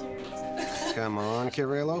молодец. Come on,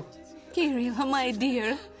 Kirillo. Kirilla, my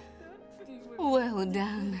dear. Well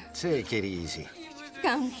done. Take it easy.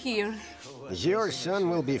 Come here. Your son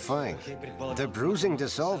will be fine. The bruising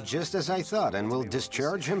dissolved just as I thought and will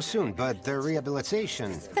discharge him soon, but the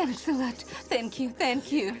rehabilitation... Thanks a lot. Thank you,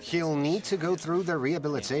 thank you. He'll need to go through the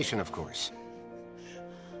rehabilitation, of course.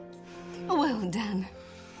 Well done.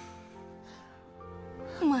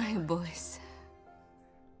 My boys.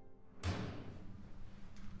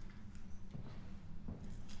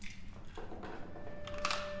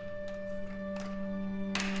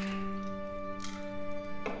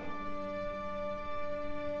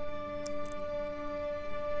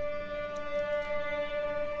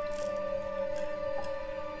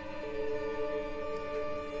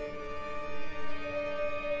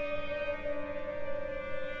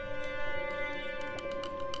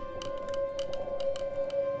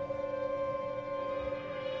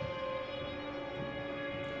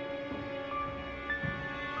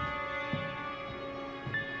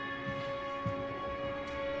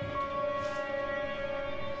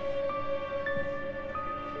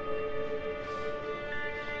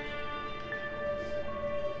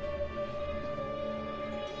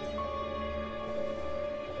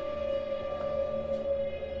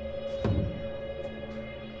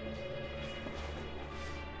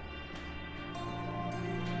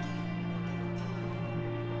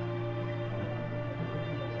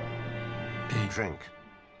 Drink.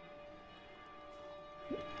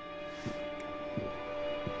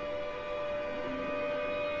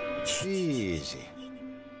 Easy.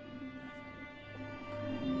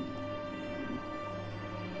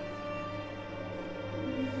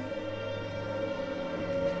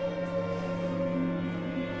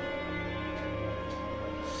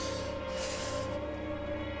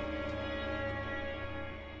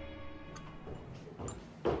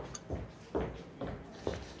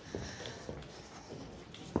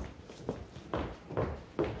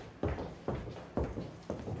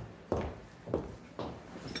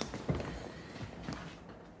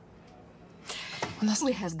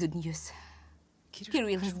 We have good news.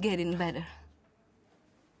 Kirill is getting better.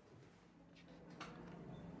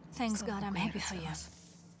 Thanks God, I'm happy for you.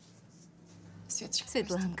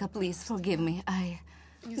 Svetlanka, please forgive me. I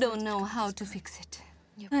don't know how to fix it.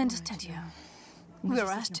 I understand you. We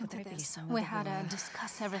rushed into this. We had to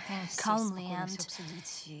discuss everything calmly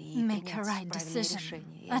and make a right decision.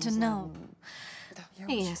 I don't know.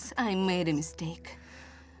 Yes, I made a mistake.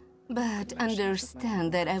 But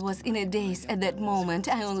understand that I was in a daze at that moment.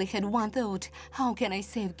 I only had one thought. How can I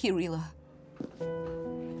save Kirilla?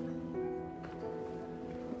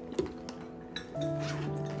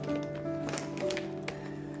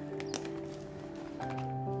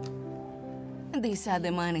 These are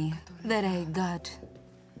the money that I got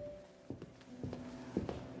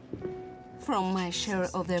from my share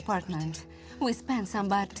of the apartment. We spent some,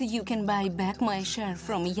 but you can buy back my share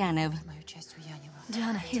from Yanev.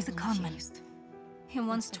 Diana, he's a conman. He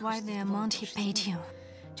wants twice the amount he paid you.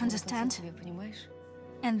 Understand?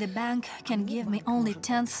 And the bank can give me only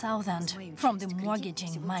 10,000 from the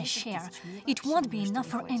mortgaging my share. It won't be enough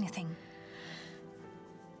for anything.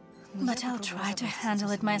 But I'll try to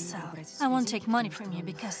handle it myself. I won't take money from you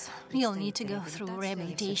because you'll need to go through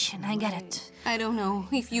rehabilitation. I get it. I don't know.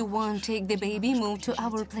 If you want, take the baby, move to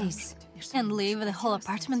our place. And leave the whole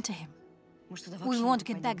apartment to him. We won't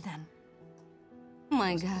get back then.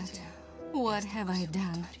 My God, what have I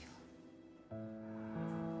done?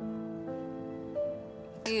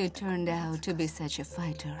 You turned out to be such a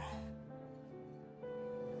fighter.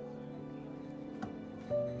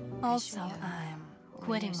 Also, I'm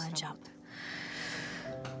quitting my job.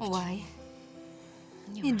 Why?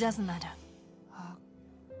 It doesn't matter.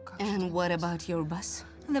 And what about your boss?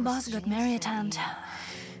 The boss got married and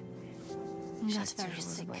got very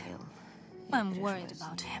sick. I'm worried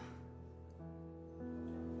about him.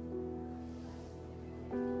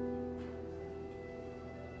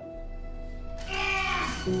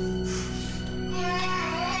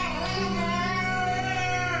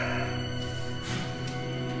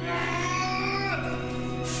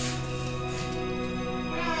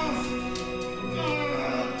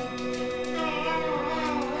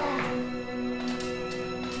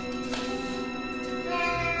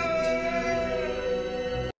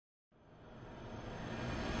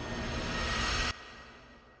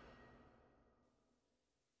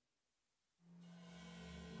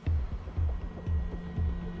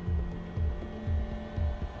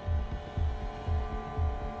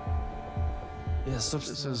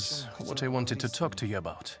 This is what I wanted to talk to you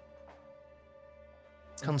about.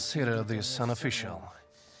 Consider this unofficial.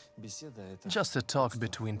 Just a talk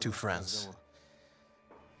between two friends.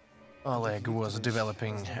 Oleg was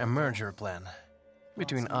developing a merger plan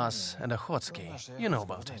between us and Okhotsky. You know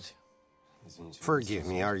about it. Forgive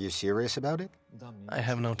me, are you serious about it? I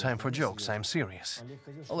have no time for jokes, I'm serious.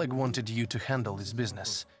 Oleg wanted you to handle this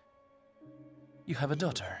business. You have a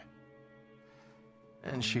daughter.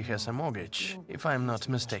 And she has a mortgage, if I'm not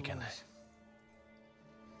mistaken.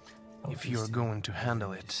 If you're going to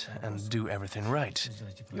handle it and do everything right,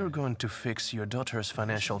 you're going to fix your daughter's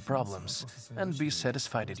financial problems and be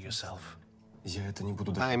satisfied with yourself.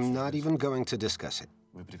 I'm not even going to discuss it.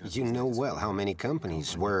 You know well how many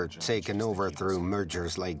companies were taken over through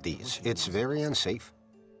mergers like these. It's very unsafe.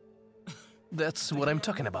 That's what I'm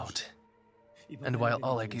talking about. And while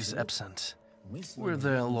Oleg is absent, we're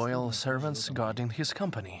the loyal servants guarding his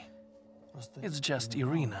company. It's just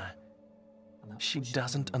Irina. She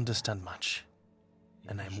doesn't understand much.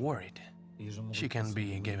 And I'm worried. She can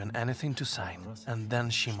be given anything to sign, and then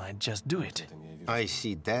she might just do it. I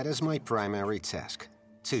see that as my primary task.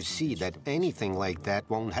 To see that anything like that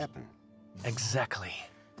won't happen. Exactly.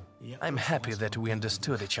 I'm happy that we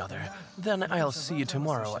understood each other. Then I'll see you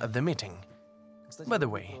tomorrow at the meeting. By the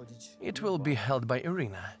way, it will be held by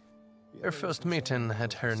Irina. Her first meeting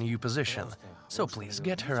at her new position, so please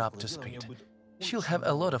get her up to speed. She'll have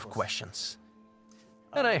a lot of questions.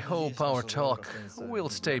 And I hope our talk will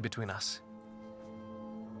stay between us.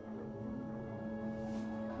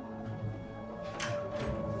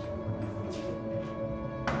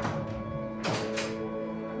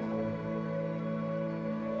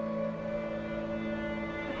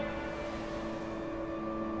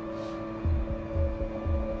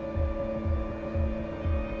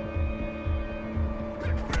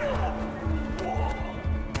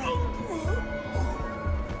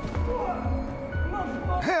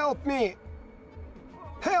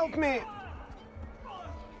 me!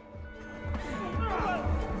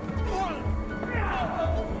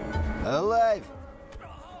 Alive!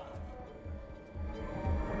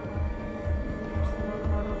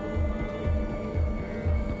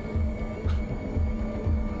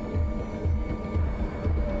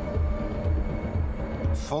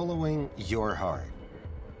 Following your heart.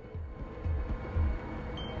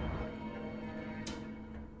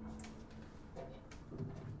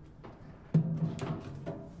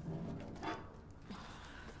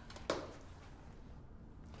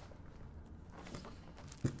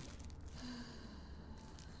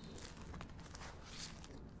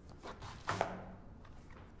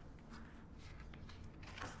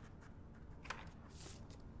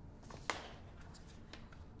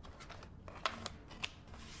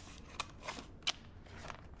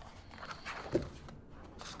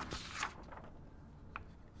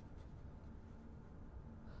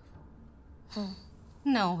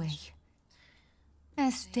 No way.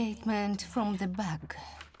 A statement from the bug.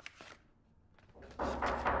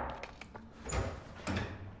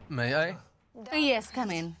 May I? Yes,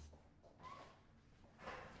 come in.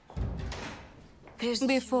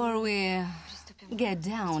 Before we get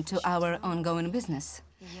down to our ongoing business,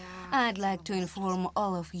 I'd like to inform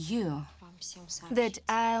all of you that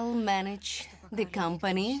I'll manage the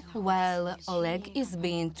company while Oleg is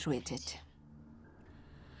being treated.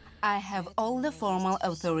 I have all the formal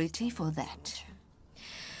authority for that.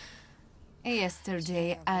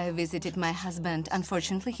 Yesterday, I visited my husband.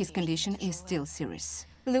 Unfortunately, his condition is still serious.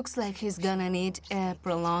 Looks like he's gonna need a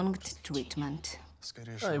prolonged treatment.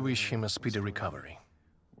 I wish him a speedy recovery.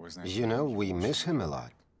 You know, we miss him a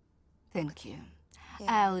lot. Thank you.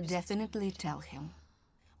 I'll definitely tell him.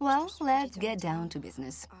 Well, let's get down to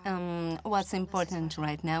business. What's important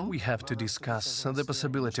right now? We have to discuss the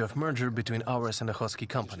possibility of merger between ours and the Hotsky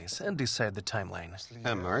companies and decide the timeline.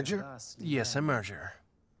 A merger? Yes, a merger.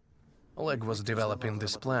 Oleg was developing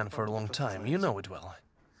this plan for a long time, you know it well.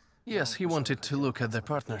 Yes, he wanted to look at the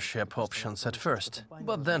partnership options at first,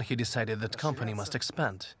 but then he decided that company must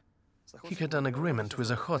expand. He had an agreement with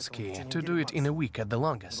the Hotsky to do it in a week at the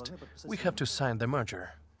longest. We have to sign the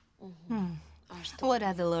merger. What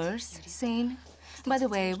are the lawyers saying? By the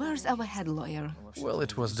way, where's our head lawyer? Well,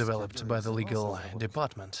 it was developed by the legal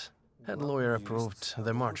department. Head lawyer approved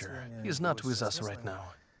the merger. He's not with us right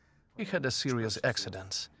now. He had a serious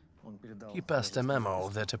accident. He passed a memo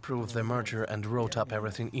that approved the merger and wrote up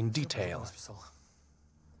everything in detail.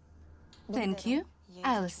 Thank you.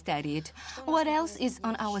 I'll study it. What else is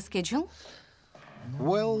on our schedule?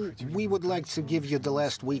 Well, we would like to give you the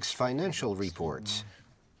last week's financial reports.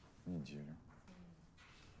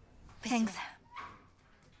 Thanks.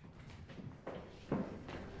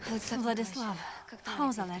 Vladislav,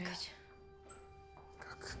 how's Oleg?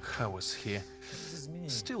 How is he?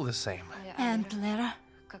 Still the same. And Lera,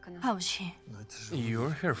 how is she? You're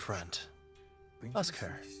her friend. Ask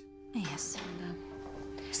her. Yes.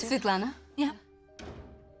 Svetlana? Yeah.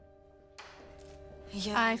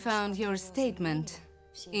 I found your statement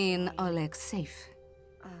in Oleg's safe.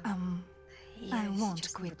 I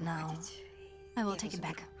won't quit now. I will take it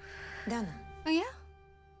back. Oh, yeah?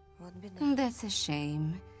 That's a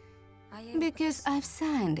shame. Because I've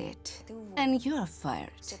signed it, and you're fired.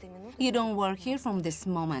 You don't work here from this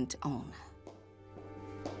moment on.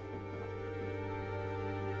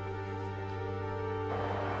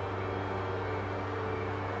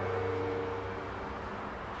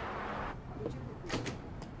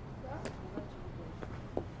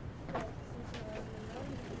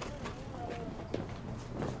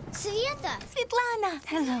 Света! Svetlana!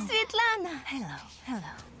 Hello. Svetlana! Hello.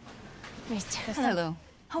 Hello. Hello.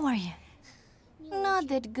 How are you? Not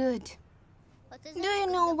that good. Do you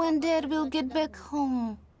know when Dad will get back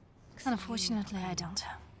home? Unfortunately, I don't.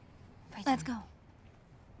 Let's go.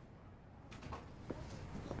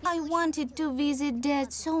 I wanted to visit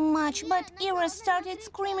Dad so much, but Ira started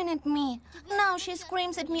screaming at me. Now she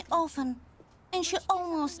screams at me often, and she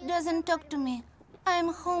almost doesn't talk to me.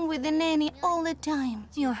 I'm home with the nanny all the time.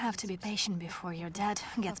 You'll have to be patient before your dad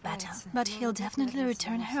gets better. But he'll definitely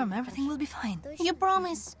return home. Everything will be fine. You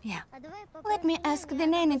promise? Yeah. Let me ask the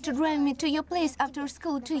nanny to drive me to your place after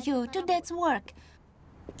school to Dad's work.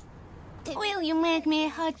 Will you make me a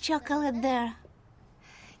hot chocolate there?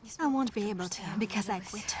 I won't be able to because I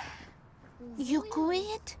quit. You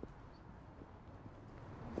quit?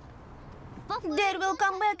 Dad will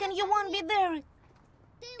come back and you won't be there.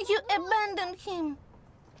 You abandoned him.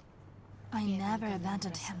 I never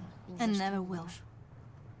abandoned him and never will.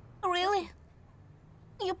 Really?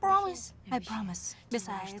 You promise? I promise.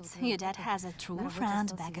 Besides, your dad has a true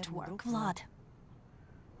friend back at work, Vlad.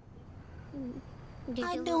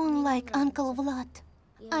 I don't like Uncle Vlad.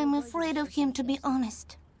 I'm afraid of him, to be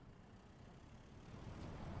honest.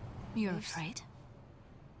 You're afraid?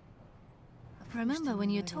 Remember when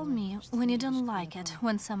you told me when you don't like it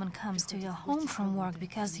when someone comes to your home from work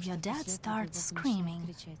because your dad starts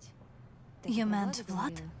screaming? You meant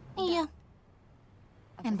Vlad? Yeah.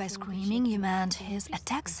 And by screaming, you meant his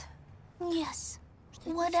attacks? Yes.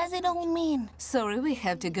 What does it all mean? Sorry, we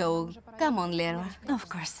have to go. Come on, Lera. Of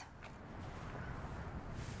course.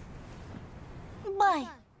 Bye.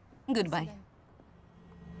 Goodbye.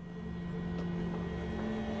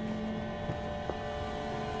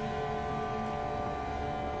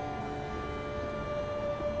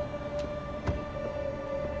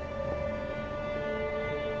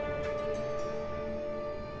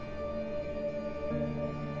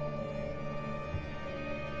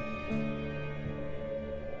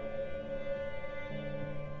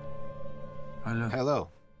 Hello.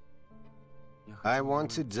 I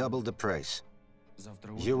want to double the price.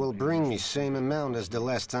 You will bring me same amount as the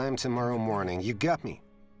last time tomorrow morning. You got me?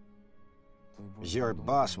 Your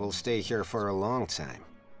boss will stay here for a long time.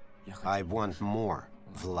 I want more,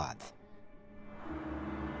 Vlad.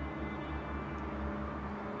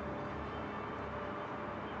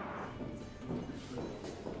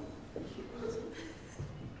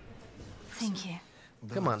 Thank you.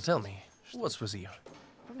 Come on, tell me, what's with you?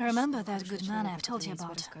 Remember that good man I've told you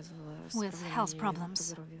about, with health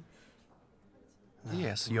problems?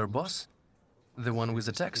 Yes, your boss? The one with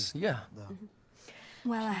the tax? Yeah.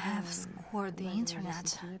 Well, I have scoured the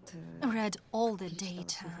internet, read all the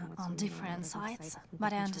data on different sites,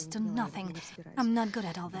 but I understood nothing. I'm not good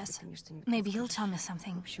at all this. Maybe you'll tell me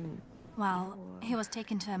something. Well, he was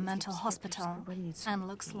taken to a mental hospital, and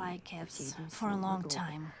looks like it's for a long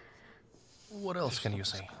time. What else can you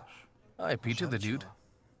say? I pity the dude.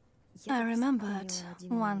 I remembered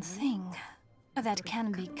one thing that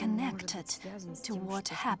can be connected to what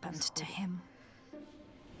happened to him.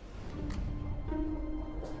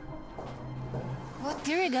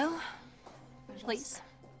 Here you go. Please.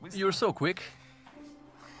 You're so quick.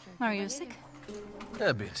 Are you sick?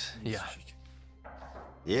 A bit, yeah.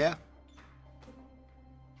 Yeah?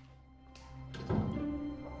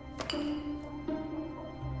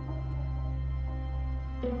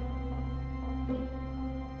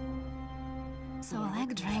 So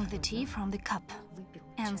Oleg drank the tea from the cup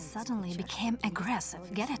and suddenly became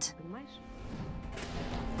aggressive. Get it?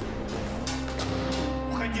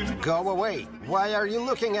 Go away! Why are you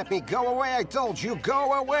looking at me? Go away, I told you!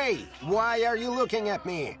 Go away! Why are you looking at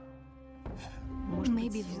me?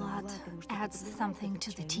 Maybe Vlad adds something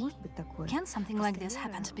to the tea? Can something like this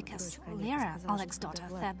happen? Because Lera, Oleg's daughter,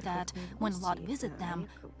 said that when Vlad visits them,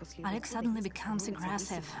 Oleg suddenly becomes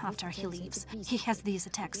aggressive after he leaves. He has these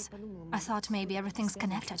attacks. I thought maybe everything's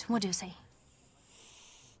connected. What do you say?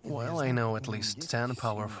 Well, I know at least 10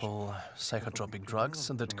 powerful psychotropic drugs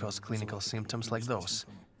that cause clinical symptoms like those.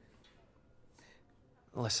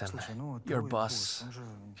 Listen, your boss,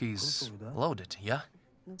 he's loaded, yeah?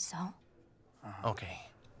 So? Okay.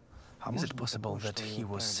 Is it possible that he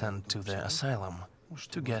was sent to the asylum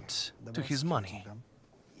to get to his money?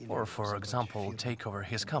 Or, for example, take over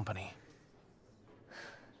his company?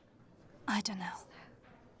 I don't know.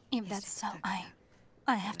 If that's so,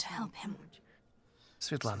 I have to help him.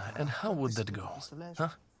 Svetlana, and how would that go? Huh?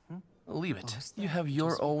 Leave it. You have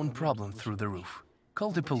your own problem through the roof.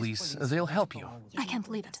 Call the police, they'll help you. I can't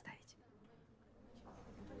leave it.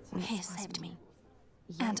 He saved me.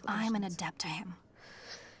 And I'm in a debt to him.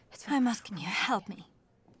 I'm asking you, help me.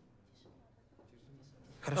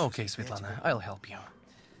 Okay, Svetlana, I'll help you.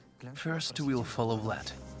 First, we'll follow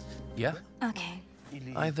Vlad. Yeah? Okay.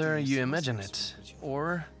 Either you imagine it,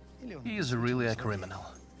 or he is really a criminal.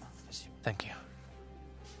 Thank you.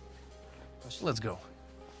 Let's go.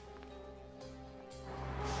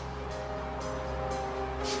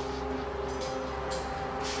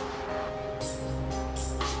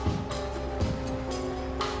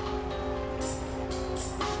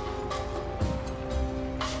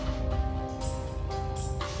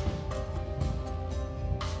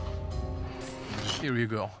 Here you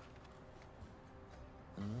go.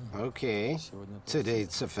 Okay. Today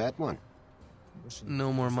it's a fat one.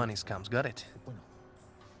 No more money scams, got it?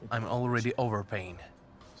 I'm already overpaying.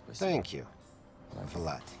 Thank you,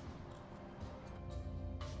 Vlad.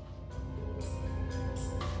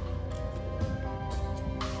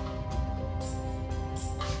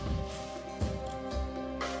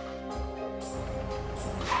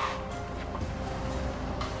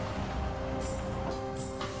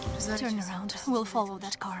 Turn around. We'll follow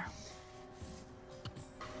that car.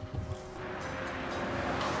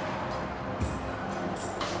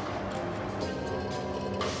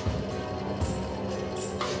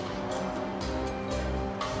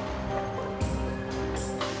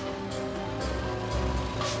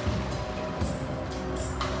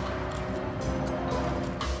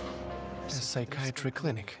 psychiatry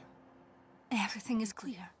clinic. Everything is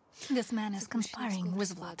clear. This man is conspiring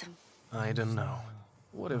with Vlad. I don't know.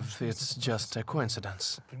 What if it's just a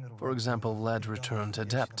coincidence? For example, Vlad returned a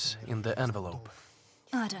debt in the envelope.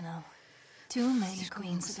 I don't know. Too many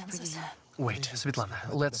coincidences. Wait, Svetlana,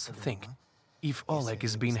 let's think. If Oleg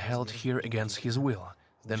is being held here against his will,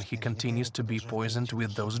 then he continues to be poisoned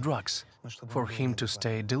with those drugs. For him to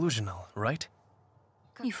stay delusional, right?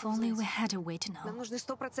 If only we had a way to know.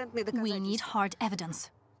 We need hard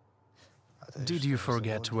evidence. Did you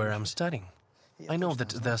forget where I'm studying? I know that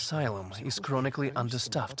the asylum is chronically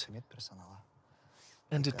understaffed.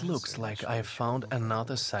 And it looks like I've found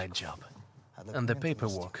another side job. And the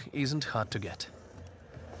paperwork isn't hard to get.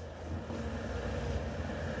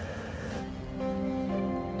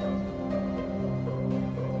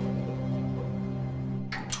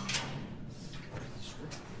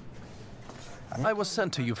 I was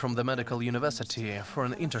sent to you from the medical university for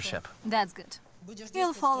an internship. That's good.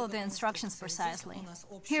 You'll follow the instructions precisely.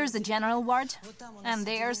 Here's the general ward, and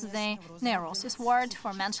there's the neurosis ward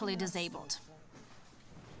for mentally disabled.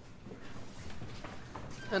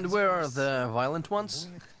 And where are the violent ones?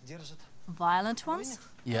 Violent ones?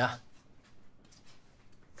 Yeah.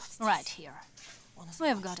 Right here.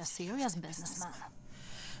 We've got a serious businessman.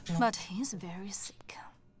 But he's very sick.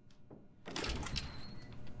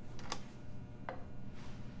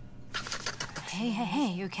 Hey,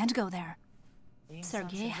 you can't go there.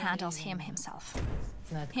 Sergei handles him himself.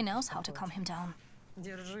 He knows how to calm him down.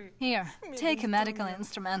 Here, take a medical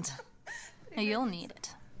instrument. You'll need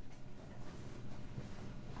it.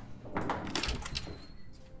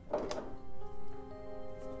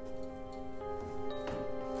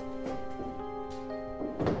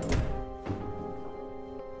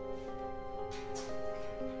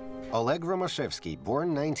 Oleg Romashevsky,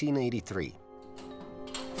 born 1983.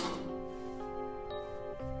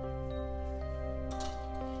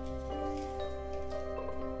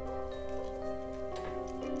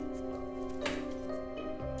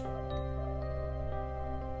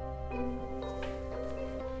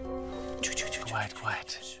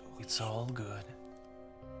 Quiet. It's all good.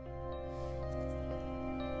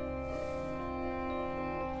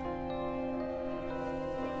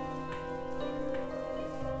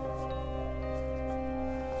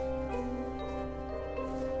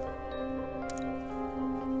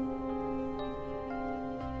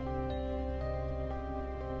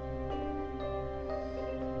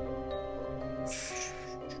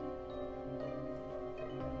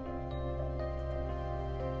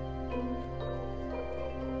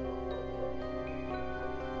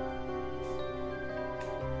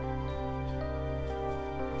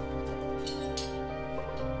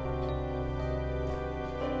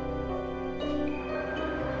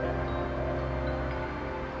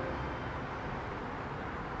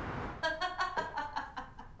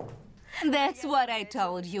 That's what I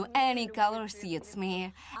told you. Any color suits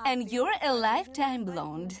me. And you're a lifetime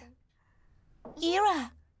blonde.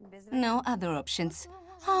 Ira! No other options.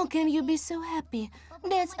 How can you be so happy?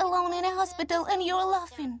 Dad's alone in a hospital and you're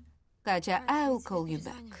laughing. Katya, I'll call you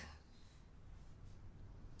back.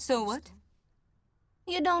 So what?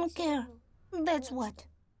 You don't care. That's what.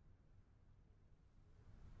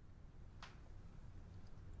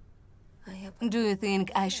 Do you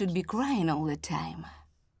think I should be crying all the time?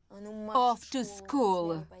 Off to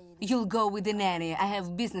school. You'll go with the nanny. I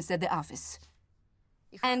have business at the office.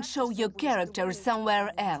 And show your character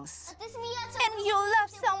somewhere else. And you'll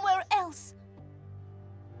laugh somewhere else.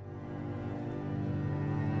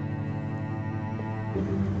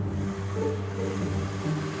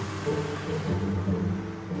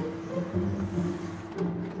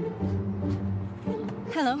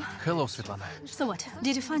 Hello. Hello, Svetlana. So what?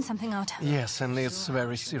 Did you find something out? Yes, and it's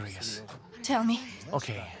very serious. Tell me.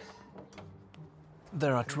 Okay.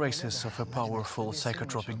 There are traces of a powerful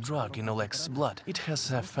psychotropic drug in Oleg's blood. It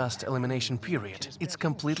has a fast elimination period. It's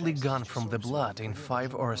completely gone from the blood in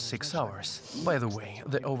 5 or 6 hours. By the way,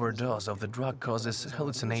 the overdose of the drug causes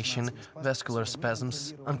hallucination, vascular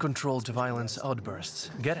spasms, uncontrolled violence outbursts.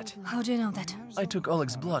 Get it? How do you know that? I took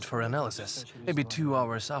Oleg's blood for analysis, maybe 2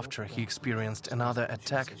 hours after he experienced another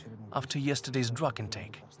attack after yesterday's drug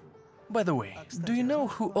intake. By the way, do you know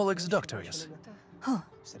who Oleg's doctor is? Who?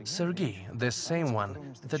 Sergei, the same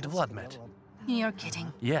one that Vlad met. You're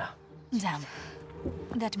kidding. Yeah. Damn.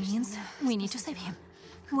 That means we need to save him.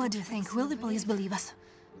 What do you think? Will the police believe us?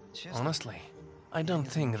 Honestly, I don't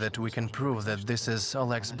think that we can prove that this is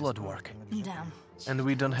Oleg's blood work. Damn. And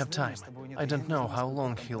we don't have time. I don't know how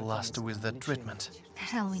long he'll last with that treatment.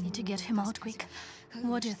 Hell, we need to get him out quick.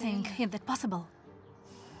 What do you think? Is that possible?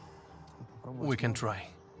 We can try.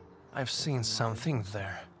 I've seen something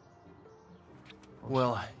there.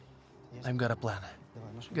 Well, I've got a plan.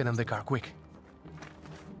 Get in the car, quick.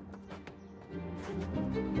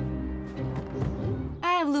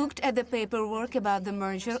 I've looked at the paperwork about the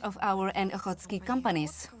merger of our and Okhotsky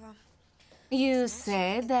companies. You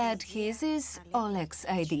said that his is Oleg's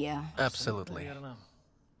idea. Absolutely.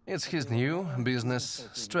 It's his new business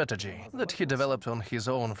strategy that he developed on his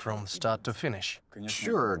own from start to finish.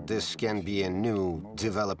 Sure, this can be a new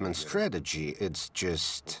development strategy. It's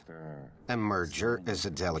just a merger is a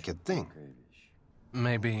delicate thing.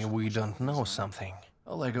 Maybe we don't know something.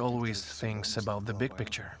 Oleg always thinks about the big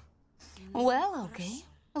picture. Well, okay.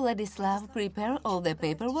 Vladislav, prepare all the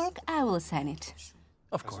paperwork. I will sign it.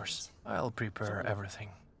 Of course, I'll prepare everything.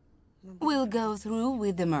 We'll go through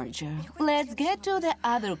with the merger. Let's get to the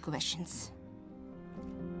other questions.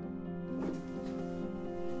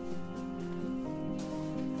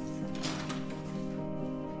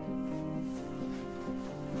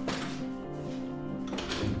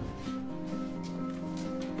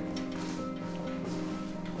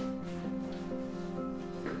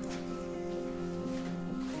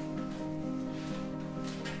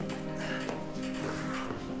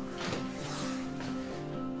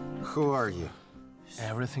 Who are you?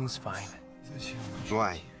 Everything's fine.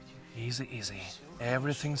 Why? Easy, easy.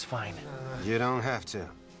 Everything's fine. You don't have to.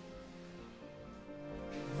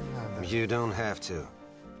 You don't have to.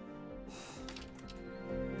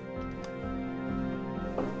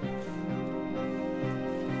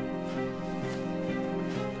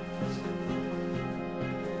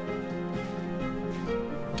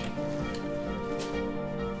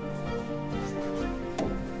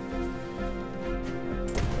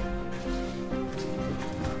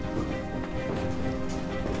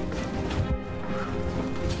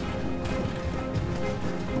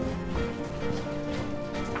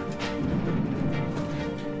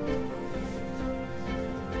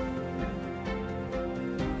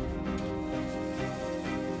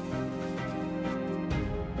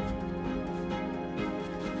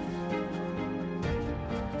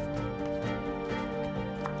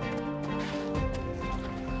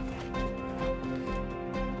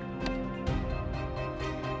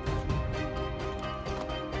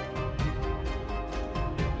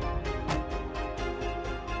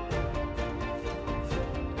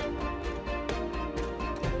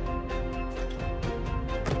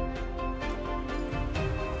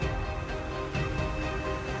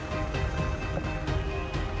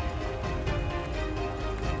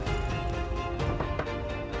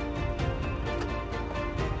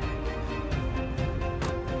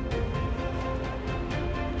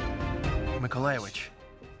 Mykolaievich,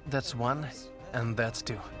 that's one, and that's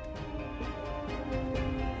two.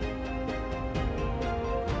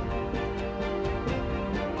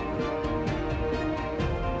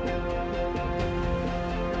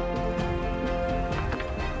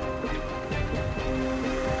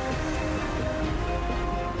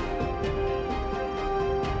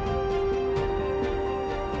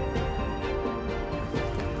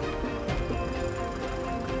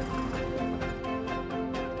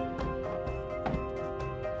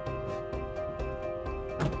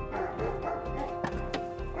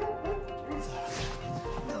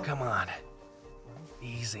 Come on.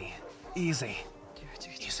 Easy. Easy.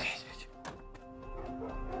 Easy.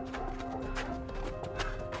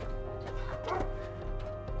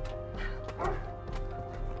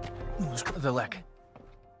 The leg.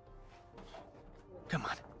 Come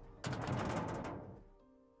on.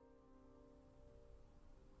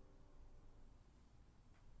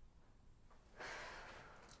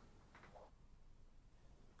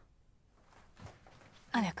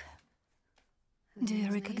 Oleg, do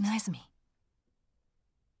you recognize me?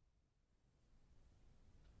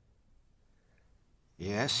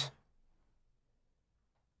 Yes?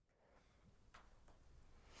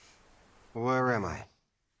 Where am I?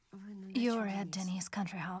 You're at Denny's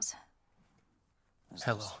country house.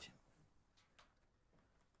 Hello.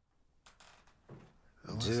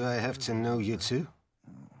 Do I have to know you too?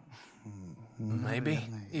 Maybe,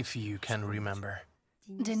 if you can remember.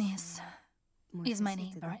 Dennis is my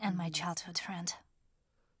neighbor and my childhood friend.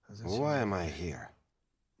 Why am I here?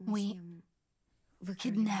 We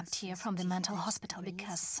kidnapped you from the mental hospital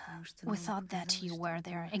because we thought that you were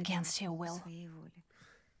there against your will.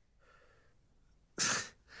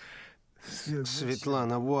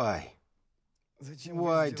 Svetlana, why?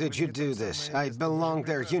 Why did you do this? I belong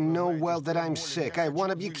there. You know well that I'm sick. I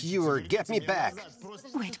want to be cured. Get me back.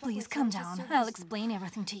 Wait, please, calm down. I'll explain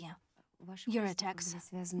everything to you. Your attacks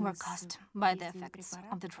were caused by the effects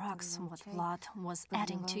of the drugs what Vlad was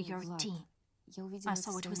adding to your tea. I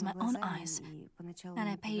saw it with my own eyes, and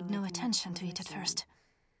I paid no attention to it at first.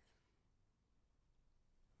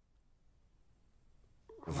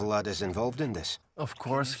 Vlad is involved in this? Of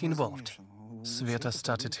course he involved. Sveta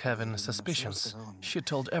started having suspicions. She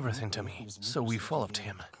told everything to me, so we followed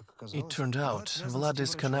him. It turned out Vlad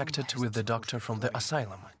is connected with the doctor from the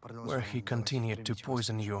asylum, where he continued to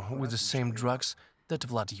poison you with the same drugs that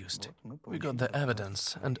Vlad used. We got the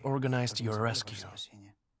evidence and organized your rescue.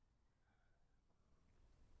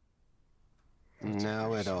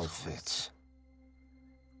 Now it all fits.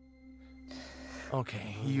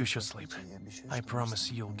 Okay, you should sleep. I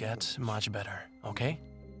promise you'll get much better, okay?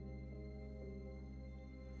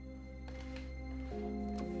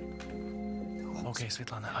 Okay,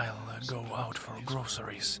 Svetlana, I'll go out for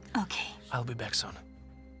groceries. Okay. I'll be back soon.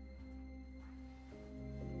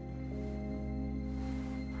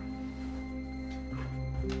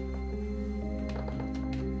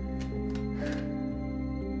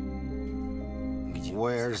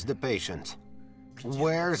 Where's the patient?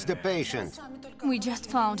 Where's the patient? We just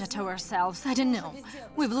found it ourselves. I don't know.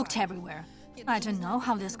 We've looked everywhere. I don't know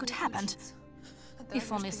how this could happen.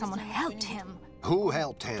 If only someone helped him. Who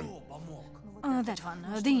helped him? That one,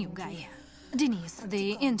 the new guy. Denise,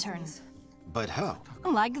 the intern. But how?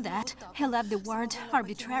 Like that, he left the ward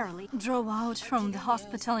arbitrarily, drove out from the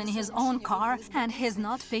hospital in his own car, and he's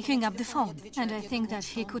not picking up the phone. And I think that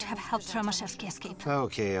he could have helped Romashevsky escape.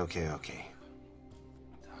 Okay.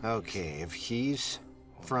 Okay, if he's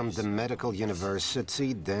from the medical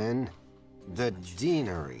university, then the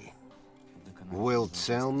deanery will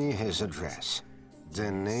tell me his address.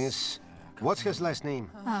 Denise... What's his last name?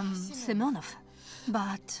 Simonov.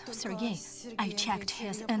 But, Sergei, I checked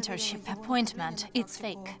his internship appointment. It's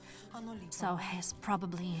fake. So he's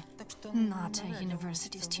probably not a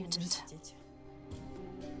university student.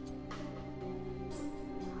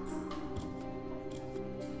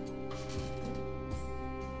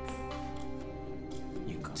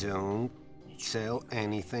 Don't tell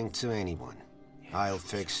anything to anyone. I'll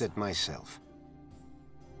fix it myself.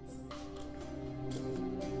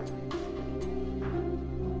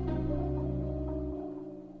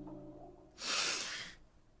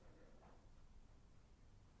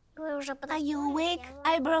 Are you awake?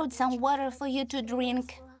 I brought some water for you to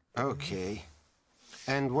drink. Okay.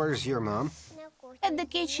 And where's your mom? At the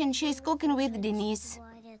kitchen, she's cooking with Denise.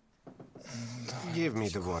 Give me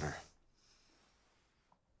the water.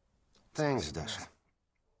 Thanks, Dasha.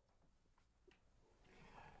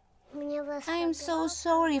 I'm so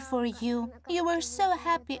sorry for you. You were so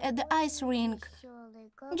happy at the ice rink.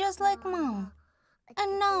 Just like Mom.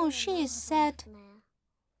 And now she is sad.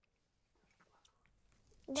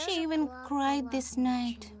 She even cried this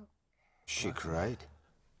night. She cried?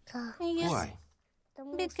 Yes. Why?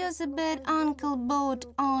 Because a bad uncle bought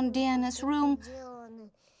on Diana's room,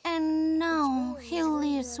 and now he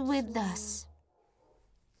lives with us.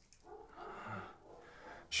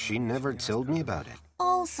 She never told me about it.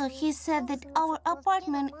 Also, he said that our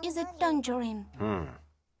apartment is a tangerine.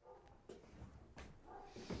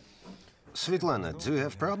 Svetlana, do you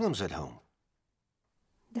have problems at home?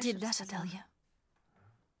 Did Dasha tell you?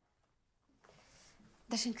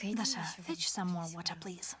 Dasha, fetch some more water,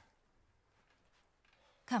 please.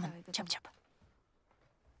 Come on, chop chop.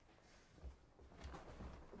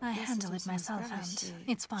 I handle it myself and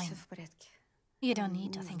it's fine. You don't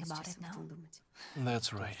need to think about it now.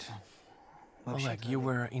 That's right. Oleg, you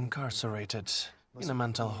were incarcerated in a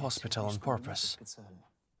mental hospital on purpose.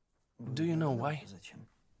 Do you know why?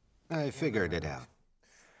 I figured it out.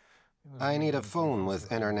 I need a phone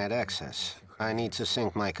with internet access. I need to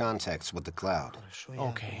sync my contacts with the cloud.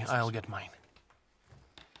 Okay, I'll get mine.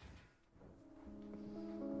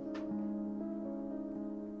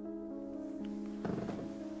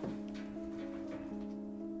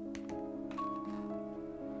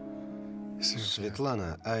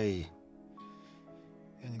 Svetlana,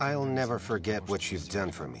 I'll never forget what you've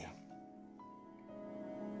done for me.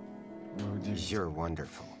 You're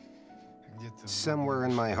wonderful. Somewhere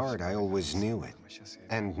in my heart, I always knew it.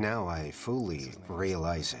 And now I fully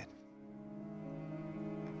realize it.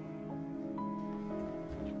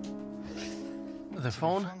 The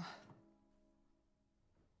phone?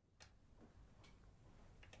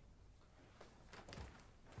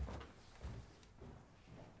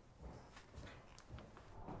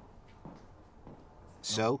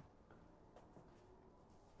 So?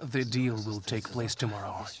 The deal will take place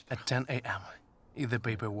tomorrow at 10 a.m. Is the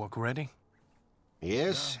paperwork ready?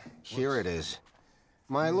 Yes, here it is.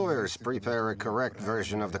 My lawyers prepare a correct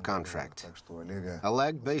version of the contract.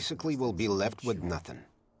 Oleg basically will be left with nothing.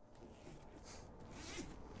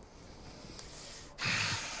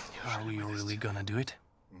 Are we really gonna do it?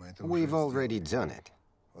 We've already done it.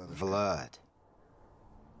 Vlad.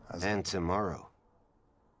 And tomorrow,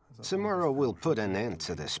 Tomorrow we'll put an end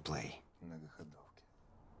to this play.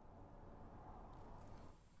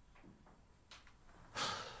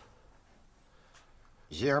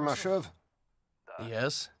 Yermashov?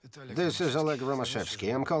 Yes? This is Oleg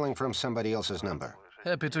Romashevsky. I'm calling from somebody else's number.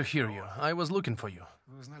 Happy to hear you. I was looking for you.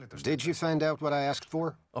 Did you find out what I asked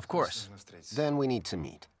for? Of course. Then we need to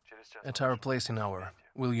meet. At our place in hour.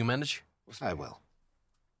 Will you manage? I will.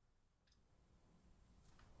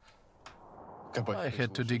 I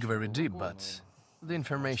had to dig very deep, but the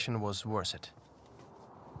information was worth it.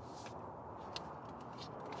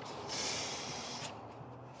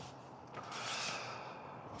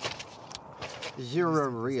 You're a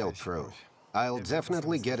real pro. I'll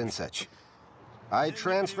definitely get in touch. I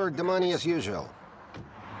transferred the money as usual.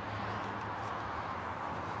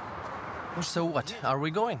 So what? Are we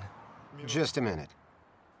going? Just a minute.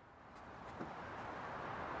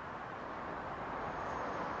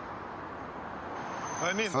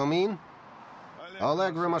 Fomin?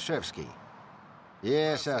 Oleg Romashevsky.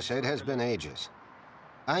 Yes, Dasha, it has been ages.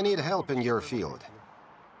 I need help in your field.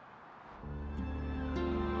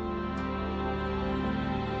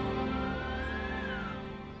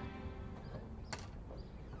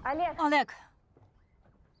 Oleg.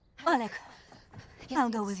 Oleg. I'll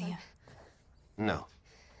go with you. No.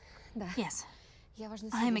 Yes.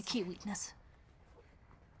 I am a key witness.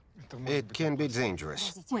 It can be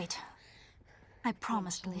dangerous. Wait. I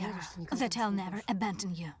promised Lera that I'll never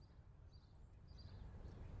abandon you.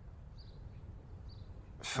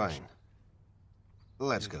 Fine.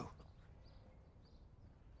 Let's go.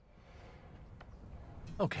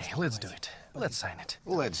 Okay, let's do it. Let's sign it.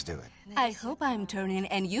 Let's do it. I hope I'm turning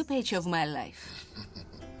a new page of my life.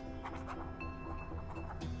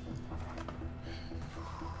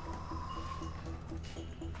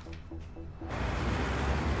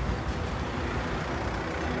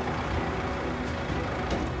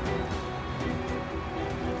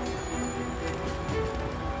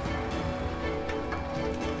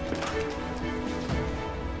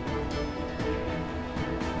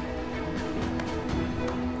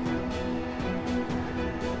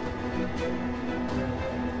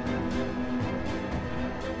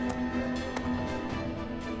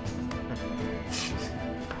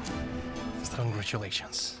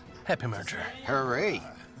 Congratulations. Happy merger. Hooray!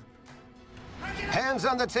 Hands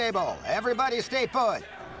on the table! Everybody stay put!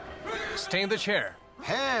 Stay in the chair.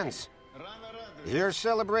 Hands! You're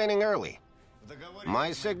celebrating early.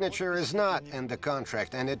 My signature is not in the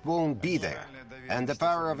contract, and it won't be there. And the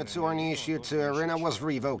power of attorney issued to Irina was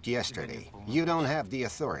revoked yesterday. You don't have the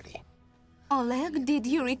authority. Oleg, did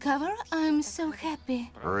you recover? I'm so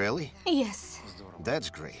happy. Really? Yes. That's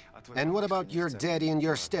great. And what about your daddy and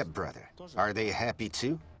your stepbrother? Are they happy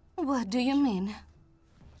too? What do you mean?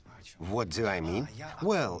 What do I mean?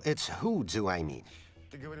 Well, it's who do I mean?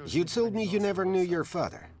 You told me you never knew your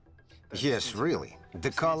father. Yes, really.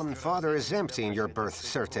 The column father is empty in your birth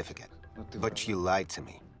certificate. But you lied to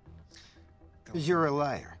me. You're a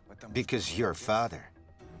liar, because your father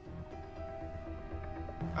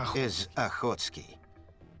is Okhotsky.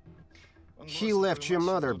 He left your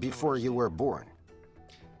mother before you were born.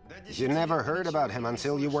 You never heard about him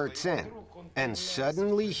until you were 10. And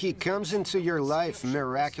suddenly he comes into your life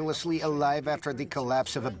miraculously alive after the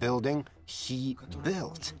collapse of a building he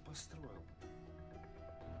built.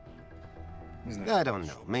 I don't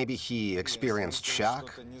know. Maybe he experienced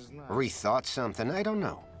shock, rethought something, I don't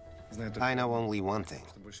know. I know only one thing.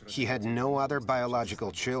 He had no other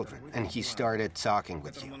biological children, and he started talking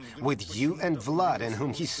with you. With you and Vlad, in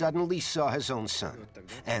whom he suddenly saw his own son.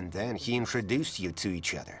 And then he introduced you to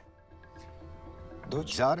each other.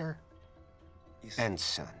 Daughter and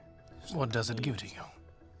son. What does it give to you?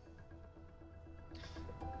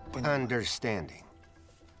 Understanding.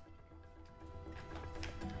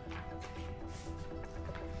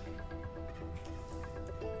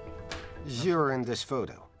 You're in this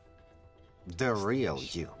photo. The real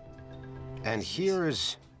you. And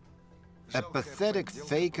here's a pathetic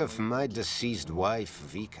fake of my deceased wife,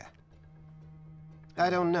 Vika. I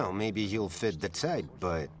don't know, maybe you'll fit the type,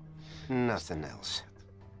 but nothing else.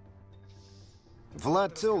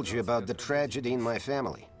 Vlad told you about the tragedy in my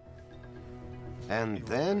family. And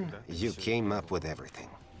then you came up with everything.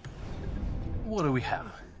 What do we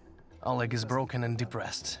have? Oleg is broken and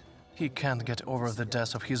depressed. He can't get over the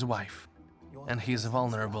death of his wife. And he's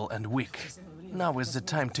vulnerable and weak. Now is the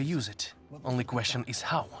time to use it. Only question is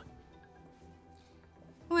how.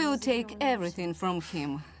 We'll take everything from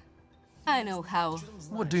him. I know how.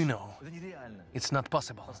 What do you know? It's not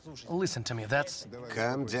possible. Listen to me, that's...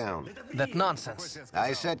 Calm down. that nonsense.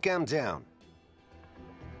 I said calm down.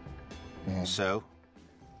 So?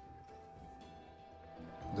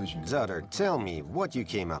 Daughter, tell me what you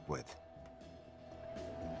came up with.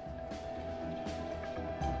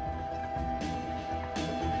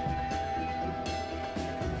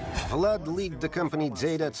 Vlad leaked the company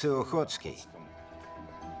data to Okhotsky.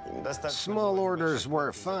 Small orders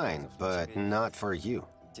were fine, but not for you.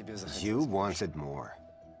 You wanted more.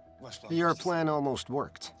 Your plan almost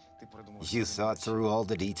worked. You thought through all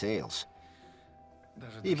the details.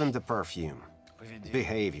 Even the perfume,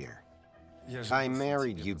 behavior. I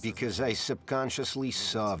married you because I subconsciously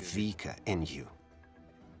saw Vika in you.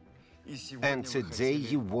 And today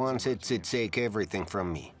you wanted to take everything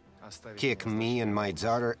from me. Kick me and my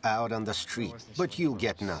daughter out on the street, but you'll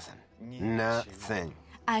get nothing. Nothing.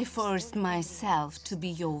 I forced myself to be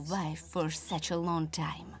your wife for such a long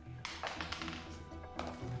time.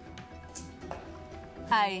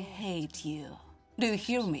 I hate you. Do you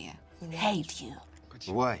hear me? Hate you.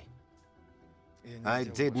 Why? I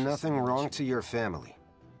did nothing wrong to your family.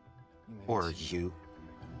 Or you.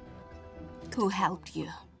 Who helped you?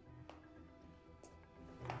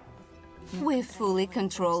 We fully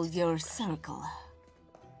control your circle.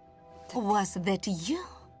 Was that you?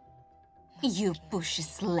 You pushy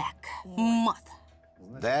slack moth.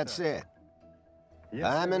 That's it.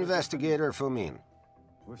 I'm Investigator Fomin.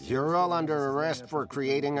 You're all under arrest for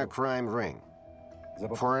creating a crime ring.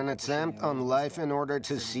 For an attempt on life in order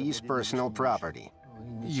to seize personal property.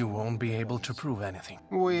 You won't be able to prove anything.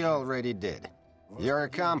 We already did. Your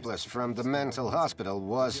accomplice from the mental hospital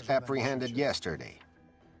was apprehended yesterday.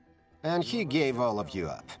 And he gave all of you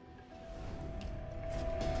up.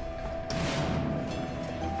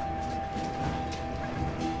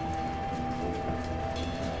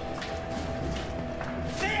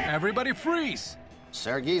 Everybody freeze!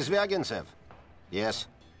 Sergei Zvyagintsev. Yes.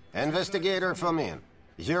 Investigator Fomin.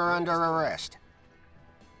 You're under arrest.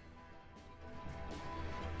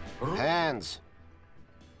 Hands.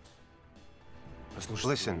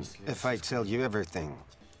 Listen, if I tell you everything,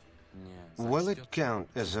 will it count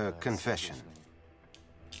as a confession?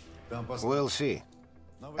 We'll see.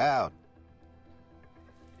 Out.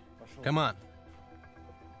 Come on.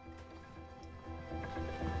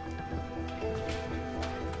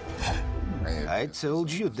 I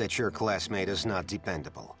told you that your classmate is not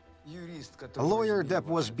dependable. A lawyer that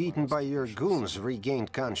was beaten by your goons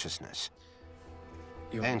regained consciousness.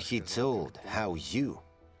 And he told how you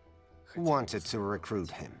wanted to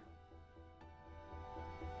recruit him.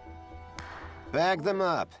 Bag them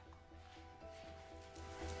up.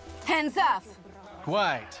 Hands off!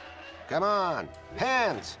 Quiet. Come on,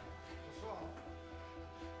 hands!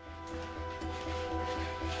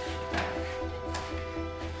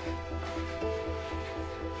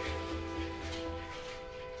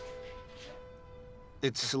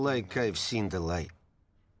 It's like I've seen the light.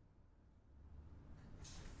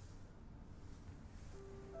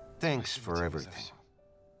 Thanks for everything.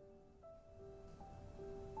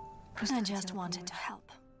 I just wanted to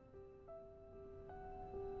help.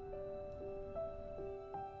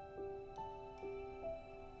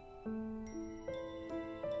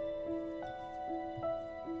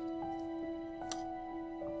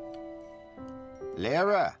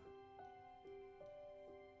 Lara!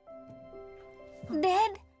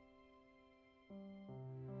 Dad?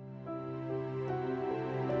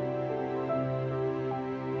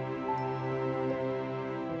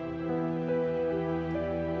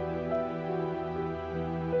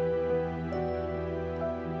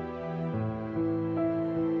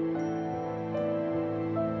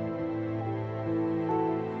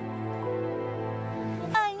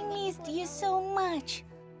 I missed you so much.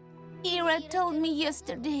 Ira told me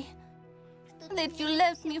yesterday that you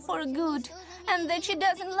left me for good and that she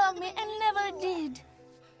doesn't love me and never did.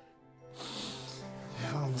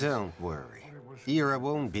 Don't worry. Ira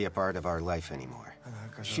won't be a part of our life anymore.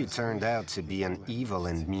 She turned out to be an evil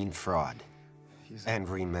and mean fraud. And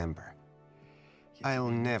remember, I'll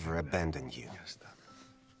never abandon you.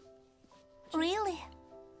 Really?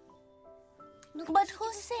 But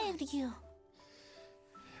who saved you?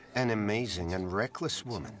 An amazing and reckless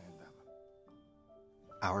woman.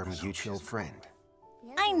 Our mutual friend.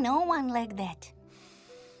 I know one like that.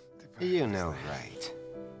 You know, right?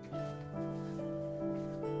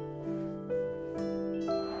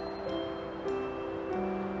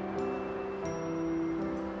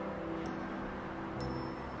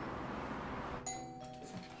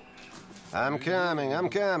 I'm coming, I'm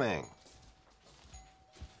coming.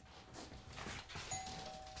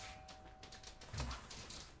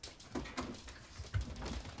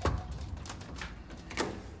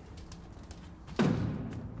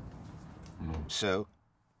 So?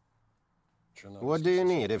 What do you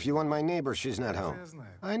need? If you want my neighbor, she's not home.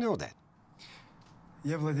 I know that.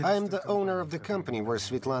 I'm the owner of the company where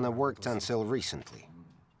Svetlana worked until recently.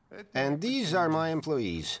 And these are my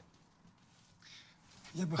employees.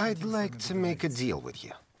 I'd like to make a deal with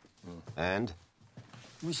you. And?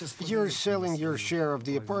 You're selling your share of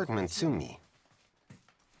the apartment to me.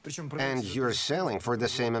 And you're selling for the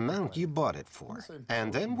same amount you bought it for.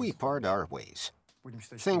 And then we part our ways.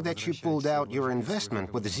 Think that you pulled out your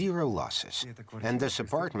investment with 0 losses. And this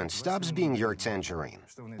apartment stops being your tangerine.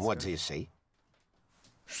 What do you say?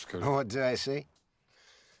 What do I say?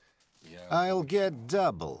 I'll get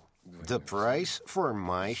double the price for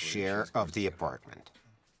my share of the apartment.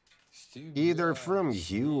 Either from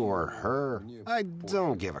you or her, I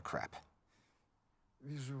don't give a crap.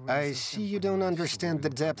 I see you don't understand the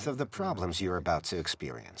depth of the problems you're about to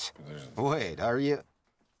experience. Wait, are you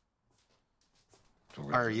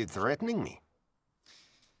threatening me?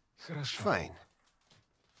 Fine.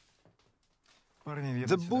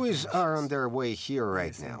 The boys are on their way here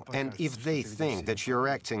right now, and if they think that you're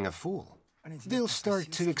acting a fool, they'll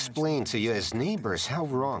start to explain to you as neighbors how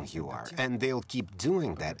wrong you are, and they'll keep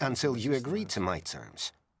doing that until you agree to my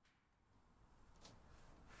terms.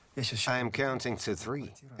 I'm counting to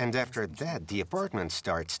 3, and after that, the apartment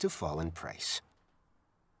starts to fall in price.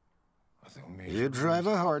 You drive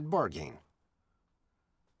a hard bargain.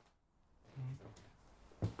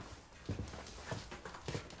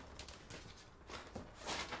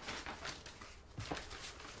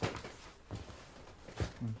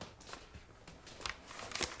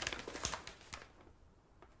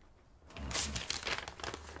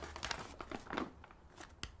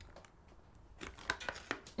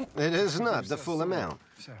 It is not the full amount.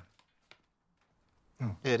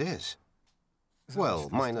 It is. Well,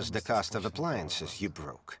 minus the cost of appliances you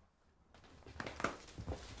broke.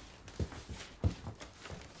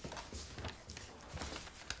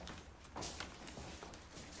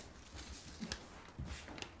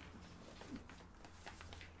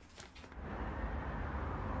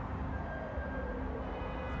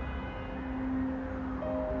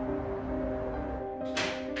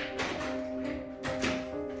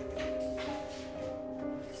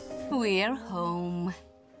 We're home.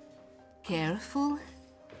 Careful.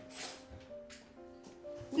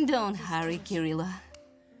 Don't hurry, Kirilla.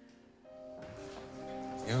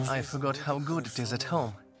 I forgot how good it is at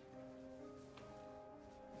home.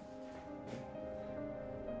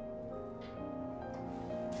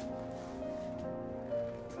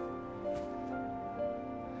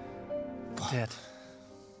 Dad.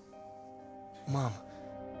 Mom.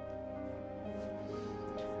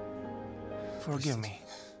 Forgive me.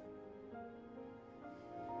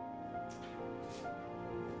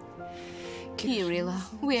 Kirilla,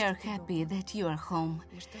 we are happy that you are home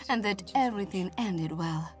and that everything ended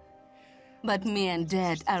well. But me and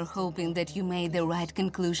Dad are hoping that you made the right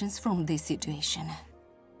conclusions from this situation.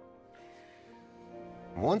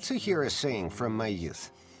 Want to hear a saying from my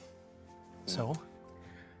youth? So?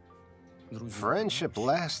 Friendship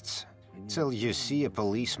lasts till you see a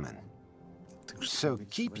policeman. So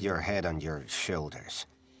keep your head on your shoulders.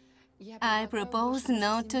 I propose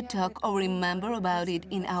not to talk or remember about it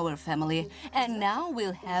in our family. And now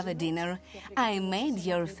we'll have a dinner. I made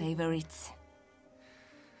your favorites.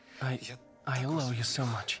 I love you so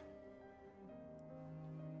much.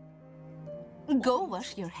 Go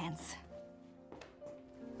wash your hands.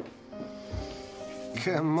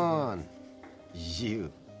 Come on,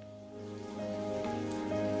 you.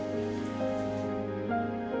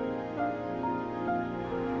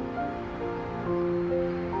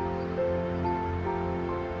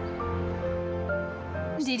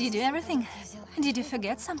 Did you do everything? Did you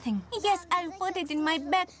forget something? Yes, I put it in my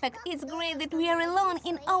backpack. It's great that we are alone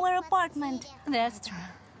in our apartment. That's true.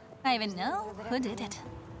 I even know who did it.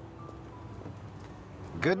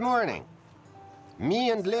 Good morning.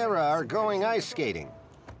 Me and Lera are going ice skating.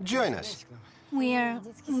 Join us. We're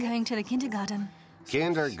going to the kindergarten.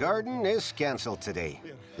 Kindergarten is cancelled today.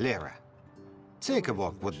 Lera, take a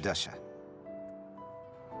walk with Dasha.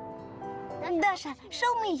 Dasha,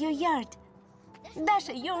 show me your yard.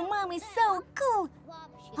 Dasha, your mom is so cool.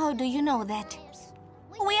 How do you know that?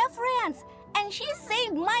 We are friends, and she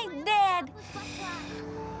saved my dad.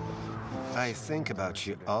 I think about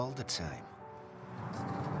you all the time.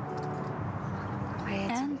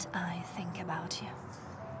 And I think about you.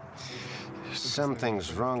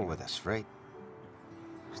 Something's wrong with us, right?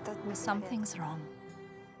 Something's wrong.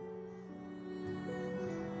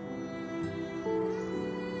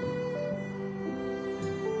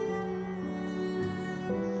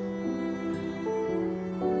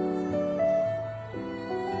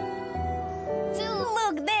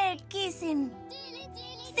 Look, they're kissing.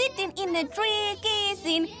 Sitting in in a tree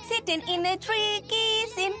kissing, sitting in a tree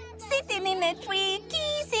kissing, sitting in a tree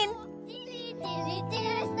kissing.